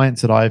of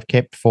clients that I've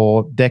kept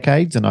for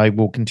decades and I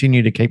will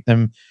continue to keep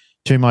them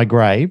to my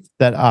grave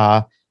that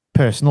are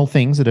personal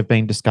things that have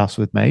been discussed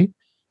with me.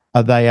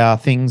 They are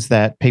things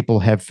that people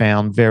have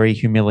found very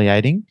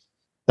humiliating.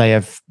 They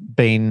have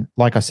been,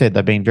 like I said,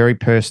 they've been very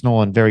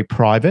personal and very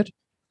private.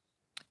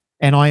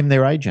 And I am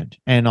their agent.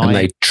 And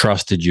they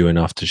trusted you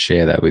enough to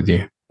share that with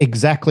you.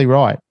 Exactly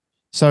right.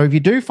 So if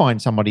you do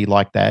find somebody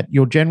like that,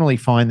 you'll generally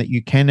find that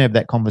you can have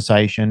that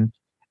conversation.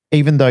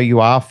 Even though you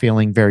are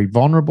feeling very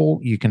vulnerable,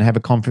 you can have a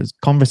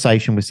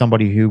conversation with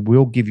somebody who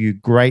will give you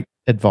great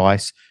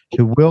advice,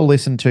 who will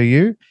listen to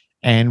you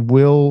and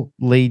will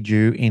lead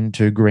you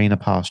into greener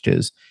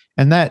pastures.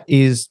 And that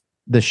is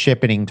the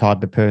shepherding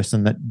type of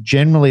person that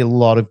generally a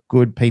lot of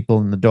good people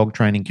in the dog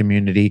training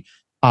community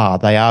are.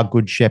 They are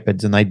good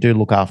shepherds and they do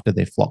look after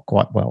their flock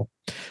quite well.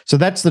 So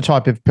that's the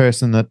type of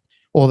person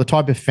or the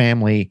type of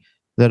family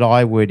that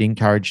I would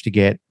encourage to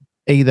get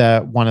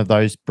either one of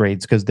those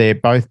breeds, because they're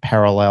both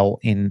parallel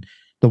in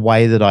the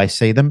way that I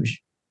see them.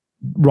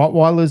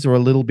 Rottweilers are a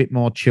little bit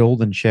more chill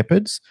than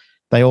shepherds.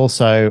 They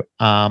also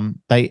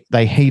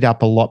they heat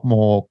up a lot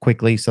more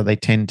quickly, so they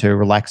tend to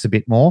relax a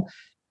bit more.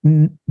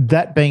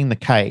 That being the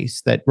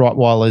case, that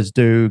Rottweilers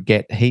do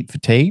get heat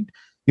fatigued.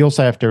 You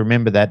also have to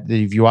remember that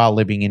if you are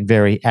living in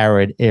very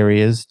arid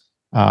areas,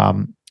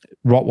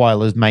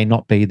 Rottweilers may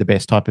not be the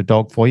best type of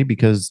dog for you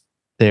because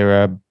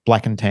they're a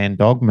black and tan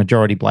dog,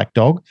 majority black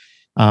dog.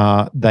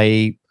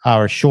 They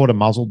are a shorter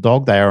muzzled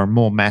dog. They are a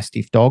more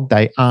mastiff dog.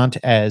 They aren't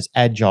as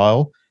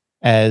agile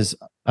as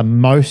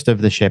most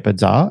of the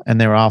shepherds are, and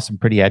there are some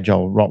pretty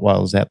agile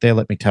Rottweilers out there,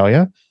 let me tell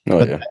you.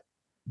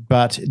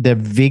 But the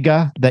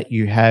vigor that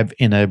you have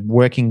in a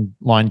working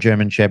line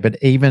German Shepherd,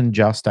 even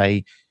just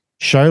a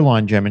show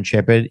line German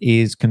Shepherd,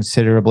 is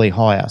considerably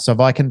higher. So if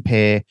I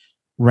compare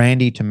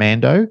Randy to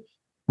Mando,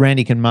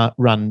 Randy can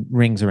run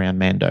rings around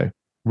Mando.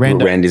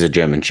 Randy's a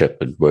German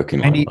Shepherd working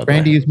line.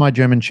 Randy is my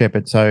German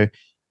Shepherd. So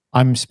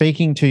I'm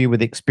speaking to you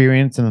with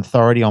experience and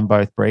authority on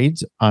both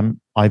breeds.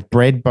 I've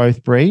bred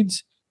both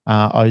breeds.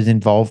 I was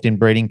involved in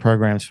breeding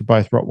programs for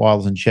both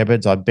Rottweilers and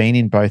Shepherds. I've been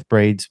in both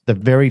breeds. The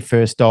very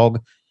first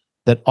dog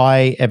that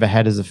I ever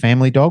had as a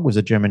family dog was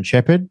a German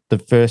Shepherd. The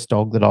first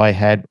dog that I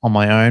had on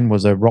my own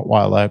was a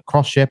Rottweiler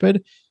cross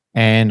Shepherd.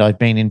 And I've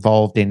been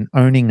involved in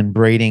owning and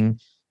breeding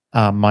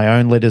my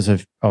own litters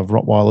of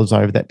Rottweilers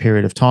over that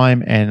period of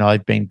time. And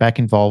I've been back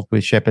involved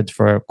with Shepherds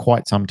for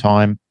quite some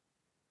time.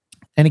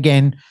 And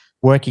again,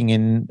 working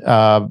in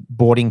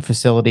boarding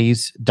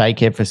facilities,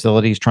 daycare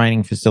facilities,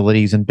 training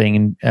facilities, and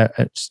being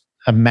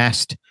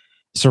amassed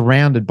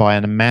surrounded by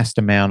an amassed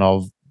amount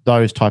of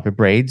those type of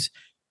breeds.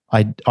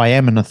 I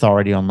am an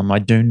authority on them. I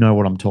do know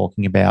what I'm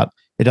talking about.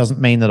 It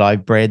doesn't mean that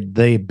I've bred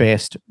the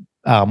best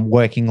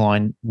working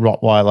line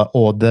Rottweiler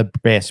or the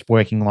best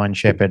working line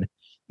Shepherd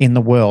in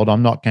the world.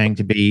 I'm not going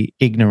to be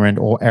ignorant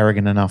or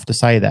arrogant enough to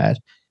say that.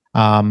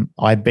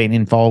 I've been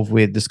involved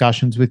with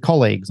discussions with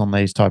colleagues on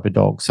these type of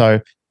dogs. So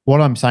what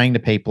I'm saying to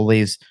people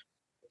is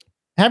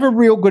have a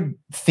real good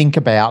think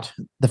about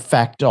the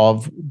fact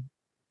of,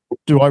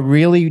 do I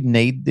really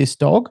need this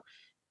dog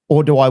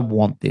or do I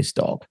want this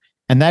dog?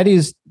 And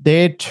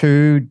they're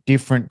two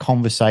different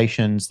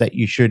conversations that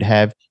you should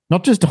have,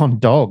 not just on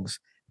dogs,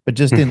 but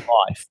just in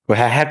life.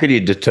 Well, how could you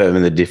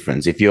determine the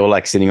difference? If you're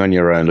like sitting on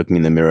your own, looking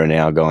in the mirror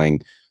now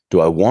going, do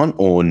I want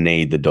or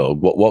need the dog?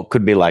 What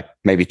could be like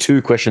maybe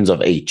two questions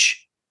of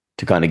each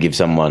to kind of give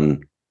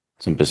someone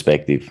some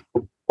perspective?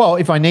 Well,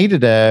 if I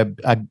needed a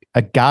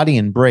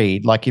guardian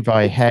breed, like if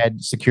I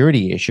had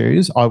security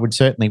issues, I would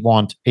certainly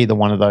want either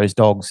one of those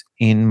dogs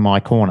in my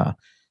corner.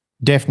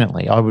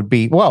 Definitely. I would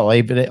be,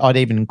 I'd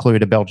even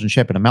include a Belgian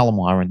Shepherd, a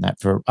Malamute in that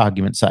for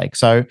argument's sake.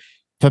 So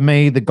for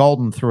me, the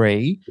Golden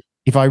Three,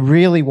 if I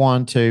really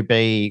want to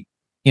be,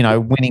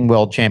 winning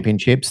world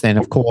championships, then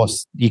of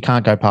course you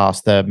can't go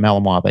past the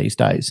Malamute these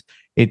days.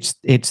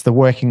 It's the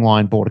working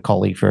line border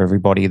collie for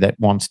everybody that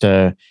wants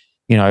to,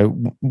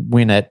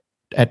 win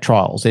at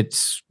trials.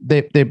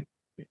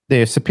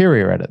 They're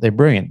superior at it.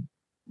 They're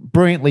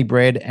brilliantly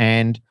bred,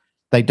 and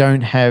they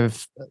don't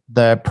have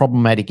the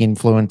problematic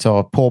influence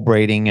of poor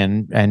breeding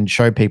and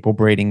show people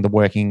breeding the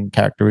working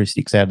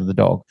characteristics out of the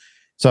dog.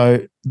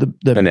 So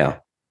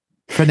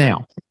for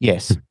now,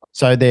 yes.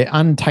 So they're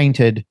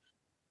untainted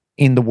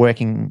in the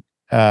working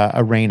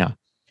arena.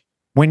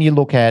 When you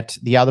look at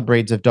the other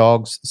breeds of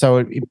dogs,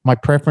 so my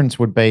preference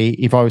would be,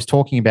 if I was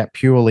talking about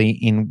purely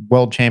in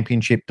world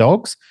championship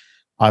dogs,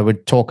 I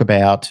would talk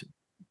about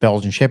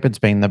Belgian Shepherds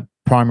being the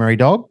primary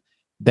dog,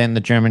 then the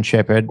German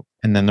Shepherd,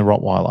 and then the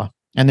Rottweiler.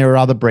 And there are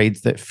other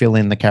breeds that fill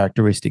in the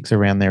characteristics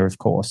around there, of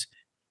course.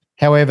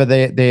 However,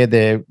 they're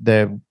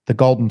the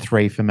Golden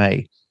Three for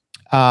me.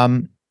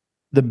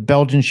 The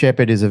Belgian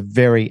Shepherd is a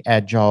very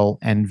agile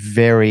and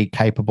very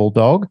capable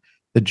dog.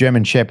 The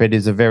German Shepherd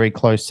is a very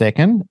close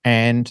second,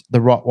 and the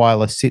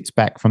Rottweiler sits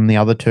back from the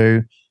other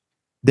two.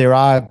 There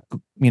are,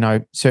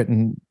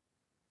 certain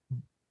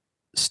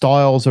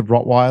styles of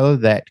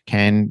Rottweiler that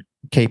can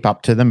keep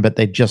up to them, but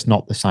they're just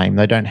not the same.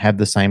 They don't have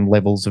the same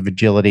levels of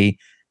agility,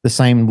 the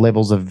same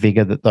levels of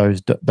vigor that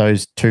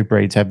those two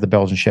breeds have, the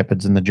Belgian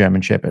Shepherds and the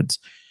German Shepherds.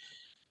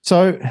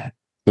 So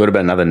what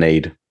about another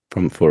need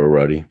for a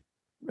roadie?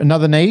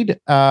 Another need?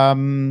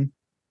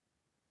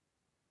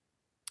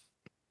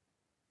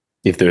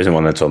 If there isn't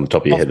one that's on the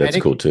top of your head,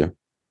 that's cool too.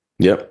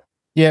 Yep.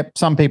 Yep.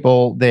 Some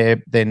people,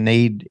 their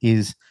need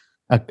is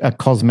a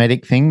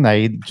cosmetic thing.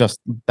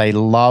 They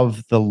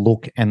love the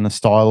look and the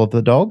style of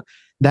the dog.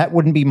 That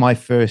wouldn't be my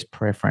first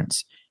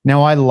preference.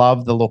 Now, I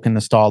love the look and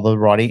the style of the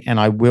Rottie, and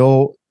I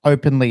will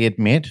openly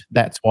admit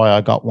that's why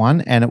I got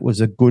one, and it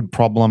was a good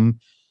problem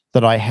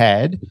that I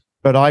had.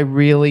 But I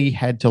really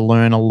had to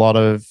learn a lot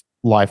of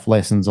life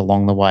lessons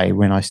along the way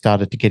when I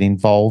started to get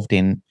involved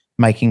in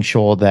making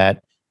sure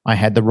that I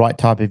had the right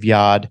type of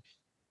yard.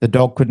 The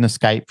dog couldn't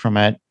escape from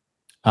it.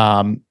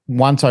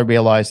 Once I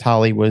realized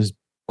Harley was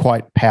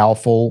quite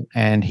powerful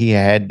and he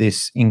had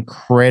this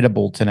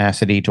incredible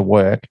tenacity to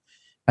work,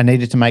 I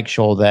needed to make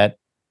sure that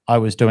I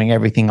was doing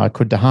everything I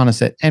could to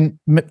harness it. And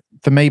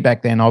for me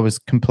back then, I was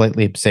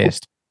completely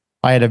obsessed.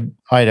 I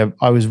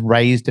was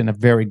raised in a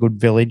very good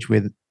village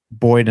with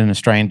Boyd and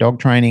Australian dog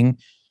training.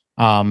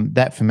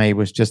 That for me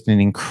was just an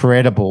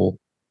incredible,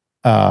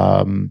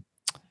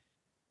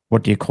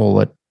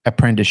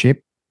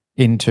 apprenticeship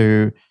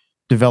into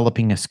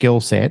developing a skill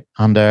set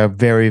under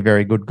very,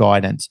 very good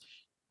guidance.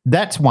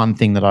 That's one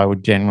thing that I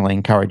would generally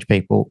encourage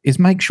people is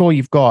make sure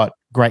you've got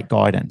great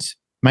guidance.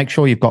 Make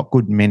sure you've got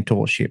good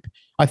mentorship.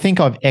 I think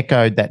I've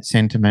echoed that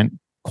sentiment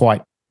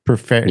quite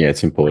Yeah,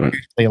 it's important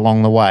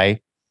along the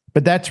way.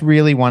 But that's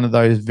really one of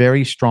those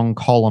very strong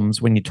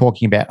columns when you're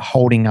talking about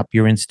holding up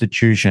your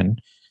institution,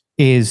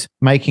 is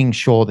making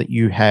sure that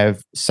you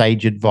have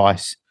sage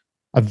advice,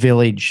 a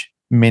village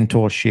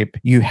mentorship.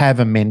 You have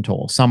a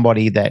mentor,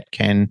 somebody that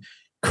can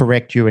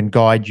correct you and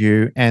guide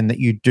you, and that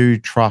you do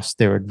trust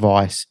their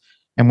advice.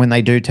 And when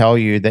they do tell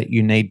you that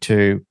you need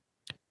to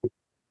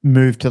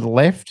move to the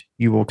left,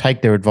 you will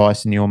take their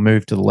advice and you'll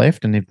move to the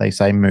left. And if they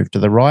say move to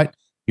the right,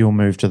 you'll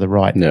move to the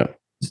right. Yeah.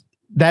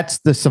 That's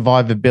the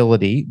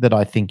survivability that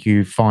I think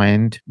you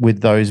find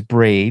with those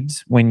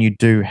breeds when you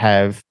do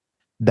have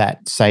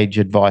that sage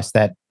advice,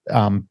 that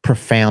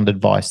profound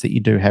advice that you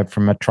do have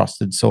from a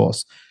trusted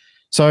source.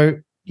 So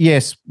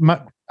yes,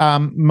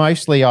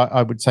 mostly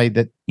I would say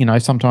that,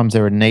 sometimes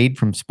there are a need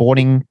from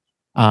sporting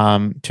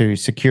to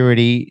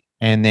security,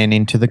 and then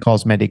into the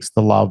cosmetics,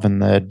 the love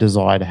and the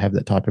desire to have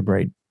that type of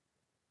breed.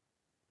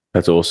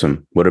 That's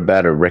awesome. What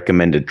about a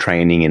recommended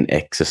training and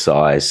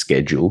exercise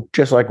schedule?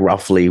 Just like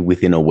roughly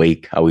within a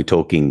week, are we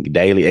talking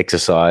daily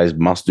exercise,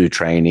 must-do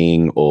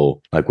training,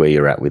 or like where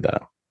you're at with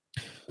that?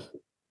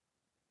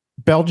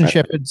 Belgian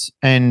Shepherds,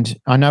 and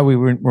I know we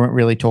weren't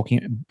really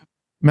talking.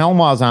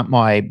 Malinois aren't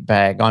my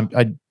bag. I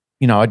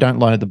don't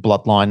know the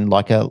bloodline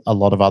like a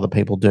lot of other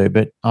people do,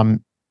 but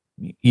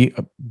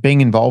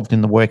being involved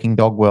in the working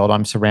dog world,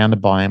 I'm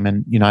surrounded by them,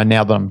 and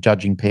now that I'm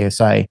judging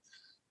PSA,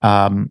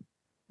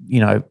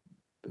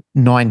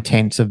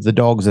 9/10 of the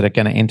dogs that are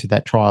going to enter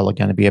that trial are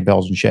going to be a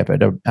Belgian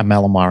Shepherd, a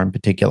Malinois in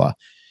particular.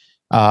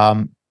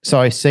 So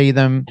I see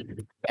them,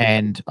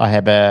 and I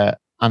have a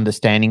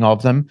understanding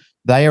of them.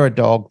 They are a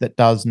dog that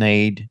does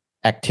need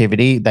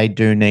activity. They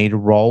do need a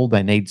role.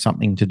 They need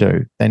something to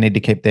do. They need to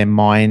keep their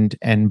mind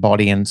and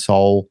body and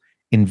soul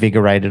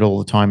invigorated all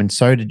the time. And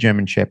so do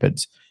German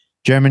Shepherds.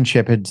 German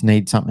Shepherds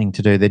need something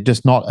to do. They're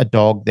just not a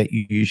dog that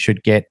you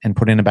should get and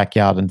put in a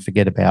backyard and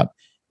forget about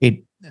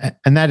it.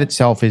 And that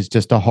itself is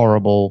just a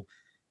horrible,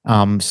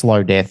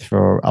 slow death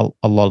for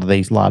a lot of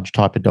these large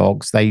type of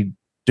dogs. They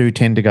do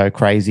tend to go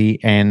crazy,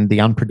 and the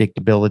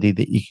unpredictability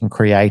that you can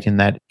create in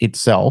that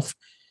itself,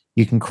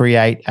 you can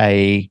create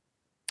a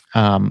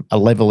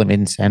level of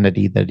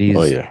insanity that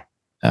is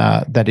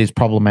that is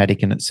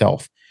problematic in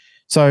itself.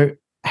 So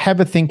have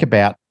a think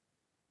about,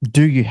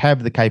 do you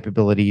have the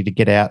capability to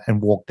get out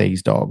and walk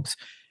these dogs,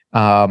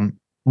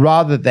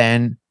 rather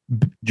than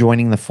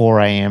joining the 4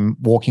 a.m.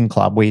 walking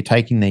club where you're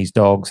taking these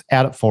dogs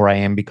out at 4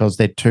 a.m. because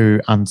they're too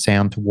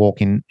unsound to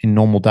walk in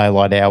normal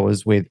daylight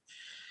hours with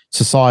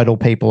societal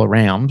people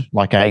around,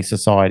 like a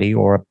society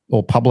or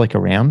public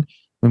around.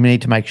 We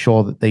need to make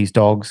sure that these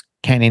dogs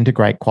can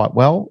integrate quite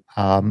well.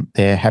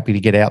 They're happy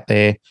to get out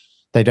there.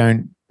 They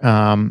don't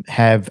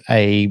have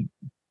a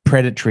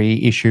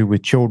predatory issue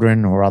with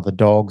children or other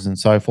dogs and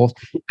so forth.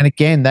 And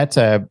again, that's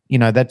a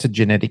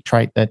genetic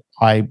trait that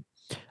I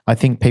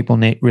think people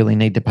really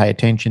need to pay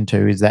attention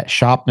to, is that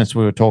sharpness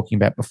we were talking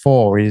about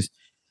before. Is,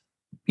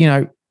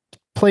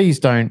 please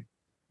don't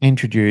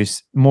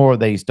introduce more of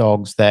these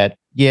dogs that,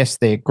 yes,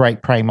 they're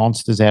great prey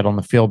monsters out on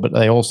the field, but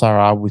they also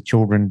are with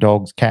children,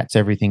 dogs, cats,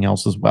 everything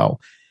else as well.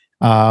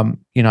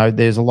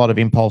 There's a lot of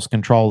impulse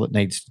control that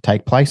needs to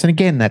take place. And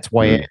again, that's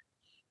where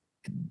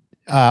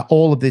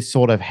all of this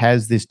sort of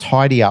has this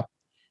tidy up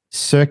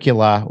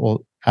circular, or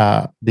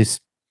it's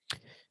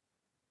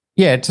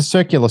a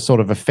circular sort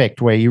of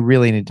effect where you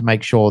really need to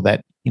make sure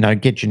that,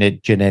 get your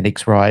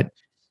genetics right,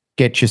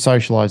 get your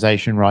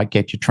socialization right,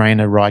 get your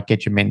trainer right,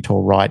 get your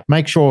mentor right.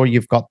 Make sure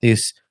you've got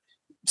this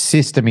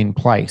system in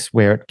place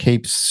where it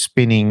keeps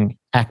spinning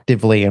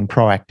actively and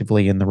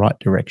proactively in the right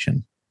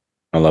direction.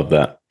 I love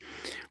that.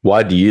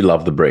 Why do you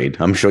love the breed?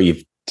 I'm sure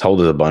you've told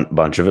us a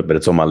bunch of it, but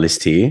it's on my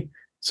list here.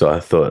 So I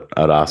thought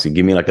I'd ask you,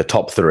 give me like the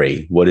top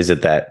 3. What is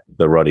it that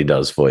the Rottie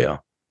does for you?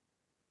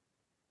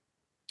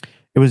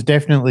 It was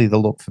definitely the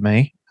look for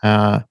me.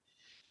 I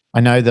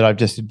know that I've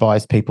just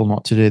advised people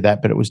not to do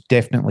that, but it was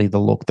definitely the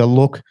look. The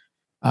look,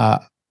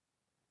 that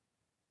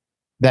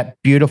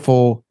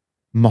beautiful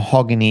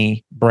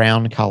mahogany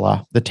brown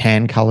color, the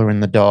tan color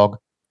in the dog,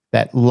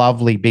 that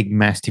lovely big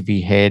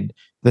mastiffy head,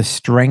 the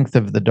strength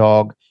of the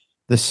dog,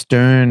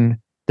 the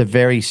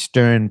very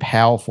stern,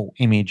 powerful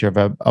image of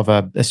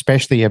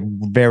especially a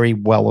very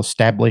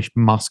well-established,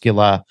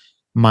 muscular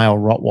male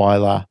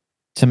Rottweiler.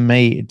 To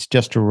me, it's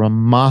just a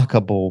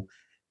remarkable,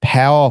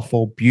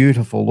 powerful,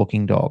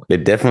 beautiful-looking dog. They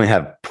definitely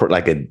have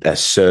like a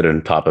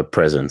certain type of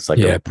presence, like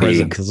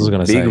presence. I was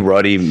going to say, big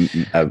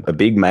Rottie, a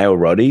big male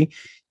Rottie.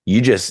 You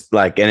just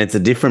like, and it's a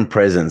different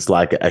presence.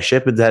 Like a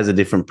Shepherd has a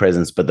different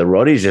presence, but the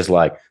Rottie's just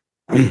like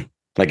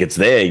it's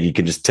there. You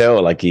can just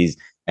tell, like he's.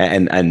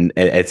 And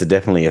it's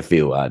definitely a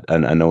feel. I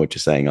know what you're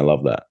saying. I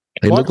love that.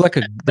 They look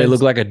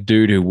like a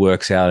dude who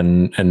works out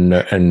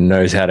and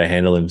knows how to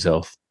handle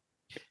himself.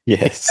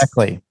 Yes,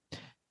 exactly.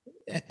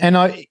 And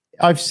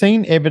I've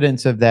seen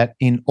evidence of that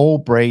in all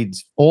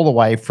breeds, all the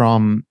way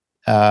from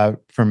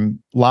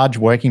large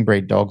working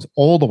breed dogs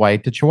all the way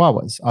to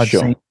Chihuahuas.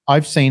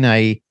 I've seen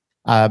a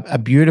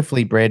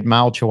beautifully bred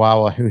male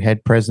Chihuahua who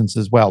had presence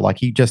as well. Like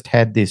he just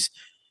had this,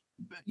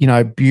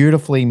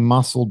 beautifully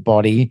muscled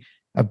body,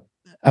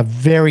 a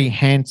very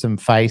handsome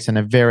face, and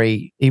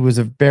he was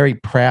a very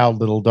proud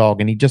little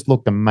dog, and he just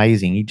looked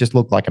amazing. He just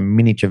looked like a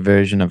miniature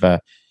version of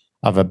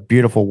a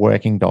beautiful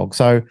working dog.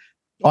 So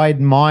I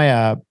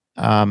admire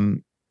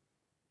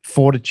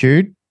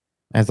fortitude,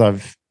 as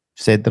I've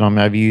said that I'm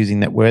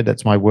overusing that word.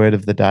 That's my word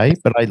of the day.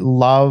 But I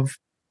love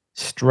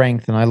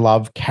strength, and I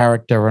love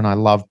character, and I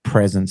love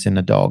presence in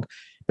a dog.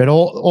 But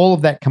all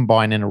of that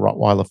combined in a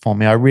Rottweiler for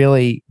me. I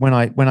really, when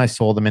I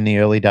saw them in the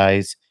early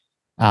days,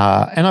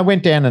 and I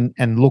went down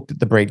and looked at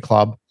the breed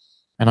club,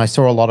 and I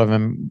saw a lot of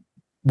them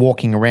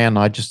walking around.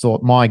 I just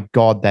thought, my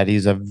God, that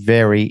is a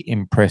very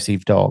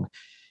impressive dog.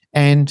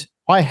 And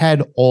I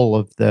had all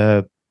of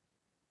the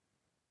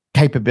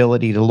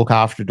capability to look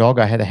after a dog.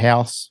 I had a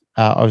house.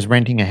 I was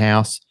renting a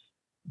house.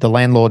 The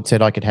landlord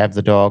said I could have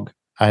the dog.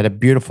 I had a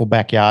beautiful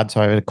backyard.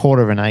 So I had a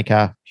 1/4 of an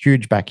acre,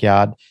 huge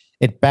backyard.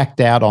 It backed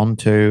out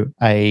onto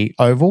a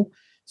oval.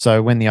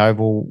 So when the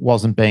oval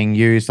wasn't being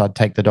used, I'd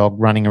take the dog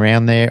running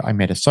around there. I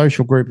met a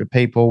social group of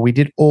people. We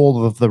did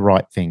all of the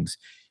right things.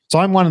 So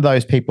I'm one of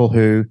those people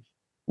who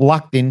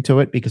lucked into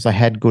it because I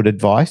had good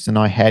advice and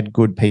I had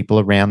good people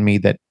around me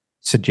that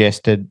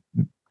suggested,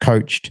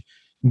 coached,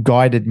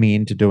 guided me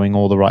into doing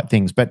all the right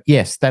things. But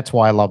yes, that's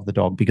why I love the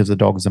dog, because the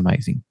dog is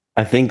amazing.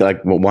 I think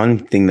like one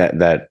thing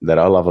that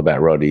I love about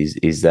Roddies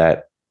is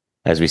that,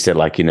 as we said,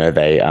 like,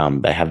 they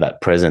have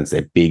that presence.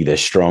 They're big, they're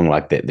strong,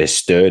 like they're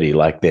sturdy,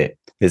 like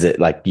is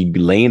it like you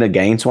lean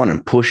against one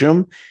and push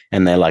them,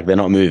 and they're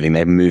not moving.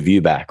 They move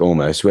you back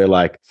almost. Where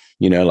like,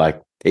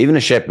 like even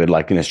a shepherd,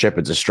 like,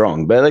 shepherds are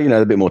strong, but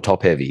they're a bit more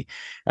top heavy.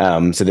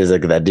 So there's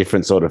like that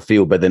different sort of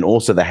feel, but then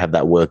also they have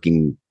that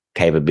working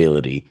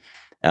capability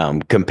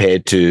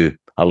compared to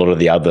a lot of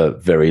the other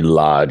very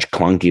large,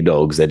 clunky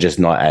dogs. They're just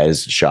not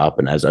as sharp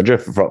and as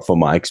from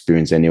my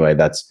experience anyway.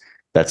 That's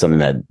something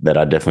that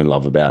I definitely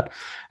love about.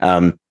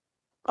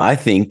 I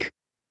think,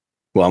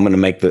 well, I'm going to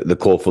make the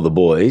call for the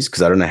boys,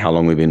 because I don't know how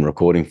long we've been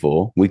recording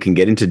for. We can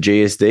get into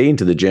GSD,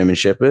 into the German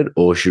Shepherd,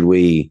 or should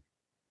we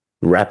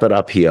wrap it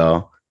up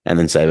here and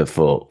then save it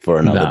for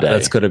another day?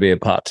 That's got to be a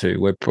part 2.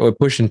 We're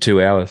pushing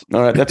 2 hours.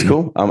 All right, that's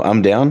cool.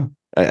 I'm down.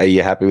 Are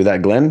you happy with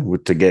that, Glenn,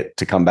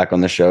 to come back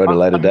on the show at a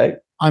later date?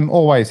 I'm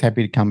always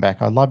happy to come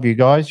back. I love you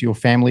guys. You're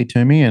family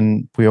to me,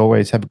 and we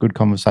always have a good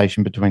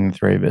conversation between the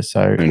three of us.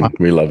 So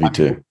we love you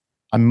too.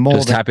 I'm more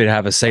just happy to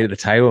have a seat at the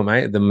table,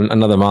 mate.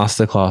 Another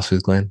masterclass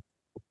with Glenn.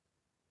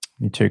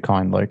 You're too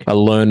kind, Luke. A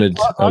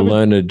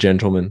learned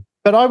gentleman.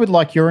 But I would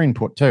like your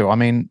input too. I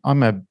mean,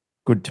 I'm a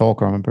good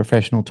talker. I'm a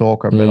professional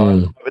talker, but I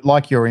would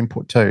like your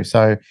input too.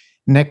 So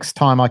next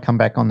time I come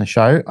back on the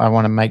show, I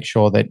want to make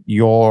sure that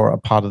you're a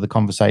part of the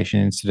conversation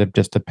instead of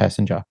just a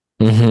passenger.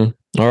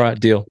 Mm-hmm. All right,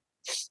 deal.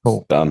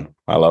 Cool. Done.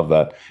 I love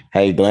that.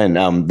 Hey, Glenn,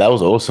 that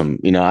was awesome.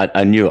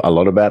 I knew a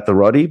lot about the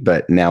Roddy,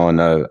 but now I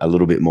know a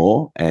little bit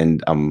more,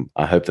 and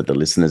I hope that the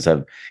listeners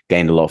have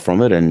gained a lot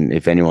from it. And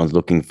if anyone's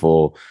looking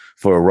for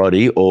a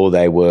Roddy, or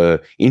they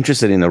were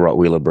interested in the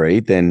Rottweiler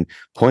breed, then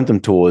point them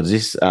towards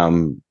this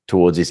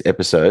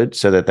episode,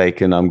 so that they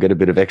can get a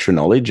bit of extra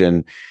knowledge,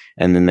 and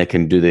then they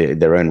can do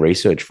their own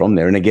research from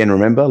there. And again,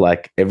 remember,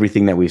 like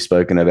everything that we've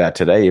spoken about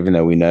today, even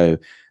though we know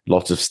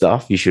lots of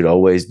stuff, you should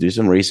always do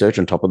some research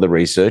on top of the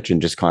research,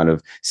 and just kind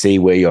of see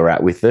where you're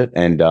at with it,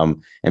 and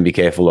be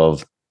careful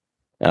of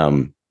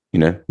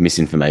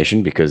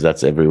misinformation, because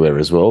that's everywhere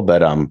as well.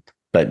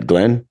 But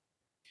Glenn,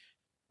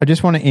 I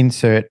just want to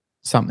insert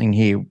something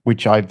here,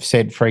 which I've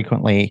said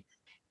frequently,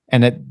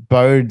 and it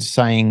bodes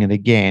saying it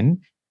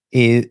again,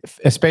 is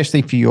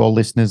especially for your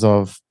listeners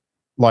of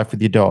Life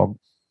with Your Dog.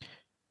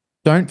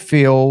 Don't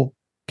feel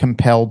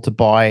compelled to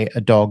buy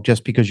a dog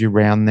just because you're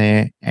around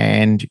there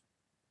and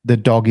the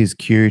dog is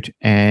cute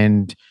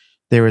and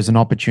there is an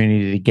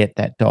opportunity to get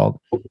that dog.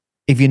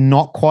 If you're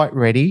not quite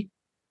ready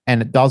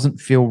and it doesn't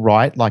feel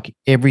right, like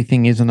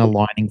everything isn't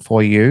aligning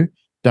for you,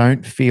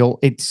 don't feel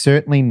it's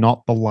certainly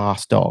not the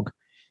last dog.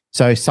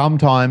 So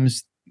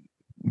sometimes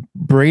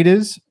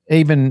breeders,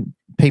 even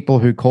people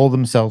who call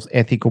themselves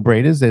ethical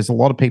breeders, there's a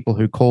lot of people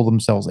who call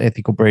themselves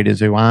ethical breeders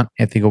who aren't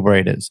ethical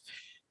breeders.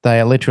 They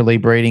are literally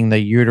breeding the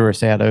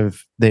uterus out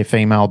of their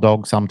female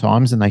dog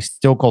sometimes, and they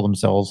still call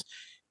themselves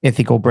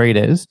ethical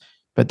breeders,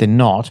 but they're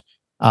not.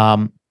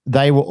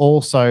 They will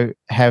also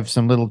have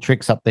some little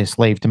tricks up their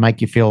sleeve to make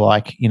you feel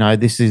like,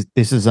 this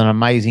is an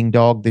amazing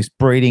dog. This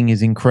breeding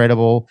is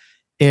incredible.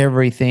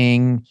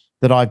 Everything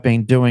that I've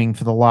been doing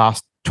for the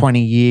last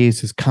 20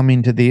 years has come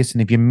into this,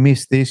 and if you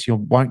miss this, you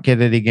won't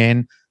get it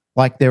again.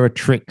 Like, there are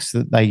tricks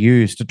that they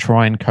use to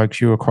try and coax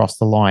you across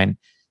the line.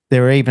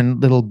 There are even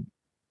little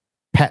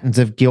patterns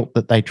of guilt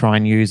that they try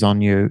and use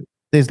on you.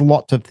 There's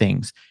lots of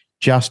things.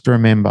 Just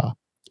remember,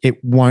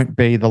 it won't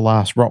be the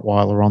last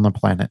Rottweiler on the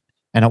planet,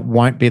 and it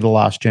won't be the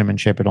last German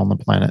Shepherd on the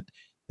planet.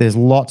 There's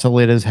lots of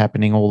litters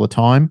happening all the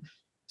time.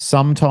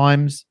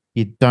 Sometimes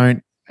you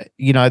don't,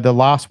 the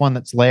last one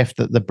that's left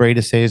that the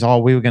breeder says, oh,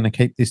 we were going to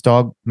keep this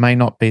dog, may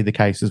not be the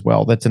case as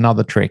well. That's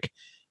another trick.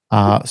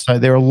 So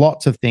there are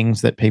lots of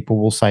things that people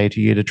will say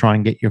to you to try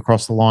and get you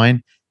across the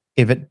line.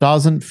 If it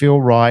doesn't feel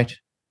right,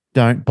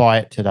 don't buy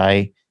it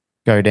today.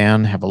 Go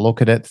down, have a look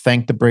at it.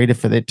 Thank the breeder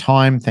for their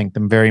time. Thank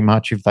them very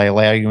much if they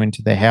allow you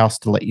into their house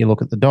to let you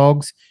look at the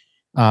dogs.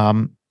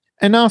 And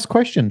ask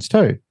questions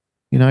too.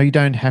 You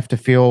don't have to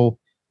feel,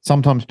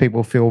 sometimes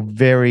people feel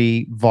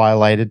very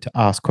violated to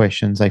ask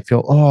questions. They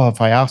feel, oh,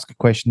 if I ask a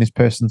question, this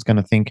person's going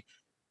to think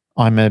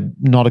I'm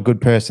not a good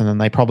person, and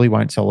they probably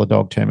won't sell a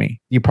dog to me.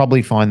 You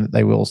probably find that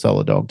they will sell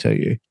a dog to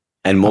you.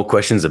 And more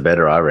questions are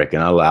better, I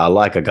reckon. I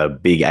like a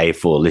big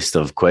A4 list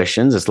of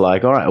questions. It's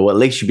like, all right, well, at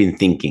least you've been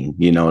thinking.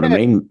 You know what I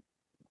mean?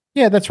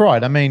 Yeah, that's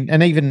right. I mean,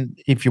 and even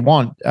if you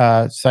want,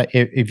 say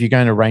if you're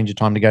going to arrange a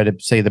time to go to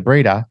see the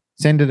breeder,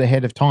 send it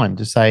ahead of time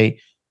to say,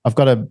 I've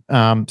got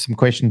some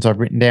questions I've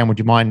written down. Would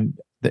you mind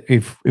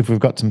if we've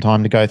got some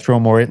time to go through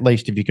them, or at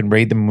least if you can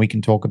read them and we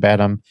can talk about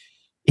them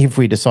if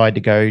we decide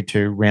to go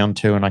to round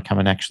 2 and I come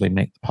and actually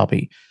meet the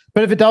puppy.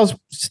 But if it does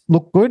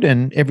look good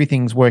and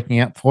everything's working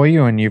out for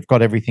you and you've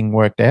got everything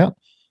worked out,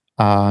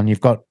 and you've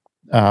got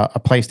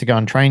a place to go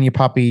and train your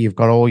puppy, you've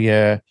got all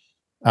your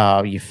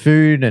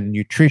food and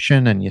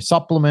nutrition and your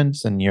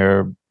supplements and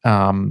your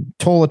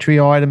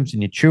toiletry items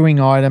and your chewing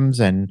items,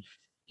 and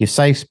your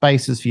safe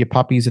spaces for your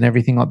puppies and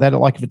everything like that.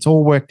 Like if it's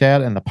all worked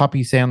out and the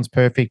puppy sounds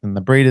perfect and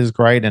the breeder's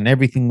great and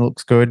everything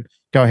looks good,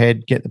 go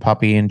ahead, get the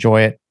puppy,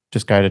 enjoy it,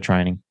 just go to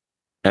training.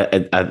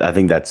 I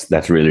think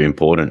that's really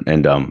important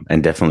and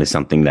definitely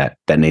something that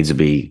needs to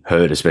be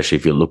heard, especially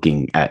if you're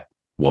looking at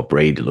what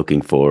breed you're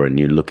looking for and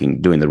you're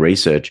doing the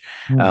research.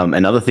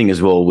 Another thing as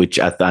well, which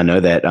I know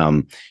that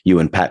you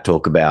and Pat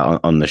talk about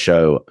on the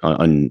show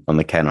on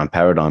the Canine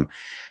Paradigm,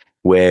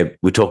 where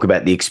we talk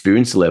about the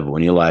experience level,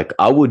 and you're like,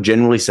 I would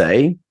generally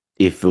say,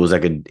 if it was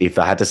if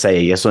I had to say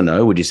a yes or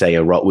no, would you say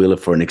a Rottweiler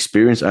for an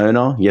experienced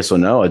owner, yes or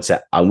no?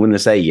 I'm going to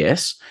say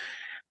yes,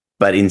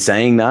 but in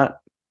saying that,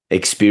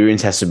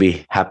 experience has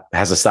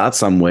to start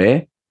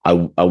somewhere.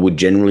 I would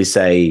generally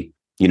say,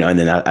 and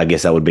then I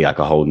guess that would be like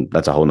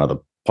that's a whole nother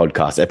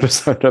podcast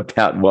episode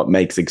about what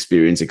makes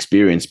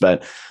experience.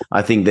 But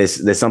I think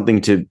there's something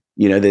to,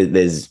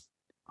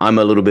 I'm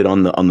a little bit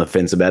on the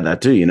fence about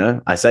that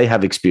too. I say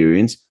have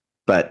experience,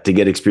 but to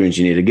get experience,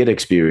 you need to get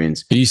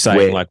experience. Are you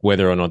saying like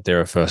whether or not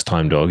they're a first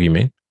time dog, you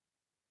mean?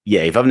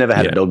 Yeah. If I've never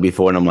had a dog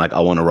before and I'm like,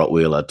 I want a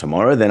Rottweiler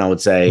tomorrow, then I would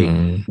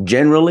say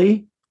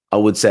generally, I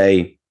would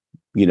say,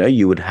 you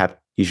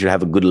should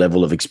have a good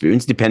level of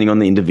experience depending on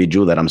the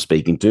individual that I'm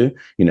speaking to.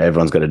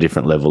 Everyone's got a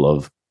different level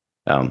of,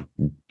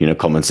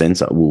 common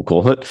sense, we'll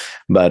call it.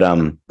 But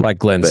like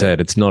Glenn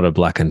said, it's not a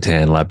black and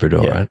tan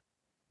Labrador, right?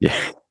 Yeah,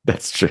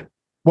 that's true.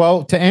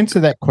 Well, to answer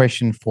that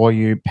question for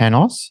you,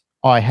 Panos,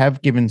 I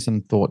have given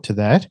some thought to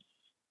that.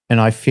 And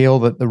I feel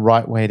that the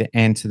right way to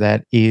answer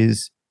that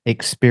is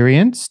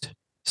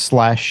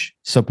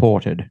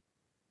experienced/supported.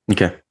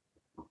 Okay.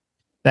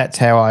 That's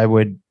how I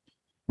would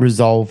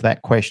resolve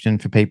that question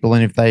for people.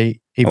 And if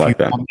you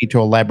want me to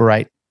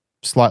elaborate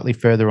slightly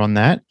further on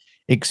that,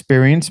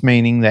 experience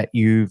meaning that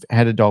you've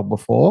had a dog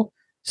before,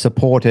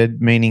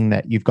 supported meaning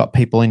that you've got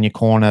people in your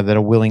corner that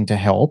are willing to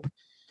help,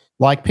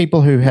 like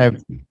people who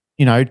have,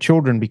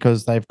 children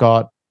because they've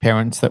got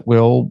parents that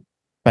will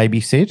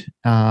babysit,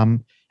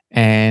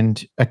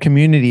 and a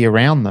community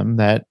around them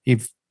that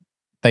if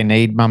they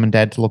need mum and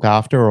dad to look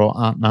after, or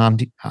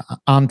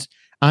auntie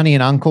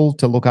and uncle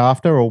to look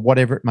after, or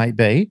whatever it may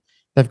be,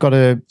 they've got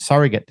a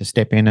surrogate to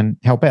step in and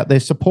help out. They're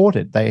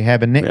supported. They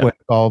have a network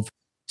of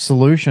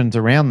solutions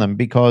around them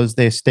because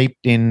they're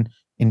steeped in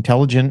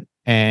intelligent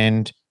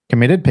and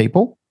committed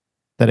people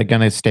that are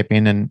going to step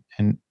in and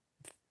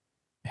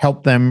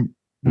help them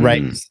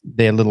raise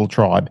their little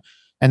tribe.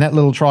 And that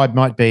little tribe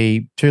might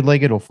be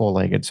 2-legged or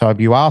 4-legged. So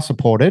if you are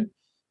supported,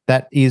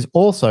 that is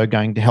also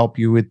going to help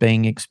you with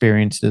being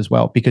experienced as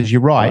well. Because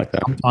you're right,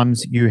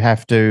 sometimes you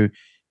have to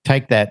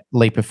take that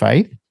leap of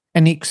faith,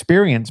 and the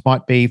experience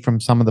might be from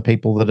some of the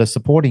people that are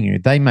supporting you.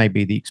 They may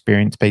be the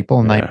experienced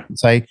people, and they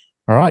say,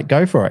 all right,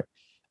 go for it.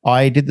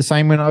 I did the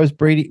same when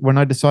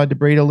I decided to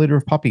breed a litter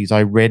of puppies.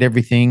 I read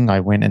everything. I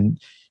went and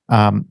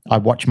I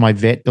watched my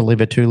vet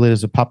deliver 2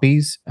 litters of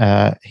puppies.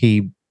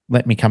 He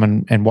let me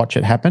come and watch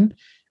it happen.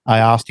 I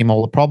asked him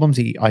all the problems.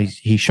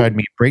 He showed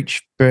me a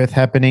breech birth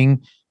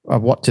happening,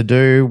 what to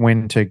do,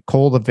 when to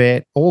call the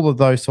vet, all of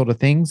those sort of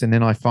things. And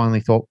then I finally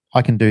thought,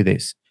 I can do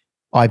this.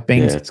 I've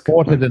been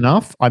supported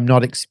enough. I'm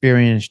not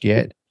experienced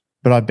yet,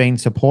 but I've been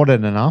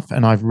supported enough,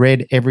 and I've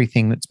read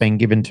everything that's been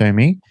given to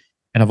me.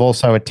 And I've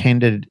also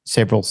attended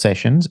several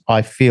sessions.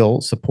 I feel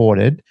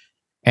supported,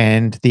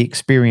 and the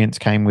experience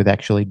came with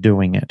actually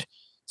doing it.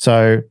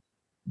 So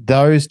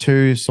those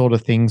two sort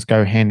of things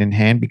go hand in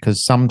hand,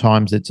 because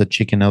sometimes it's a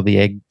chicken or the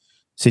egg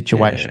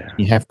situation.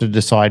 You have to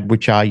decide,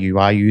 which are you?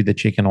 Are you the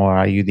chicken or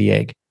are you the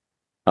egg?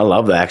 I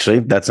love that. Actually,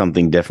 that's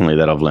something definitely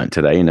that I've learned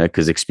today,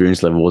 because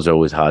experience levels are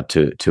always hard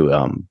to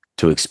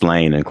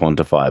explain and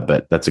quantify,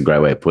 but that's a great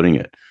way of putting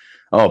it.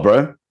 Oh,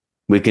 bro,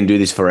 we can do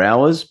this for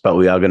hours, but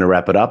we are going to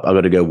wrap it up. I've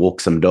got to go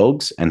walk some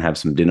dogs and have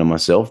some dinner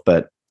myself,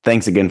 but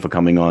thanks again for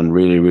coming on.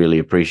 Really, really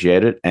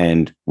appreciate it.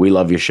 And we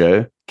love your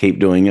show. Keep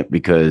doing it,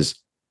 because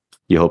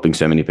you're helping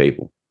so many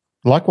people.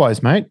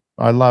 Likewise, mate.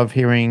 I love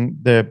hearing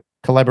the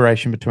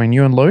collaboration between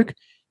you and Luke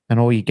and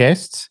all your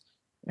guests.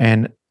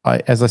 And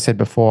as I said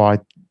before, I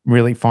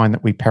really find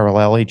that we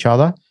parallel each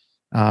other,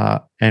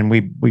 and we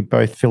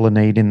both fill a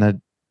need in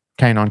the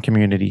canine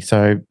community.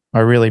 So I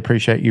really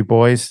appreciate you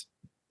boys.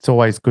 It's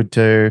always good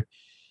to,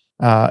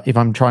 if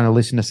I'm trying to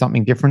listen to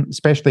something different,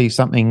 especially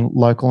something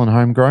local and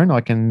homegrown,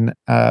 I can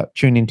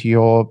tune into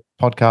your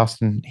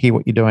podcast and hear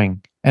what you're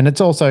doing. And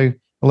it's also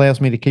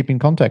allows me to keep in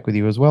contact with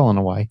you as well in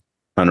a way.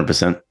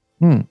 100%.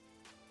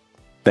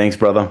 Thanks,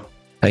 brother.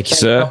 Thank you,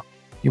 sir.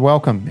 You're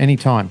welcome.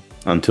 Anytime.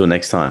 Until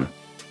next time.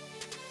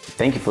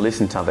 Thank you for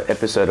listening to another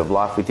episode of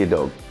Life with Your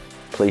Dog.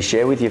 Please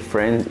share with your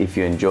friends if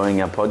you're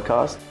enjoying our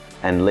podcast,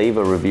 and leave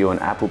a review on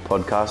Apple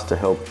Podcasts to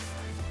help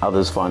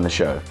others find the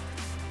show.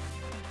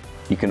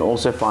 You can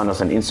also find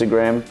us on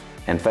Instagram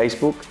and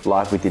Facebook,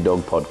 Life with Your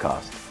Dog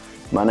Podcast.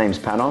 My name's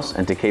Panos,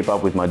 and to keep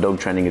up with my dog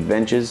training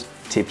adventures,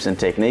 tips and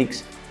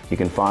techniques, you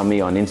can find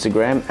me on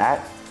Instagram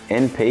at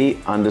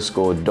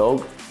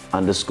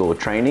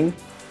np_dog_training,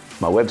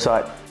 my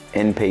website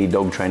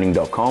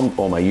npdogtraining.com,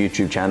 or my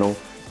YouTube channel,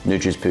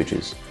 Nooches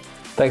Pooches.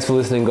 Thanks for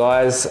listening,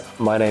 guys.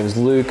 My name's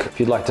Luke. If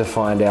you'd like to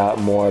find out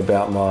more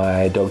about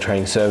my dog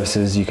training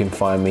services, you can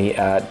find me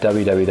at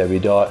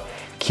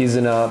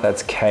www.kizuna,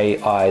 that's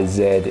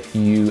KIZUNA,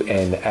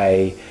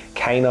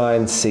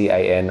 canine,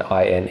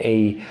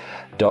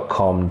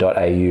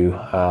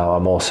 CANINE.com.au.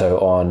 I'm also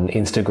on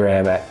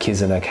Instagram at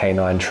Kizuna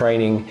Canine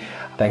Training.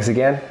 Thanks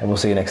again, and we'll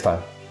see you next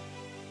time.